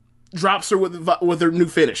screwdriver, drops her with her new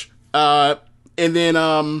finish. And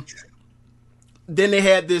then they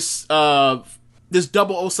had this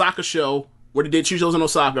double Osaka show where they did two shows in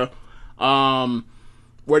Osaka,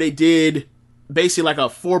 where they did basically like a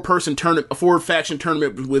 4-faction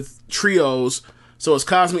tournament with trios. So it's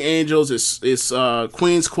Cosmic Angels, it's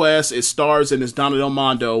Queen's Quest, it's Stars, and it's Donna Del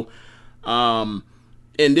Mondo. And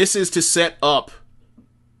this is to set up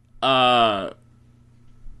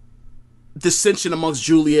dissension amongst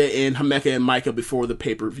Julia and Himeka and Micah before the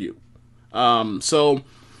pay-per-view. So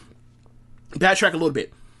backtrack a little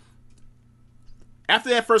bit. After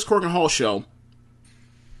that first Korakuen Hall show,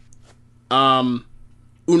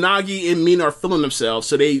 Unagi and Mina are feeling themselves,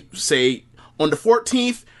 so they say, on the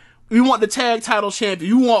 14th, we want the tag title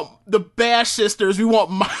champion. We want the Bash sisters. We want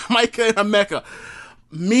Micah and Himeka.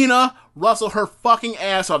 Mina wrestled her fucking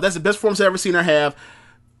ass off. That's the best performance I've ever seen her have.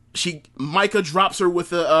 Micah drops her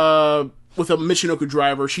with a Michinoku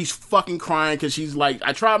driver. She's fucking crying because she's like,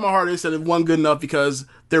 I tried my hardest and it wasn't good enough because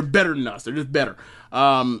they're better than us. They're just better.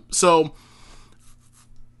 So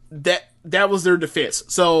that was their defense.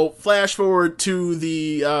 So flash forward to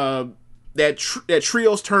the that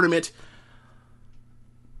trios tournament.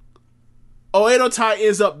 Oedo Tai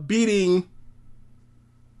ends up beating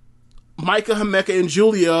Micah, Himeka, and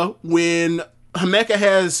Julia when Himeka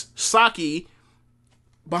has Saki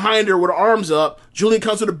behind her with her arms up. Julia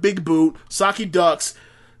comes with a big boot. Saki ducks.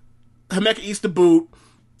 Himeka eats the boot.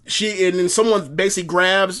 And then someone basically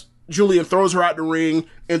grabs Julia and throws her out the ring.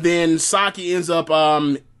 And then Saki ends up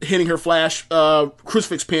hitting her flash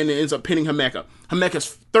crucifix pin and ends up pinning Himeka. Himeka's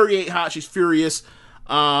 38 hot. She's furious.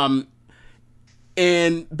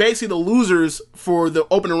 And basically the losers for the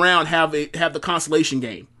opening round have the consolation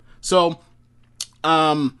game. So,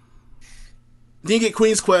 then you get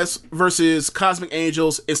Queen's Quest versus Cosmic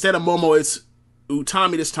Angels. Instead of Momo, it's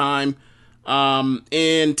Utami this time.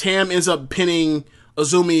 And Tam ends up pinning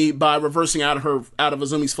Azumi by reversing out of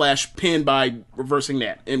Azumi's flash pin by reversing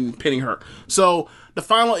that and pinning her. So the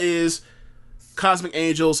final is Cosmic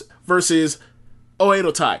Angels versus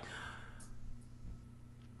Oedo Tai.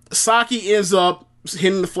 Saki ends up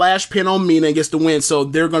hitting the flash pin on Mina and gets the win, so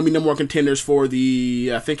they're going to be no more contenders for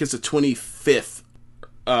the, I think it's the 25th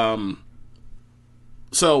So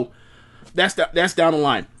that's down the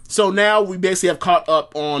line. So now we basically have caught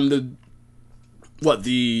up on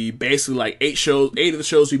basically like 8 of the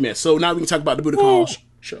shows we missed. So now we can talk about the Budokan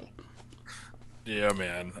show. Yeah,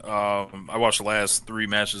 man. I watched the last 3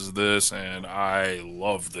 matches of this, and I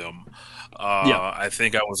love them. I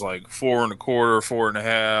think I was like 4.25,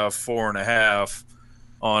 4.5, 4.5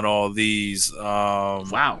 on all these.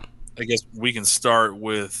 Wow. I guess we can start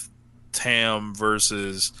with Tam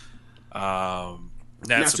versus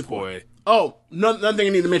Natsupoi. Oh, another thing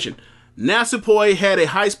I need to mention. Natsupoi had a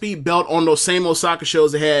high-speed belt on those same Osaka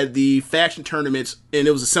shows that had the faction tournaments, and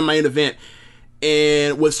it was a semi-main event,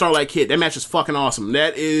 and with Starlight Kid. That match is fucking awesome.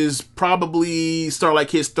 That is probably Starlight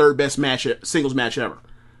Kid's 3rd best singles match ever.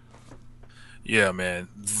 Yeah, man.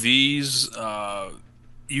 These,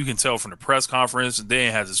 you can tell from the press conference, they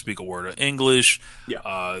didn't have to speak a word of English.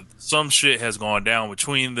 Yeah. Some shit has gone down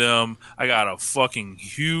between them. I got a fucking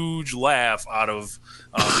huge laugh out of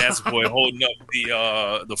Natsupoi holding up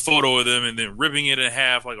the photo of them and then ripping it in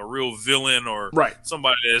half like a real villain or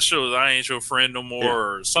somebody that shows I ain't your friend no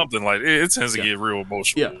more or something like it. It tends to get real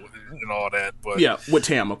emotional and all that. But with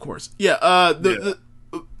Tam, of course. The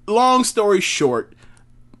long story short,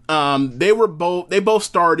 they both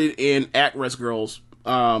started in Actress Girls.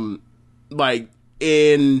 When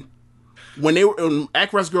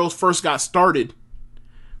Actress Girls first got started,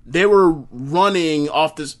 they were running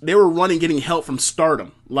getting help from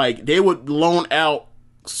Stardom. Like, they would loan out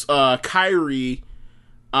Kairi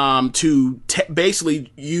to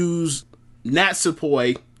basically use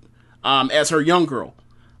Natsupoi as her young girl.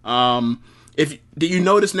 Did you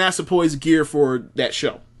notice Natsupoi's gear for that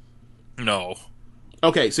show? No.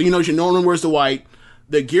 Okay, so you know she normally wears the white.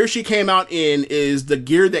 The gear she came out in is the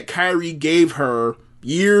gear that Kairi gave her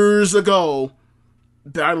years ago,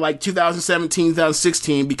 like 2017,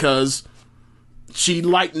 2016, because she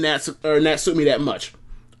liked Natsumi that much.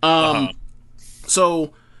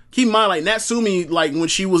 So keep in mind, like, Natsumi, like, when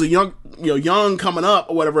she was young coming up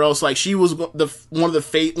or whatever else, like, she was one of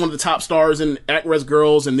the top stars in Actress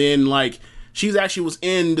Girls, and then like she actually was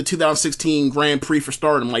in the 2016 Grand Prix for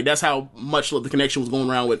Stardom. Like, that's how much the connection was going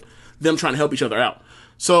around with them trying to help each other out.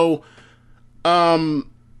 So,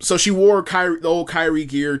 so she wore the old Kairi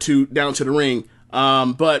gear down to the ring.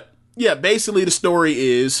 But yeah, basically the story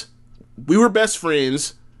is we were best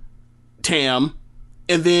friends, Tam,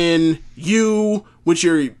 and then you, with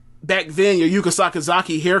your back then your Yuka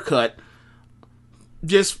Sakazaki haircut,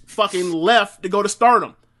 just fucking left to go to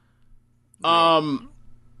Stardom.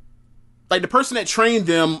 Like, the person that trained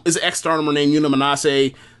them is an ex-Stardomer named Yuna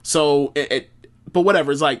Manase. So, but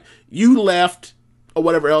whatever, it's like you left or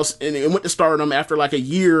whatever else, and went to Stardom after like a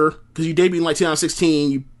year, because you debuted in like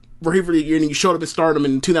 2016, you were here for the year, and you showed up at Stardom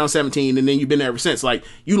in 2017, and then you've been there ever since. Like,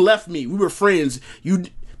 you left me, we were friends, you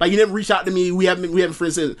never reached out to me, we haven't been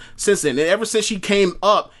friends since then, and ever since she came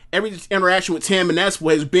up, every interaction with Tam and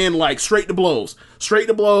Natsupoi has been like straight to blows, straight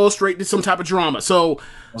to some type of drama. So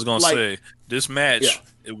I was gonna say, this match,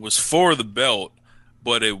 it was for the belt,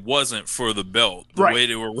 but it wasn't for the belt. The way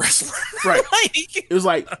they were wrestling. Right. It was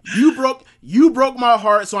like, you broke my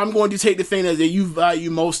heart, so I'm going to take the thing that you value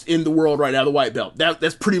most in the world right now, the white belt.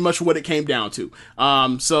 That's pretty much what it came down to.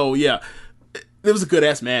 So yeah, it was a good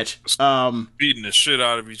ass match. Beating the shit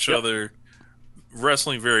out of each other,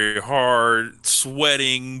 wrestling very hard,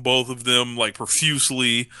 sweating, both of them, like,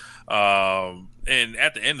 profusely. And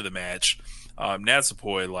at the end of the match,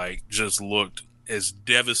 Natsupoi, like, just looked as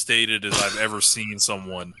devastated as I've ever seen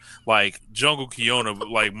someone. Like, Jungle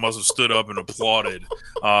Kiona, like, must have stood up and applauded.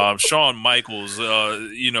 Shawn Michaels,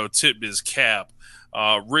 tipped his cap.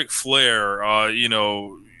 Ric Flair,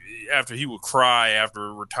 after he would cry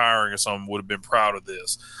after retiring or something, would have been proud of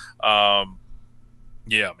this. Yeah,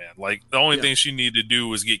 man. Like, the only thing she needed to do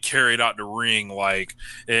was get carried out the ring, like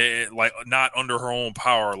not under her own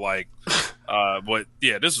power. Like, but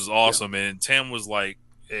yeah, this was awesome. And Tam was like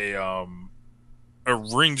a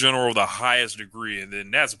ring general of the highest degree, and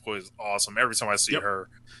then Natsupoi is awesome. Every time I see her,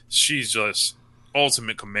 she's just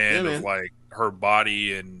ultimate command of like her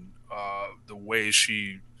body and the way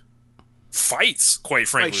she fights. Quite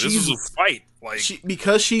frankly, like, this is a fight. Like,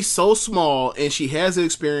 because she's so small and she has the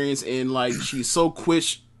experience, and like she's so quick,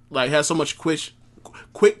 like has so much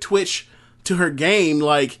quick twitch to her game.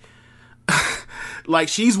 Like, like,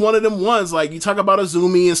 she's one of them ones. Like, you talk about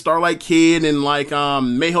Azumi and Starlight Kid and like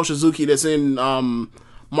Meiho Suzuki that's in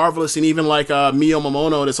Marvelous, and even like Mio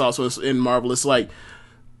Momono that's also in Marvelous. Like,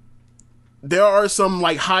 there are some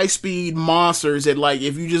like high speed monsters that, like,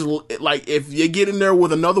 if you get in there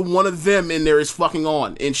with another one of them in there, it's fucking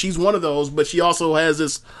on. And she's one of those, but she also has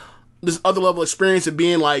this other level of experience of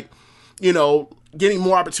being like, getting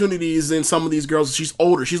more opportunities than some of these girls. She's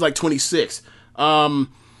older. She's like 26. But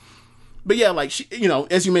yeah, like she, you know,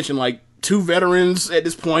 as you mentioned, like 2 veterans at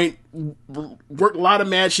this point, worked a lot of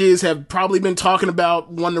matches, have probably been talking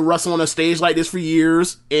about wanting to wrestle on a stage like this for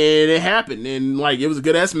years, and it happened, and like it was a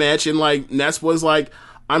good ass match, and like that's was like,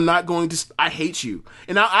 I'm not going to, I hate you.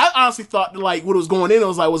 And I honestly thought that, like, what was going in, it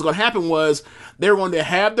was like, what's going to happen was, they were going to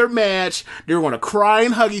have their match, they were going to cry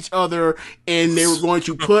and hug each other, and they were going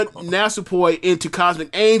to put Natsupoi into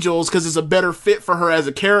Cosmic Angels, because it's a better fit for her as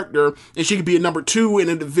a character, and she could be a number 2 in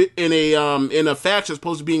a faction, as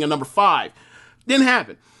opposed to being a number 5. Didn't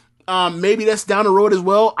happen. Maybe that's down the road as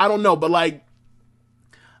well, I don't know, but like,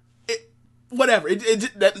 whatever.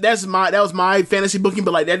 That was my fantasy booking,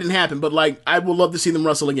 but like that didn't happen. But like, I would love to see them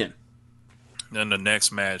wrestle again. Then the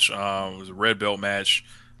next match was a red belt match.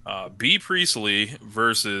 B Priestley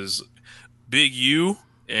versus Big U,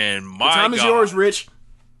 and my God, time is yours, Rich.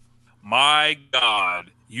 My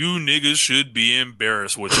God, you niggas should be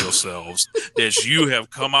embarrassed with yourselves that you have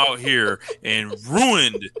come out here and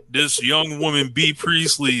ruined this young woman B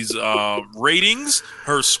Priestley's ratings,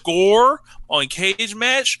 her score on Cage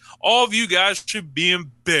Match. All of you guys should be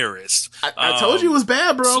embarrassed. I told you it was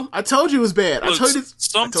bad, bro. I told you it was bad. Look, I told you.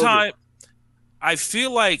 Sometime I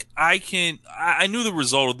feel like I knew the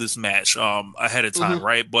result of this match ahead of time,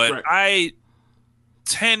 right? But right.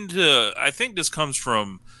 I think this comes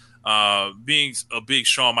from being a big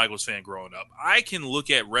Shawn Michaels fan growing up. I can look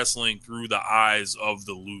at wrestling through the eyes of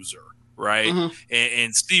the loser, right?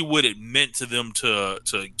 And see what it meant to them to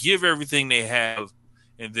give everything they have,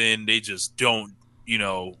 and then they just don't, win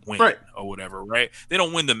or whatever, right? They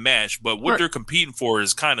don't win the match, but what they're competing for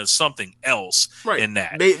is kind of something else in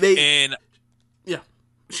that.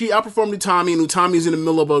 She outperformed Utami, and Utami's in the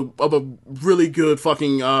middle of a really good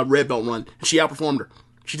fucking red belt run. She outperformed her.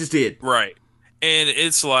 She just did. Right. And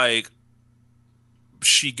it's like,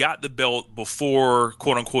 she got the belt before,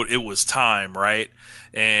 quote unquote, it was time, right?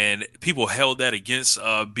 And people held that against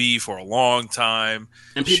B for a long time.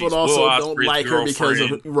 And people also don't like her because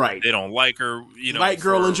of they don't like her, white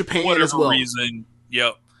girl in Japan as well. Reason.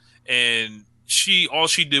 Yep. And all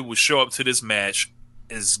she did was show up to this match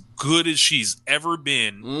as good as she's ever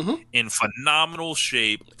been, in phenomenal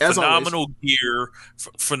shape, as phenomenal always. Gear,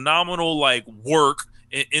 phenomenal like work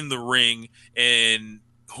in the ring, and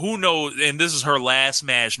who knows, and this is her last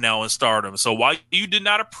match now in Stardom. So while you did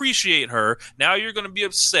not appreciate her, now you're going to be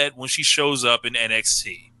upset when she shows up in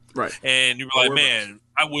NXT. Right. And you're like, man,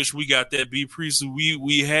 I wish we got that B Priestley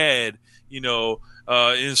we had,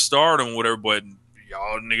 in Stardom, whatever, but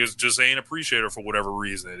y'all niggas just ain't appreciate her for whatever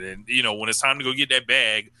reason. And, when it's time to go get that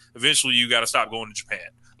bag, eventually you got to stop going to Japan.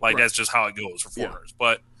 Like, that's just how it goes for foreigners.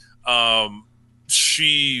 Yeah. But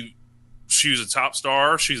she was a top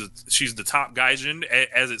star. She's the top gaijin,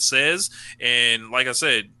 as it says. And like I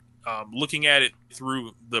said, looking at it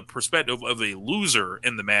through the perspective of a loser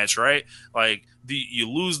in the match, right? Like, you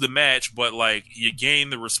lose the match, but like you gain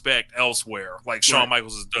the respect elsewhere, like Shawn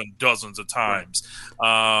Michaels has done dozens of times.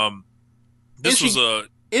 And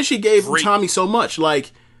she gave Tommy so much.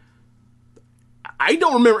 Like, I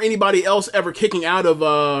don't remember anybody else ever kicking out of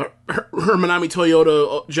her Manami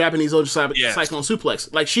Toyota Japanese Ultra Cyclone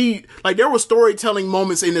Suplex. Like, there were storytelling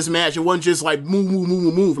moments in this match. It wasn't just like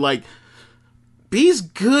move. Like, B's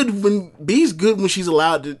good when she's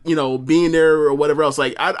allowed to, be in there or whatever else.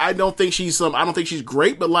 Like, I don't think she's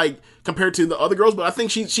great, but like, compared to the other girls, but I think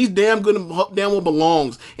she's damn good and damn well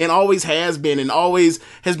belongs, and always has been, and always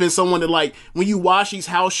has been someone that, like, when you watch these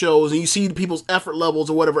house shows and you see the people's effort levels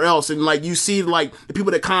or whatever else, and like you see like the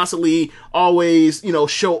people that constantly always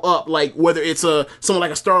show up, like whether it's someone like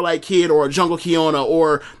a Starlight Kid or a Jungle Kiona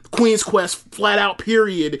or Queen's Quest flat out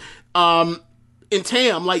period, in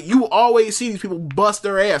Tam, like, you always see these people bust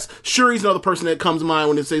their ass. Shuri's another person that comes to mind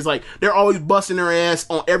when it says, like, they're always busting their ass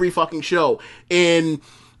on every fucking show. And,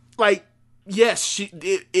 like, yes,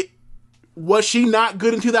 was she not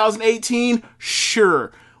good in 2018?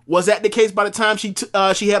 Sure. Was that the case by the time she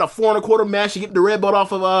had a 4 1/4 match to get the red belt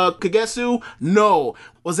off of Kagetsu? No.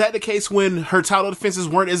 Was that the case when her title defenses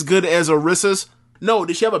weren't as good as Arissa's? No.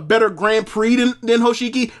 Did she have a better Grand Prix than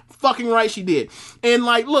Hoshiki? Fucking right she did. And,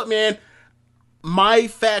 like, look, man, my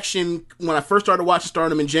faction, when I first started watching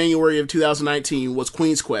Stardom in January of 2019, was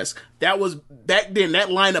Queen's Quest. That was, back then, that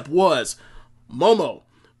lineup was Momo,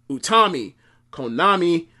 Utami,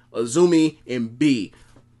 Konami, Azumi, and B.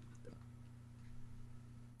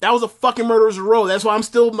 That was a fucking murderer's row. That's why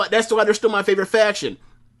they're still my favorite faction.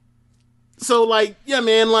 So, like, yeah,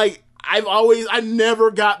 man, like, I never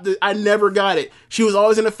got it. She was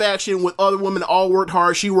always in a faction with other women that all worked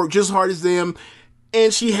hard. She worked just as hard as them.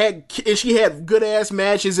 and she had good ass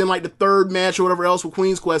matches in like the third match or whatever else with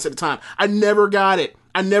Queen's Quest at the time. I never got it.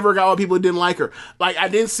 I never got why people didn't like her. Like, I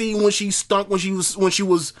didn't see when she stunk, when she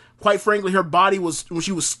was quite frankly, her body was, when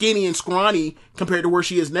she was skinny and scrawny compared to where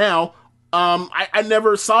she is now. I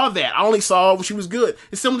never saw that. I only saw her when she was good.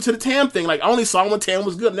 It's similar to the Tam thing. Like, I only saw when Tam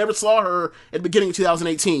was good. I never saw her at the beginning of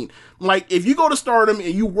 2018. Like, if you go to Stardom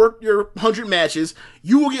and you work your 100 matches,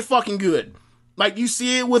 you will get fucking good. Like, you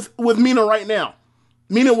see it with Mina right now.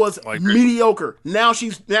 Mina was mediocre. Now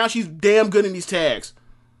she's damn good in these tags.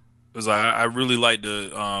 Because I really like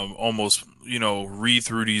to almost, read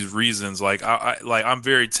through these reasons. Like I'm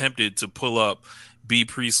very tempted to pull up B.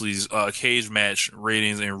 Priestley's cage match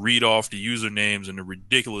ratings and read off the usernames and the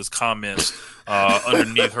ridiculous comments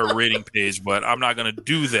underneath her rating page, but I'm not gonna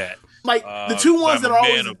do that. Like, the two ones that are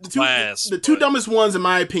always the two dumbest ones, in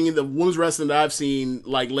my opinion, the women's wrestling that I've seen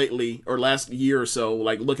like lately or last year or so,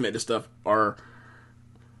 like looking at this stuff, are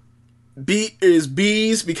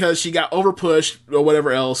Bees because she got overpushed or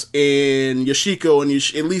whatever else, and Yoshiko, and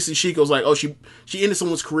at least Yoshiko's like, oh, she ended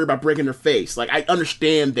someone's career by breaking her face. Like, I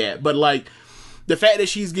understand that, but like the fact that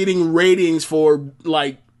she's getting ratings for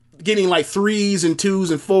like getting like 3s and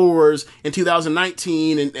 2s and 4s in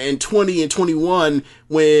 2019 and 20 and 21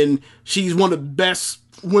 when she's one of the best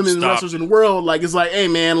women wrestlers in the world, like, it's like, hey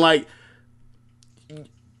man, like,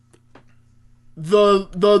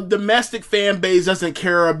 the domestic fan base doesn't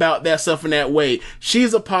care about that stuff in that way.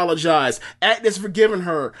 She's apologized. Act has forgiven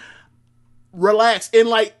her. Relax. And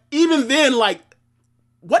like, even then, like,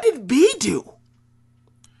 what did B do?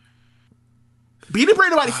 B didn't break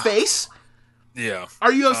nobody's face. Yeah.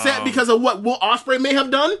 Are you upset because of what Will Ospreay may have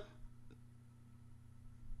done?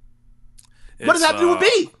 What does that have to do with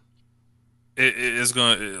B?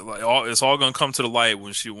 It's all gonna come to the light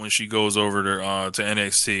when she goes over to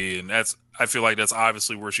NXT, and I feel like that's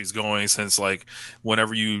obviously where she's going, since like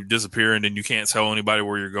whenever you disappear and then you can't tell anybody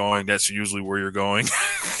where you're going, that's usually where you're going.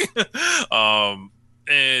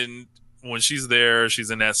 And when she's there,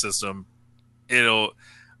 she's in that system.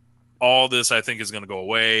 All this I think is gonna go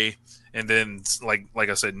away, and then like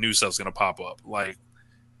I said, new stuff's gonna pop up. Like,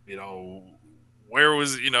 where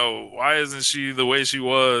was, why isn't she the way she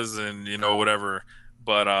was, and whatever.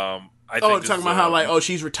 But I think talking about how like,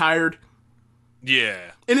 she's retired. Yeah,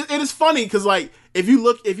 and it's funny because like if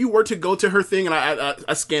you were to go to her thing, and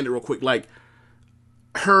I scanned it real quick, like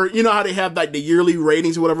her, how they have like the yearly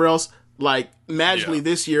ratings or whatever else, like magically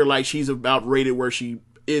this year, like she's about rated where she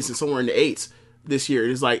is and somewhere in the 8s this year.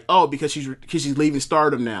 It's like, because she's leaving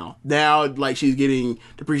Stardom now like she's getting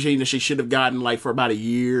depreciation that she should have gotten like for about a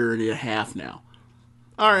year and a half now.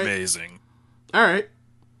 All right, amazing. All right,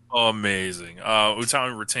 amazing.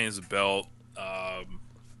 Utami retains the belt.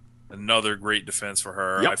 Another great defense for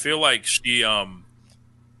her. Yep. I feel like she, I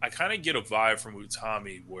kind of get a vibe from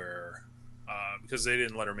Utami where, because they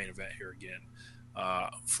didn't let her main event here again,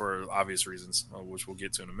 for obvious reasons, which we'll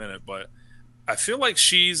get to in a minute. But I feel like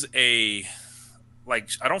I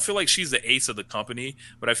don't feel like she's the ace of the company,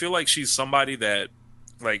 but I feel like she's somebody that,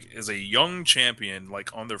 like, is a young champion,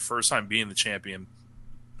 like on their first time being the champion,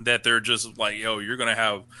 that they're just like, yo, you're going to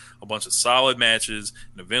have a bunch of solid matches,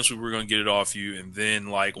 and eventually we're going to get it off you. And then,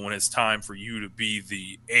 like, when it's time for you to be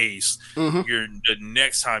the ace, the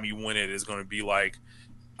next time you win it is going to be like,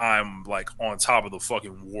 I'm, like, on top of the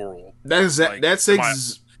fucking world. That's pretty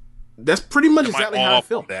much exactly how I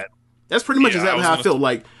feel. That's pretty much exactly how I feel.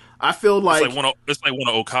 Like, I feel like... It's like one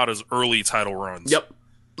of Okada's early title runs. Yep.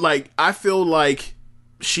 Like, I feel like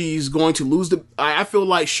she's going to lose I feel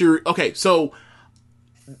like okay, so...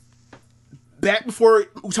 Back before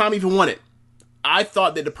Utami even won it, I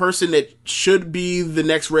thought that the person that should be the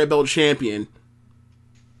next Red Belt champion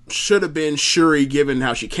should have been Shuri, given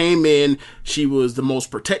how she came in. She was the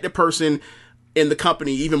most protected person in the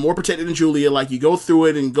company, even more protected than Julia. Like, you go through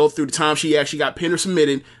it and go through the time she actually got pinned or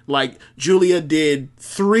submitted. Like, Julia did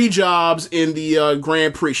 3 jobs in the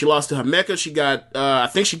Grand Prix. She lost to Himeka. She got, I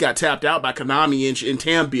think she got tapped out by Konami and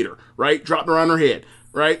Tam beat her, right? Dropped her on her head,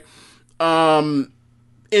 right?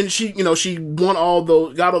 And she, she won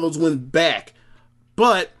got all those wins back.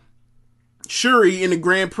 But Shuri in the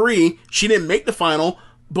Grand Prix, she didn't make the final,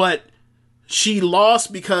 but she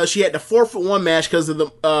lost because she had to forfeit one match because of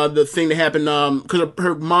the thing that happened, because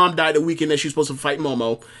her mom died the weekend that she was supposed to fight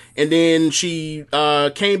Momo. And then she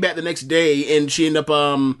came back the next day and she ended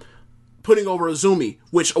up putting over Azumi,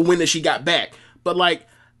 which a win that she got back. But like,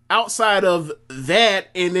 outside of that,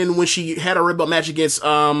 and then when she had a Red Belt match against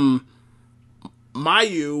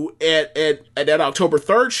Mayu at that October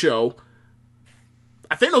 3rd show,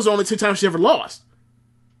 I think those are the only 2 times she ever lost.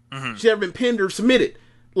 She never been pinned or submitted.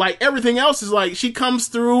 Like, everything else is like, she comes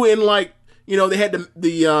through and like, You know, they had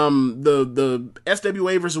the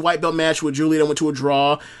SWA versus white belt match with Julia that went to a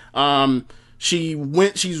draw. She's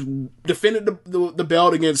defended the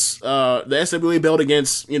belt against the SWA belt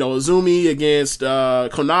against, you know, Azumi, against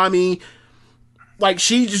Konami. Like,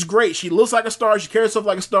 she's just great. She looks like a star. She carries herself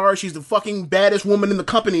like a star. She's the fucking baddest woman in the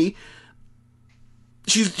company.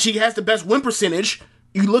 She has the best win percentage.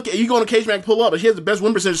 You go on a cage match, pull up, but she has the best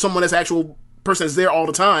win percentage of someone that's actual person that's there all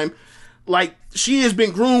the time. Like, she has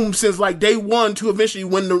been groomed since like day one to eventually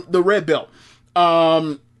win the red belt.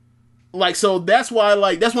 Like, so that's why,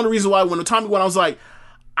 like, that's one of the reasons why when Utami won, I was like,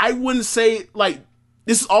 I wouldn't say like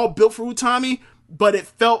this is all built for Utami, but it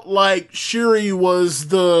felt like Shuri was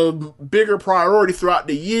the bigger priority throughout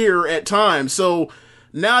the year at times. So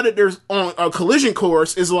now that there's on a Collision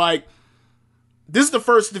course, is like, this is the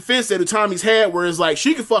first defense that Utami's had where it's like,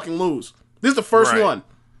 she could fucking lose. This is the first one.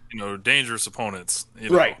 You know, dangerous opponents.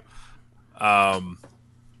 You know? Right.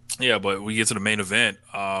 Yeah, but we get to the main event.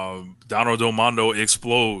 Dano Del Mondo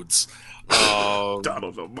explodes. Dano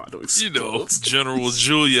Del Mondo explodes. You know, General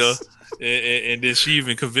Julia. And then she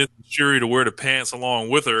even convinced Shuri to wear the pants along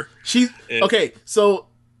with her. Okay, so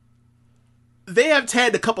they have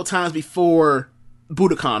tagged a couple times before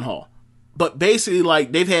Budokan Hall. But basically,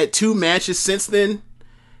 like, they've had 2 matches since then.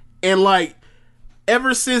 And, like,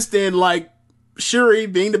 ever since then, like, Shuri,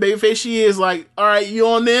 being the babyface she is, like, all right, you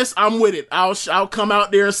on this? I'm with it. I'll come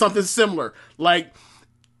out there and something similar. Like,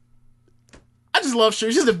 I just love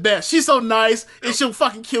Shuri. She's the best. She's so nice, and she'll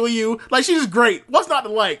fucking kill you. Like, she's just great. What's not to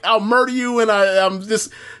like? I'll murder you, and I'm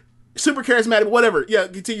just super charismatic, whatever. Yeah,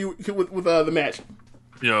 continue with the match.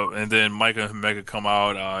 You know, and then Micah and Mega come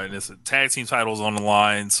out, and it's a tag team titles on the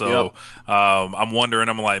line. So I'm wondering,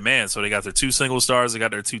 I'm like, man, so they got their 2 single stars, they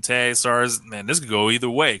got their 2 tag stars. Man, this could go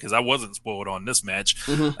either way, because I wasn't spoiled on this match.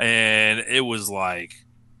 And it was like,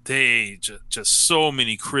 they just so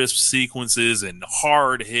many crisp sequences and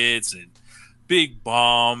hard hits and big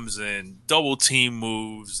bombs and double team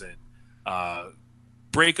moves and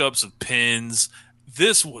breakups of pins.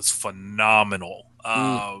 This was phenomenal.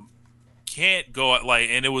 Can't go like,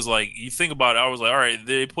 and it was like, you think about it, I was like, all right,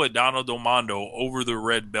 they put Dano Del Mondo over the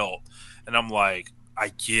red belt, and I'm like,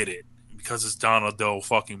 I get it, because it's Dano Del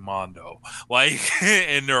fucking Mondo, like,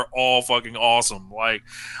 and they're all fucking awesome. Like,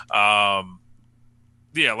 yeah,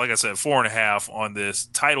 like I said, 4.5 on this.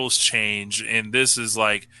 Titles change, and this is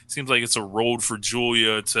like, seems like it's a road for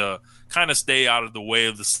Julia to kind of stay out of the way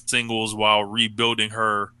of the singles while rebuilding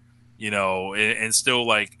her, you know, and still,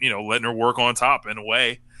 like, you know, letting her work on top in a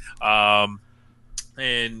way.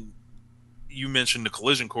 And you mentioned the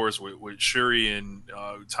Collision course with Shuri and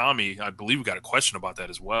Tommy. I believe we got a question about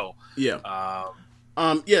that as well. Yeah.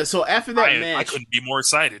 Yeah, so after that match, I couldn't be more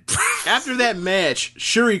excited. After that match,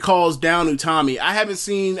 Shuri calls down Utami. I haven't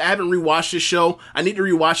rewatched this show. I need to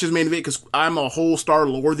rewatch this main event because I'm a whole star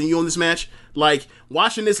lower than you on this match. Like,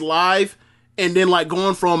 watching this live and then, like,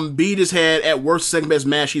 going from B just had at worst second best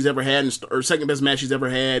match she's ever had, or second best match she's ever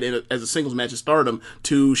had as a singles match at Stardom,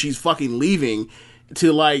 to she's fucking leaving,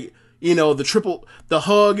 to, like, you know, the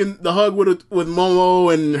hug with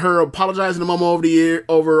Momo and her apologizing to Momo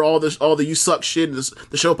over all the you suck shit and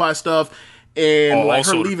the show pie stuff, and like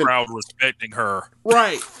also her leaving, the crowd respecting her.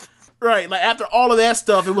 Right. Like, after all of that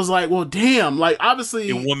stuff, it was like, well, damn. Like, obviously,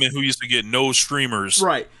 a woman who used to get no streamers.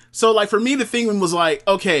 Right. So, like, for me, the thing was like,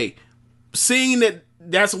 okay, seeing that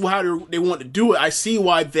that's how they want to do it, I see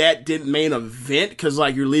why that didn't main event, because,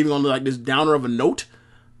 like, you're leaving on, like, this downer of a note.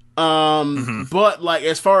 But, like,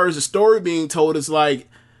 as far as the story being told, it's like,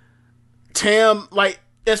 Tam, like,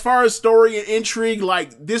 as far as story and intrigue,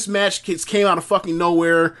 like, this match came out of fucking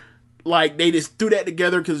nowhere. Like, they just threw that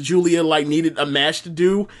together because Julia, like, needed a match to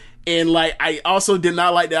do. And, like, I also did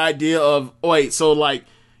not like the idea of, wait, so, like,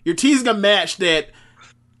 you're teasing a match that,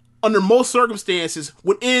 under most circumstances,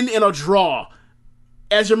 would end in a draw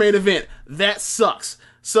as your main event. That sucks.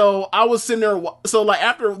 So I was sitting there. So, like,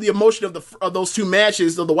 after the emotion of those 2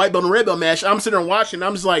 matches, of the white belt and red belt match, I'm sitting there watching. And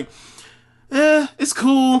I'm just like, it's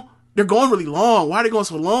cool. They're going really long. Why are they going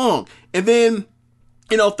so long? And then,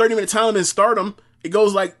 you know, 30-minute time limit in Stardom,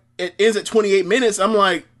 it ends at 28 minutes. I'm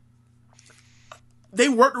like, they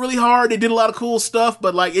worked really hard. They did a lot of cool stuff,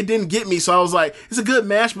 but, like, it didn't get me. So I was like, it's a good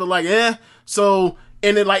match, but, like, So,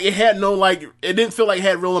 and then, like, it had no, like, it didn't feel like it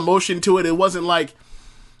had real emotion to it. It wasn't like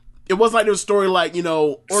there was a story, like, you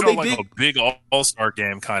know, or they did a big all-star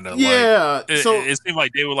game kind of. Yeah. Like, so it seemed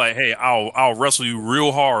like they were like, hey, I'll wrestle you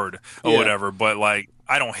real hard or whatever, but, like,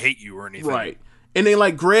 I don't hate you or anything. Right. And then,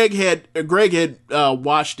 like, Greg had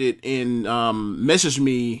watched it and messaged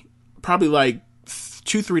me probably like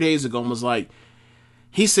 2-3 days ago and was like,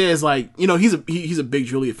 he says like, you know, he's a big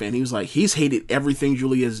Giulia fan. He was like, he's hated everything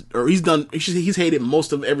Giulia has, or he's hated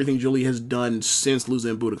most of everything Giulia has done since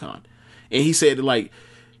losing Budokan. And he said like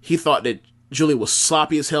he thought that Giulia was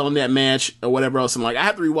sloppy as hell in that match or whatever else. And like I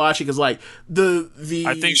have to rewatch it because like the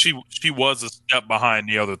I think she was a step behind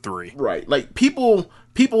the other three. Right. Like people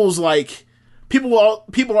are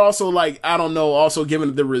also like, I don't know, also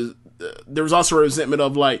given there was also a resentment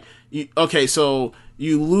of like, okay, so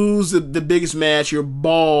you lose the biggest match, you're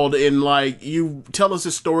bald, and like you tell us a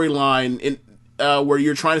storyline in where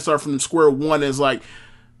you're trying to start from square one is like,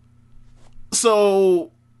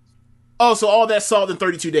 so all that solved in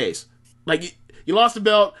 32 days. Like you lost the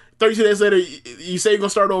belt, 32 days later you say you're gonna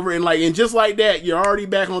start over, and just like that you're already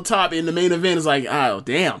back on top, and the main event is like, oh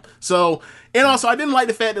damn. So, and also I didn't like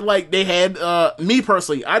the fact that like they had me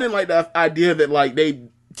personally, I didn't like the idea that like they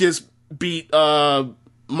just beat Micah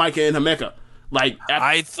and Himeka. Like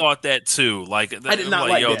I thought that too. Like I did not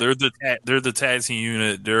like that. They're the tag team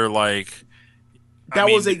unit. They're like that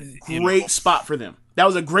was a great spot for them. That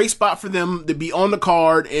was a great spot for them to be on the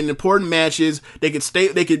card in important matches. They could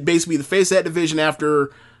basically be the face of that division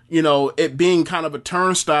after, you know, it being kind of a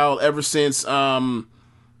turnstile ever since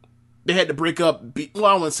they had to break up. Well,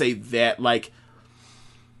 I wouldn't say that, like,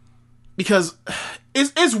 because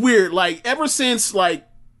it's weird. Like ever since like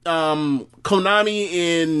Konami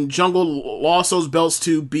and Jungle lost those belts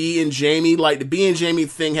to B and Jamie, like the B and Jamie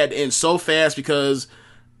thing had to end so fast because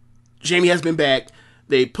Jamie has been back.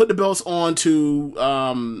 They put the belts on to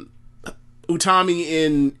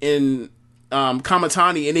Utami and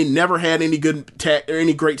Kamatani, and they never had any good or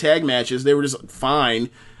any great tag matches. They were just fine.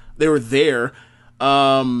 They were there.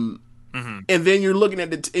 And then you're looking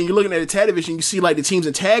at the tag division. You see like the teams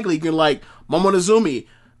in tag league. You're like Momonozumi.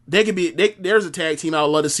 They could be. There's a tag team I would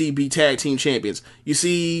love to see be tag team champions. You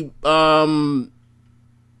see Mayu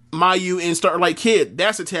and Starlight Kid.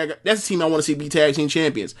 That's a team I want to see be tag team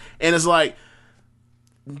champions. And it's like,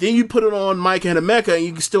 then you put it on Micah and Himeka, and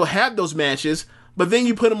you can still have those matches. But then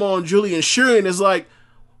you put them on Giulia and Shuri, and it's like,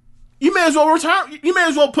 you may as well retire. You may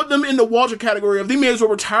as well put them in the Walter category of they may as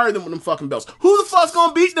well retire them with them fucking belts. Who the fuck's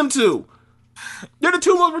gonna beat them to? They're the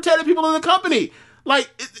two most protected people in the company.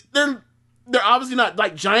 Like they're obviously not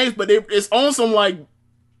like giants, but it's on some like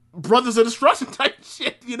Brothers of Destruction type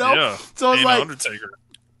shit, you know? Yeah. So it's like Undertaker.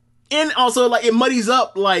 And also like it muddies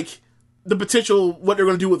up like the potential what they're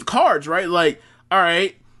gonna do with the cards, right? Like, all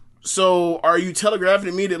right, so are you telegraphing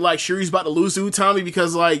to me that like Shuri's about to lose to Utami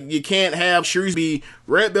because like you can't have Shuri be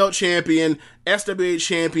red belt champion, SWA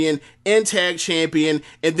champion, and tag champion,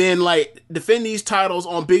 and then like defend these titles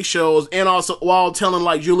on big shows, and also while telling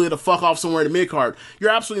like Giulia to fuck off somewhere in the mid card? You're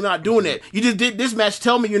absolutely not doing that. You just did this match.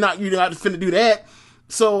 Tell me you're not finna do that.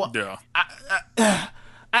 So yeah,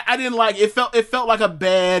 I didn't like it. Felt like a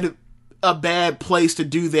bad place to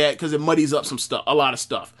do that because it muddies up a lot of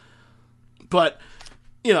stuff. But,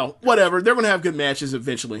 you know, whatever. They're going to have good matches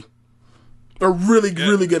eventually. Or really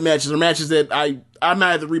good matches. Or matches that I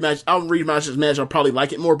might have to rematch. I'll rematch this match. I'll probably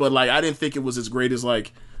like it more. But, like, I didn't think it was as great as,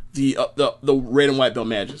 like, the red and white belt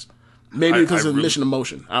matches. Maybe because of Mission of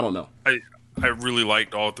Motion. I don't know. I really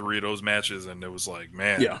liked all three of those matches. And it was like,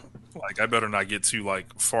 man. Yeah. Like, I better not get too,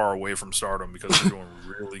 like, far away from Stardom because they're doing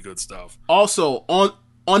really good stuff. Also,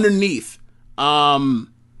 underneath,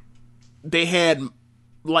 they had...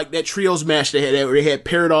 like that trios match they had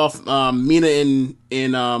paired off Mina and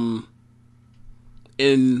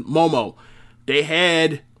Momo. They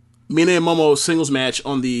had Mina and Momo singles match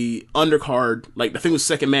on the undercard. Like I think it was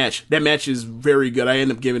second match. That match is very good. I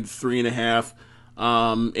ended up giving it 3.5.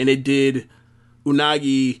 And they did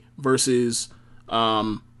Unagi versus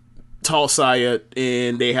Tall Saya,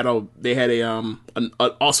 and they had also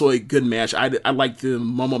a good match. I liked the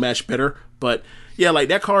Momo match better, but yeah, like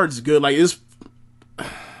that card's good. Like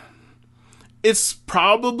it's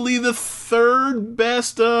probably the third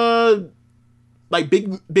best like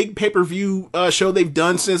big pay-per-view show they've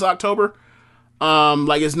done since October.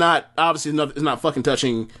 Like it's not it's not fucking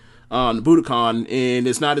touching the Budokan, and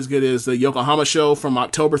it's not as good as the Yokohama show from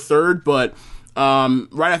October 3rd, but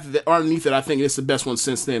right after that, underneath it, I think it's the best one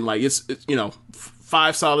since then. Like it's you know,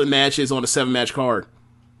 5 solid matches on a 7-match card,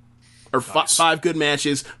 or nice. 5 good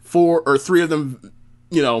matches, 4 or 3 of them,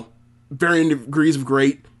 you know, varying degrees of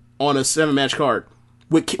great on a 7-match card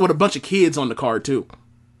with a bunch of kids on the card too.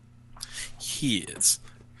 Kids,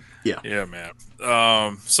 yeah, man.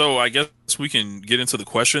 So I guess we can get into the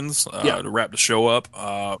questions to wrap the show up.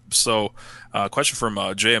 Question from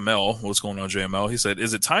JML. What's going on, JML? He said,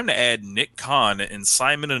 "Is it time to add Nick Khan and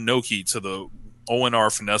Simon Inoki to the ONR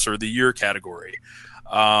Finesser of the Year category?"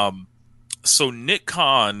 So Nick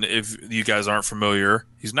Khan, if you guys aren't familiar,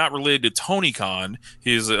 He's not related to Tony Khan.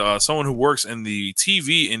 He's someone who works in the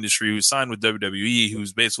TV industry who's signed with WWE,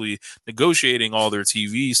 who's basically negotiating all their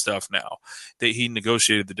TV stuff now. He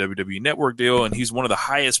negotiated the WWE Network deal, and he's one of the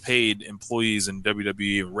highest paid employees in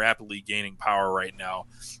WWE and rapidly gaining power right now.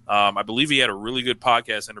 I believe he had a really good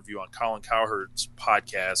podcast interview on Colin Cowherd's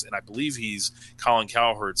podcast, and I believe he's Colin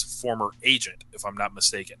Cowherd's former agent, if I'm not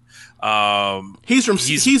mistaken. He's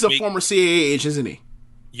a former CAA agent, isn't he?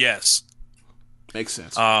 Yes. Makes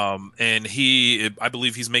sense. And I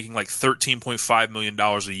believe he's making like $13.5 million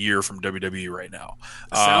a year from WWE right now.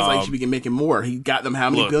 Sounds like he should be making more. He got them how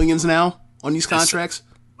many billions now on these contracts?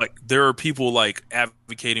 Like, there are people like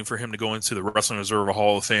advocating for him to go into the Wrestling Observer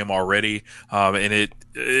Hall of Fame already, and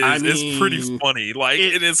it's pretty funny. Like,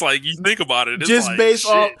 it's like, you think about it, it's just like,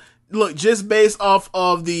 based off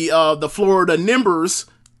of the Florida Nimbers.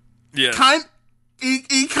 Yeah,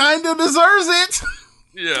 he kind of deserves it.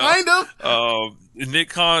 Yeah, kind of. Nick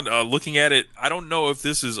Khan, looking at it, I don't know if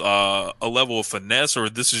this is a level of finesse or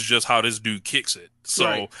this is just how this dude kicks it. So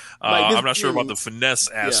right. Like I'm not sure about the finesse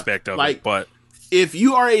aspect of it, but if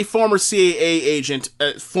you are a former CAA agent,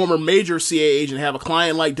 a former major CAA agent, have a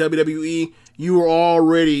client like WWE, you are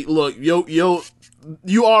already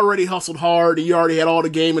you already hustled hard and you already had all the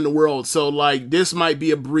game in the world. So like, this might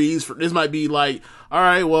be a breeze. This might be like, all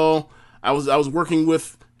right, well, I was working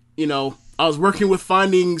with,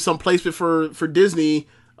 finding some placement for Disney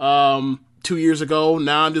 2 years ago.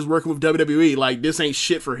 Now I'm just working with WWE. Like, this ain't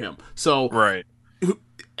shit for him. So right,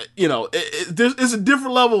 it's a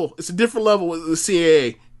different level. It's a different level with the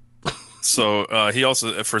CAA. So he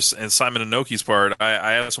also, and Simon Inoki's part,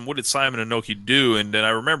 I asked him, what did Simon Inoki do? And then I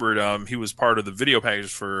remembered he was part of the video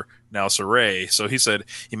package for Now Sarai. So he said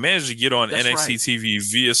he managed to get on NXT TV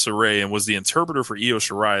via Sarai and was the interpreter for Io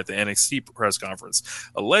Shirai at the NXT press conference.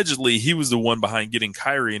 Allegedly, he was the one behind getting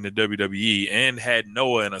Kyrie into WWE and had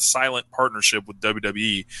Noah in a silent partnership with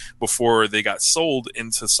WWE before they got sold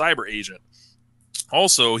into Cyber Agent.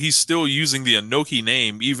 Also, he's still using the Inoki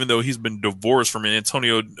name, even though he's been divorced from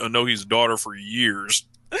Antonio Inoki's daughter for years.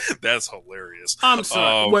 That's hilarious. I'm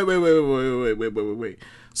sorry. Wait.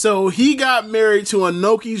 So he got married to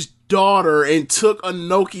Inoki's daughter and took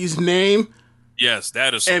Inoki's name? Yes,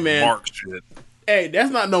 that is some Mark shit. Hey,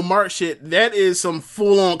 that's not no Mark shit. That is some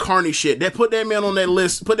full-on Carney shit. Put that man on that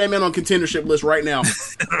list. Put that man on contendership list right now.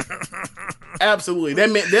 Absolutely.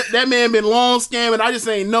 That man been long scamming. I just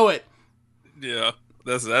ain't know it. Yeah,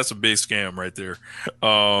 that's a big scam right there.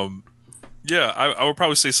 Yeah, I would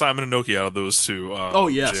probably say Simon Inoki out of those two.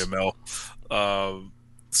 Yes. JML.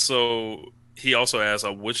 So he also asked,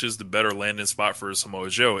 which is the better landing spot for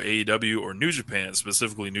Samoa Joe, AEW or New Japan,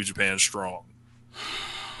 specifically New Japan Strong?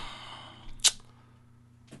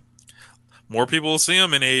 More people will see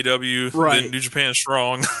him in AEW than New Japan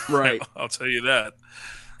Strong. Right. I'll tell you that.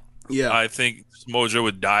 Yeah. I think Samoa Joe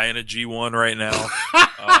would die in a G1 right now.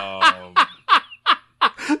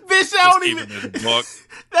 Bitch, I don't even.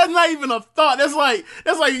 That's not even a thought. That's like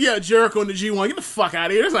Jericho in the G1. Get the fuck out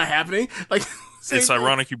of here. That's not happening. Like, it's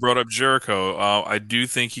ironic you brought up Jericho. I do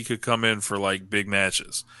think he could come in for like big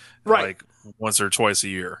matches, right? Like once or twice a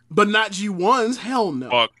year, but not G1s. Hell no.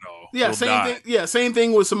 Fuck no. Yeah, same thing. Yeah, same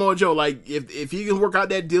thing with Samoa Joe. Like, if he can work out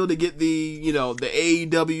that deal to get the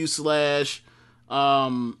AEW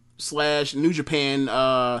slash New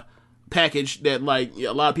Japan package that like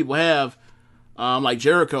a lot of people have. Like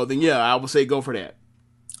Jericho, then yeah, I would say go for that.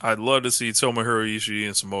 I'd love to see Tomohiro Ishii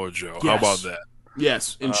and Samoa Joe. Yes. How about that?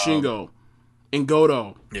 Yes, and Shingo, and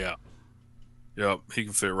Goto. Yeah, yep, he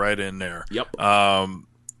can fit right in there. Yep.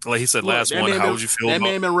 Like he said, last one. How would you feel? That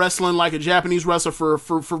man been wrestling like a Japanese wrestler for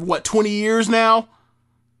what, 20 years now?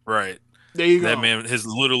 Right. There you go. That man has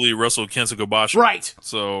literally wrestled Kenta Kobashi. Right.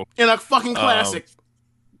 So in a fucking classic.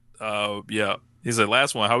 Yeah. He said,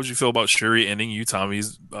 last one. How would you feel about Shuri ending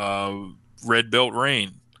Utami's red belt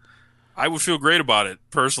reign? I would feel great about it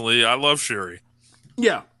personally. I love Shuri.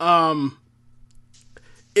 Yeah.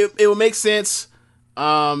 It would make sense.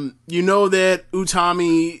 That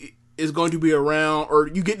Utami is going to be around, or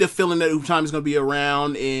you get the feeling that Utami is going to be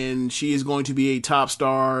around, and she is going to be a top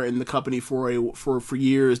star in the company for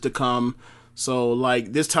years to come. So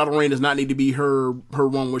like, this title reign does not need to be her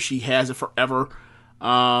one where she has it forever.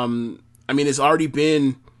 It's already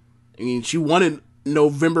been. She won it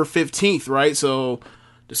November 15th, right? So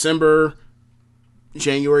December,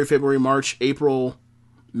 January, February, March, April,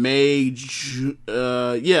 May,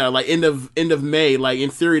 like end of May. Like, in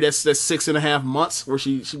theory, that's 6.5 months where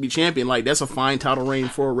she should be champion. Like, that's a fine title reign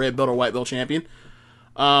for a red belt or white belt champion.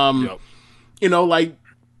 Yep. Like,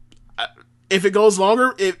 if it goes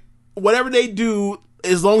longer, whatever they do,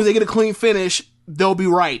 as long as they get a clean finish, they'll be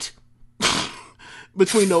right.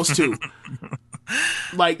 between those two.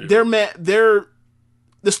 Like the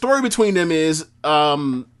story between them is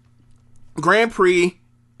Grand Prix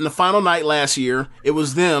in the final night last year. It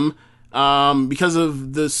was them because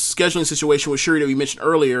of the scheduling situation with Shuri that we mentioned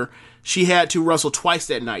earlier. She had to wrestle twice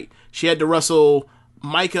that night. She had to wrestle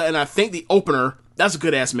Micah and I think the opener. That's a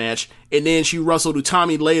good ass match. And then she wrestled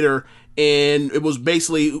Utami later, and it was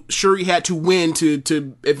basically Shuri had to win to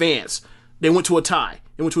advance. They went to a tie.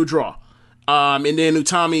 They went to a draw. And then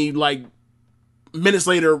Utami, like, minutes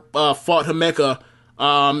later, fought Himeka.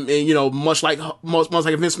 And, much like a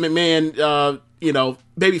Vince McMahon,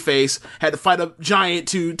 babyface, had to fight a giant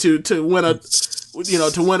to win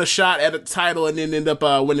to win a shot at a title and then end up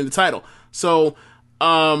winning the title. So,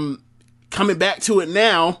 coming back to it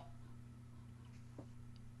now,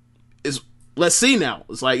 let's see now.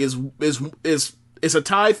 It's like it's a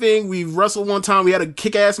tie thing. We wrestled one time. We had a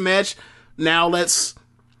kick-ass match. Now let's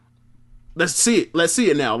see it. Let's see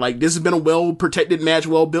it now. Like, this has been a well-protected match,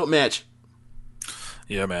 well-built match.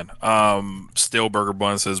 Yeah, man. Staleburger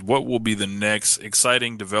Bun says, what will be the next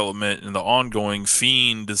exciting development in the ongoing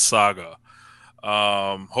Fiend saga?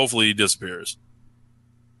 Hopefully he disappears.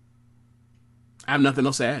 I have nothing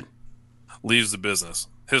else to add. Leaves the business.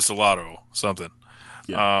 Hits the lotto. Something.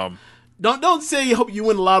 Yeah. Don't say you hope you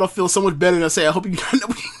win the lotto feel so much better than say I hope you.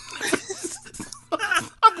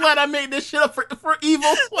 I'm glad I made this shit up for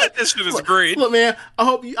evil. This shit is great. Look, man, I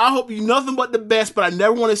hope you nothing but the best, but I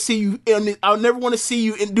never want to see you I'll never want to see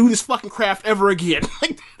you do this fucking craft ever again.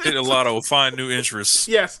 Hit a lotto, find new interests.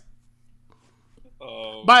 Yes.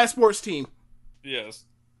 Buy a sports team. Yes.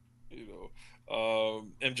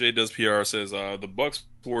 MJ does PR says the Bucks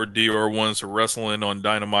for DR1 to wrestling on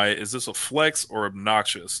Dynamite. Is this a flex or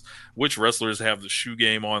obnoxious? Which wrestlers have the shoe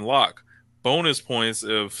game on lock? Bonus points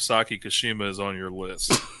if Saki Kashima is on your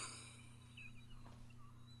list.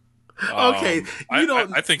 Okay,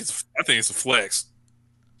 I think it's a flex.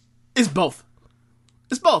 It's both.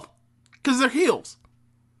 It's both because they're heels.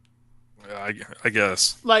 I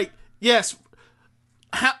guess. Like, yes,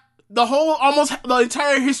 the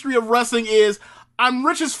entire history of wrestling is I'm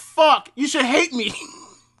rich as fuck. You should hate me.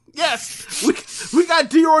 Yes, we got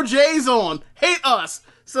Dior J's on. Hate us.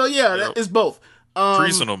 So yeah, that is both.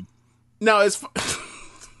 Treason them. Now it's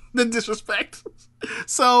the disrespect.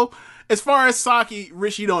 So as far as Saki,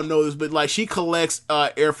 Rich, you don't know this, but like she collects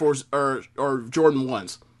Air Force or Jordan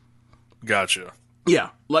 1s. Gotcha. Yeah,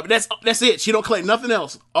 like that's it. She don't collect nothing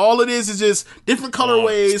else. All it is just different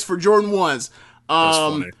colorways for Jordan 1s. That's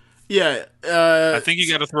funny. Yeah. I think you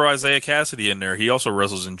got to throw Isaiah Cassidy in there. He also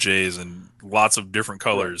wrestles in J's and lots of different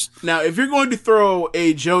colors. Now, if you're going to throw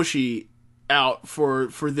a Joshi out for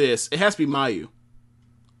this, it has to be Mayu.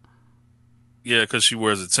 Yeah, because she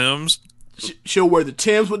wears the Timbs. She'll wear the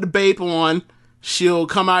Timbs with the Bape on. She'll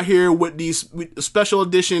come out here with these special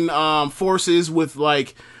edition forces with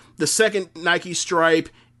like the second Nike stripe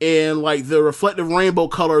and like the reflective rainbow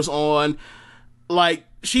colors on. Like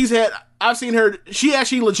I've seen her. She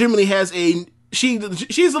actually legitimately has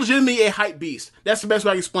she's legitimately a hype beast. That's the best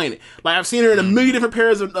way I can explain it. Like I've seen her in a million different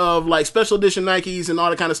pairs of like special edition Nikes and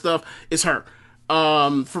all that kind of stuff. It's her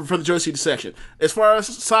for the Joshi section. As far as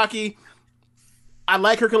Saki, I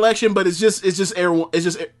like her collection, but it's just Air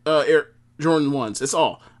Jordan 1s. That's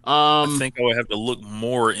all. I think I would have to look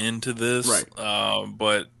more into this, right?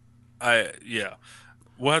 But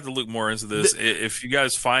we'll have to look more into this. If you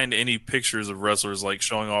guys find any pictures of wrestlers like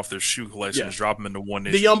showing off their shoe collections, drop them into One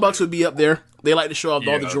Nation. The Young Bucks would be up there. They like to show off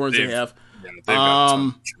all the Jordans they have. Yeah, they've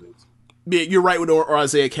got yeah, you're right with the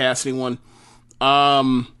Isaiah Cassidy one.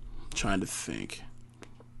 Trying to think.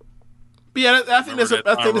 But yeah, I think that's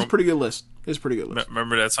a pretty good list. It's a pretty good list.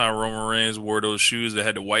 Remember that time Roman Reigns wore those shoes that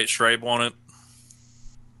had the white stripe on it?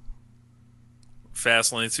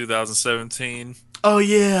 Fastlane 2017. Oh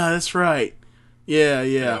yeah, that's right.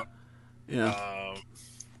 Yeah.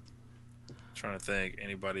 Trying to think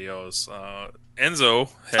anybody else. Enzo.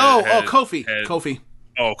 Kofi. Kofi.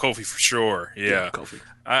 Oh, Kofi for sure. Yeah. Kofi.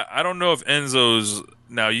 I don't know if Enzo's.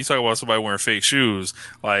 Now you talk about somebody wearing fake shoes.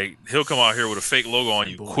 Like he'll come out here with a fake logo on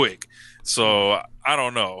you quick. So I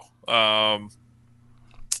don't know. Trying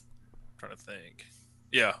to think.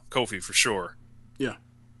 Yeah, Kofi for sure. Yeah.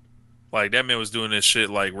 Like that man was doing this shit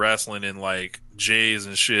like wrestling in like J's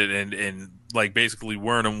and shit and like basically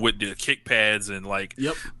wearing them with the kick pads and like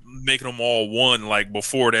making them all one like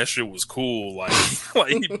before that shit was cool. Like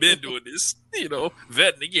he been doing this,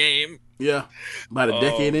 vetting the game. Yeah. About a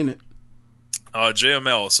decade in it.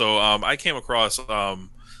 JML. So I came across a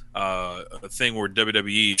thing where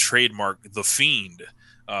WWE trademarked The Fiend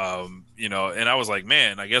You know, and I was like,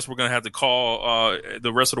 man, I guess we're gonna have to call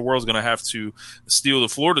the rest of the world's gonna have to steal the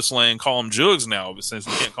Florida slang, call them jugs now, but since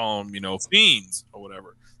we can't call them, you know, fiends or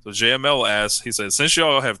whatever. So JML asked, he said, since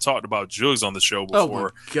y'all have talked about jugs on the show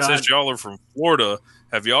before, since y'all are from Florida,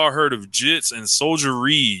 have y'all heard of jits and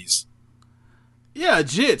soldieries? Yeah,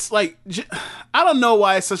 jits. Like, I don't know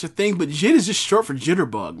why it's such a thing, but jit is just short for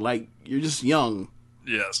jitterbug. Like, you're just young.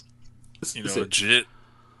 Yes. You know, jit.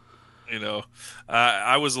 You know,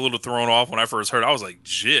 I was a little thrown off when I first heard it. I was like,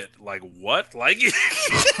 jit? Like, what? Like,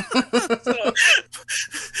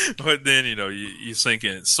 but then, you know, you sink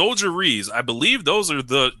in. Soldieries, I believe those are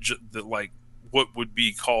the like, what would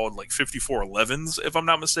be called, like, 5411s, if I'm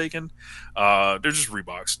not mistaken. They're just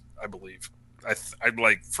Reeboks, I believe. I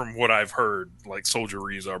like, from what I've heard, like,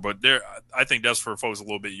 soldieries are. But I think that's for folks a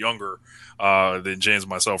little bit younger than James and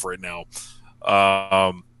myself right now.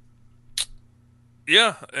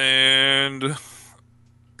 Yeah, and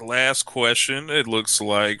last question, it looks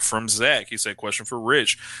like, from Zach. He said, question for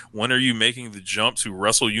Rich. When are you making the jump to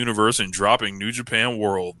Wrestle Universe and dropping New Japan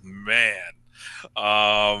World? Man,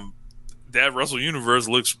 that Wrestle Universe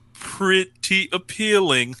looks pretty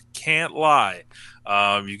appealing, can't lie.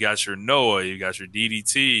 You got your Noah, you got your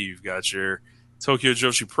DDT, you've got your Tokyo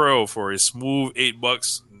Joshi Pro for a smooth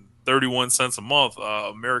 $8.31 a month,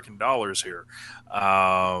 American dollars here.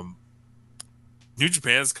 New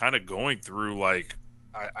Japan's kind of going through, like,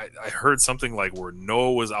 I heard something like where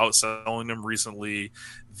Noah was outselling them recently.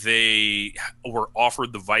 They were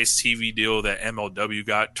offered the Vice TV deal that MLW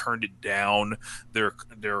got, turned it down. They're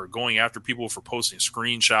going after people for posting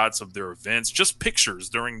screenshots of their events, just pictures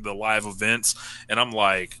during the live events. And I'm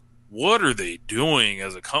like, what are they doing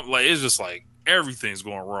as a company? Like, it's just like everything's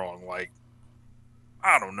going wrong. Like,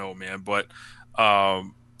 I don't know, man. But I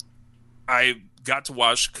got to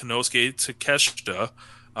watch Konosuke Takeshita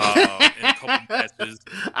in a couple matches.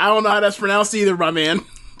 I don't know how that's pronounced either, my man.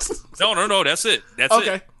 No, that's it. That's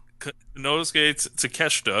okay. It. Konosuke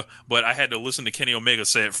Takeshita, but I had to listen to Kenny Omega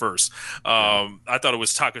say it first. I thought it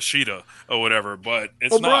was Takashita or whatever, but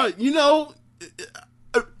it's not. Bro, you know,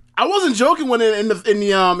 I wasn't joking when in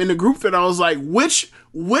the group that I was like, which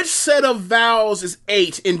set of vowels is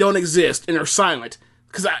 8 and don't exist and are silent?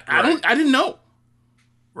 Because I didn't know.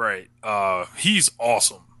 Right. He's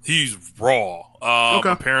awesome. He's raw.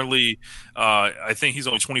 Apparently, I think he's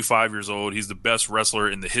only 25 years old. He's the best wrestler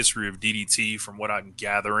in the history of DDT, from what I'm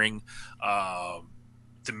gathering.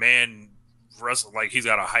 The man wrestles like he's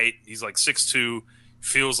got a height. He's like 6'2",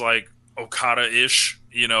 feels like Okada-ish.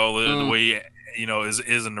 You know, the way he, you know, is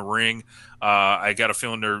in the ring. I got a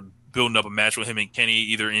feeling they're building up a match with him and Kenny,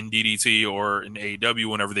 either in DDT or in AEW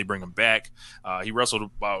whenever they bring him back. He wrestled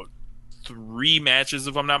about 3 matches,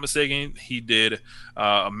 if I'm not mistaken. He did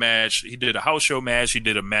a match. He did a house show match. He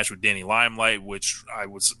did a match with Danny Limelight, which I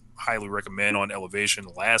would highly recommend, on Elevation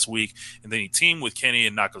last week. And then he teamed with Kenny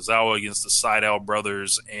and Nakazawa against the Sydal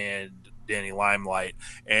brothers and Danny Limelight.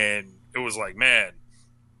 And it was like, man,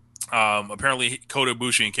 apparently Kota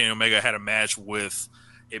Ibushi and Kenny Omega had a match with,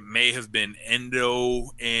 it may have been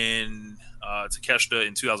Endo and Takeshita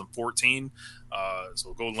in 2014.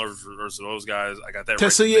 So Golden Lovers versus those guys. I got that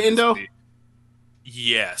Tetsuya right. Endo?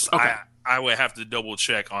 Yes. Okay. I would have to double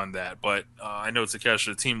check on that, but I know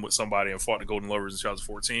Takeshita teamed with somebody and fought the Golden Lovers in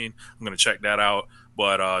 2014. I'm going to check that out.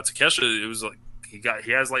 But Takeshita, it was like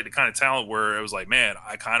he has like the kind of talent where it was like, man,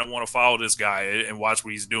 I kind of want to follow this guy and watch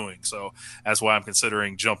what he's doing. So that's why I'm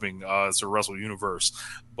considering jumping to Wrestle Universe.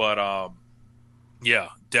 But yeah,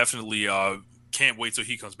 definitely can't wait till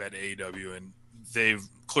he comes back to AEW, and they've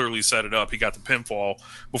clearly set it up. He got the pinfall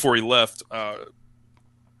before he left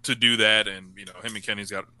to do that, and you know, him and Kenny's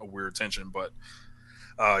got a weird tension. But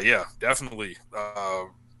yeah, definitely,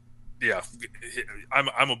 yeah,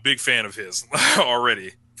 I'm a big fan of his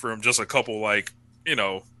already, from just a couple, like, you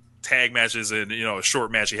know, tag matches and, you know, a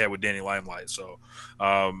short match he had with Danny Limelight. So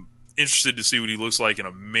interested to see what he looks like in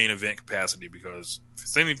a main event capacity, because if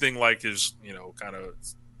it's anything like his, you know, kind of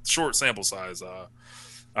short sample size,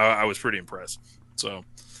 I was pretty impressed. So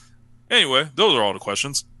anyway, those are all the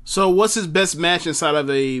questions. So what's his best match inside of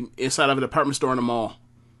a department store in a mall?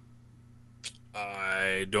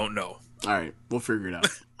 I don't know. All right, we'll figure it out.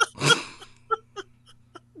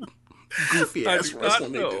 Goofy ass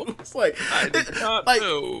wrestling they do. It's like,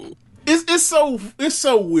 know. It's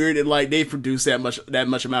so weird that, like, they produce that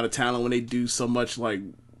much amount of talent when they do so much, like,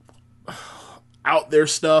 out there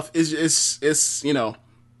stuff. It's you know,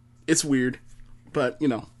 it's weird, but you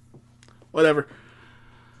know, whatever.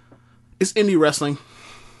 It's indie wrestling.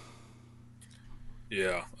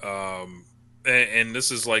 Yeah. And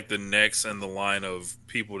this is like the next in the line of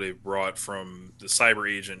people they've brought from the Cyber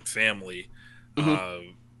Agent family.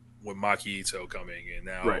 Mm-hmm. with Maki Ito coming, and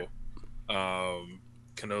now Right.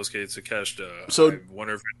 Konosuke Takeshita. So- I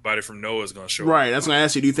wonder if anybody from Noah is going to show Right. up. That's gonna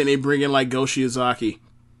ask you. Do you think they bring in like Go Shiozaki?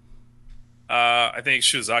 I think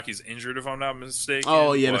Shiozaki's injured, if I'm not mistaken.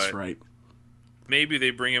 Oh yeah, that's but right. Maybe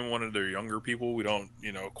they bring in one of their younger people. We don't,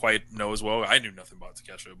 quite know as well. I knew nothing about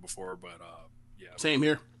Takeshita before, but yeah. Same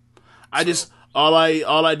here. I just all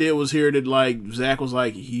I did was hear that like Zach was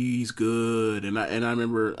like he's good, and I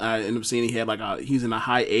remember I ended up seeing he had like he's in the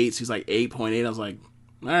high 8s. He's like 8.8. I was like,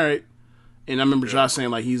 all right. And I remember Josh saying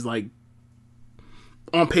like he's like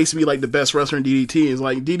on pace to be like the best wrestler in DDT. It's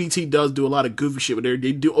like DDT does do a lot of goofy shit, but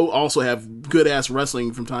they do also have good ass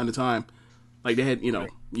wrestling from time to time. Like they had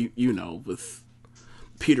with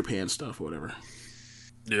Peter Pan stuff or whatever.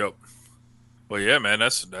 Yep. Well, yeah, man,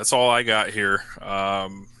 that's all I got here.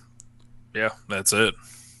 Yeah, that's it.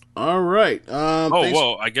 All right.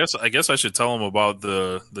 Well, I guess I should tell them about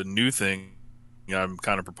the new thing I'm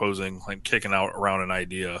kind of proposing, like kicking out around an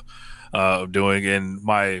idea of doing in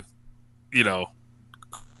my, in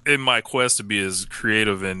my quest to be as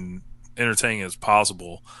creative and entertaining as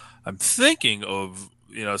possible. I'm thinking of,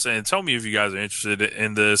 saying, tell me if you guys are interested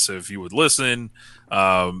in this, if you would listen.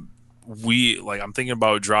 I'm thinking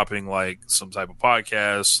about dropping like some type of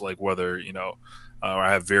podcast, like whether,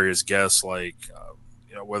 I have various guests, like,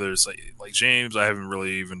 whether it's like James, I haven't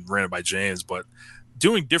really even ran it by James, but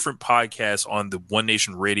doing different podcasts on the One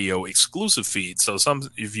Nation Radio exclusive feed. So some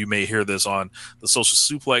of you may hear this on the Social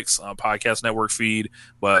Suplex podcast network feed,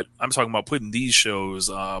 but I'm talking about putting these shows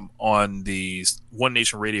on the One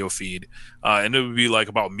Nation Radio feed. And it would be like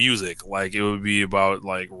about music. Like it would be about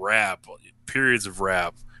like rap, periods of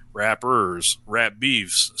rap, rappers, rap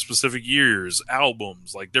beefs, specific years,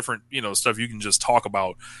 albums, like different, stuff you can just talk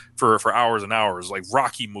about for hours and hours, like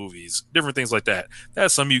Rocky movies, different things like that.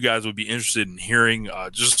 That some of you guys would be interested in hearing.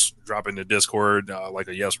 Just drop in the Discord, like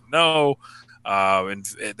a yes or no. And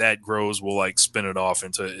that grows, we'll like spin it off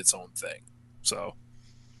into its own thing. So,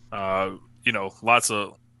 I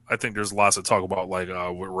think there's lots to talk about, like,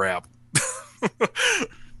 with rap.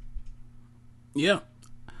 Yeah.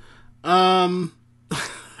 I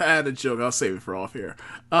had a joke. I'll save it for off here.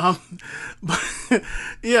 But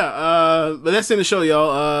that's in the show,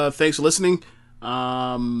 y'all. Thanks for listening.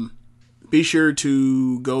 Be sure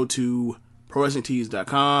to go to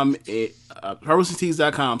ProWrestlingTees.com,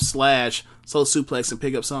 ProWrestlingTees.com/SoulSuplex and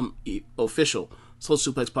pick up some official Soul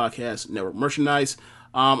Suplex Podcast Network merchandise.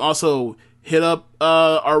 Also, hit up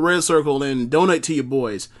our Red Circle and donate to your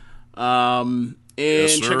boys. And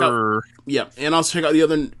check out, and also check out the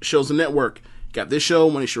other shows on the network. You got this show,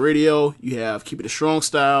 One Nation Radio. You have Keep It a Strong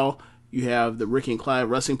Style. You have the Ricky and Clive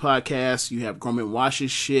Wrestling Podcast. You have Gorman Watches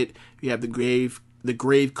Shit. You have the Grave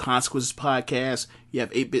Consequences Podcast. You have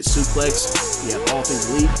 8-Bit Suplex. You have All Things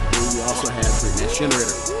Elite. And you also have Great Match Generator.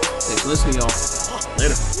 Thanks for listening, y'all.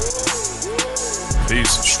 Later.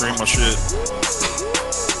 Peace. Stream my shit.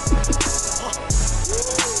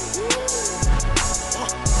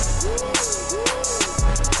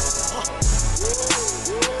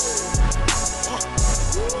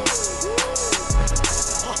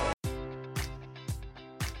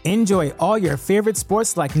 Enjoy all your favorite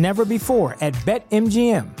sports like never before at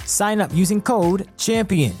BetMGM. Sign up using code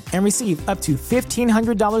CHAMPION and receive up to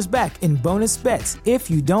 $1,500 back in bonus bets if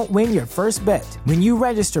you don't win your first bet. When you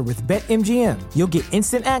register with BetMGM, you'll get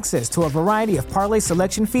instant access to a variety of parlay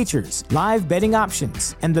selection features, live betting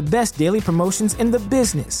options, and the best daily promotions in the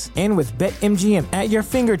business. And with BetMGM at your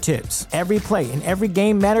fingertips, every play and every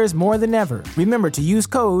game matters more than ever. Remember to use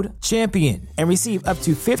code CHAMPION and receive up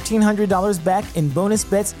to $1,500 back in bonus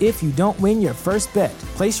bets if you don't win your first bet.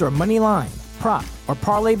 Place your money line, prop, or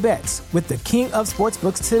parlay bets with the king of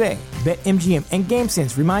sportsbooks today. BetMGM and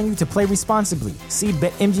GameSense remind you to play responsibly. See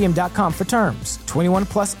BetMGM.com for terms. 21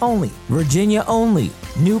 plus only. Virginia only.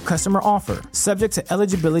 New customer offer. Subject to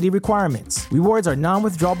eligibility requirements. Rewards are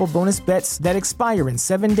non-withdrawable bonus bets that expire in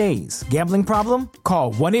 7 days. Gambling problem?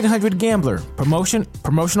 Call 1-800-GAMBLER.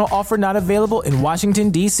 Promotional offer not available in Washington,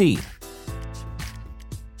 D.C.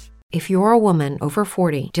 If you're a woman over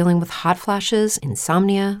 40 dealing with hot flashes,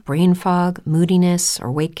 insomnia, brain fog, moodiness,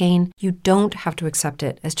 or weight gain, you don't have to accept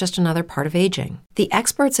it as just another part of aging. The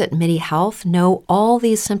experts at MIDI Health know all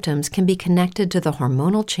these symptoms can be connected to the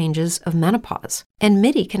hormonal changes of menopause. And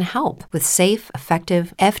MIDI can help with safe,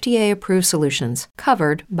 effective, FDA-approved solutions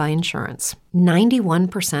covered by insurance.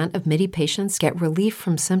 91% of MIDI patients get relief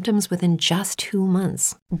from symptoms within just 2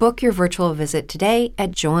 months. Book your virtual visit today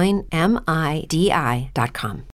at joinmidi.com.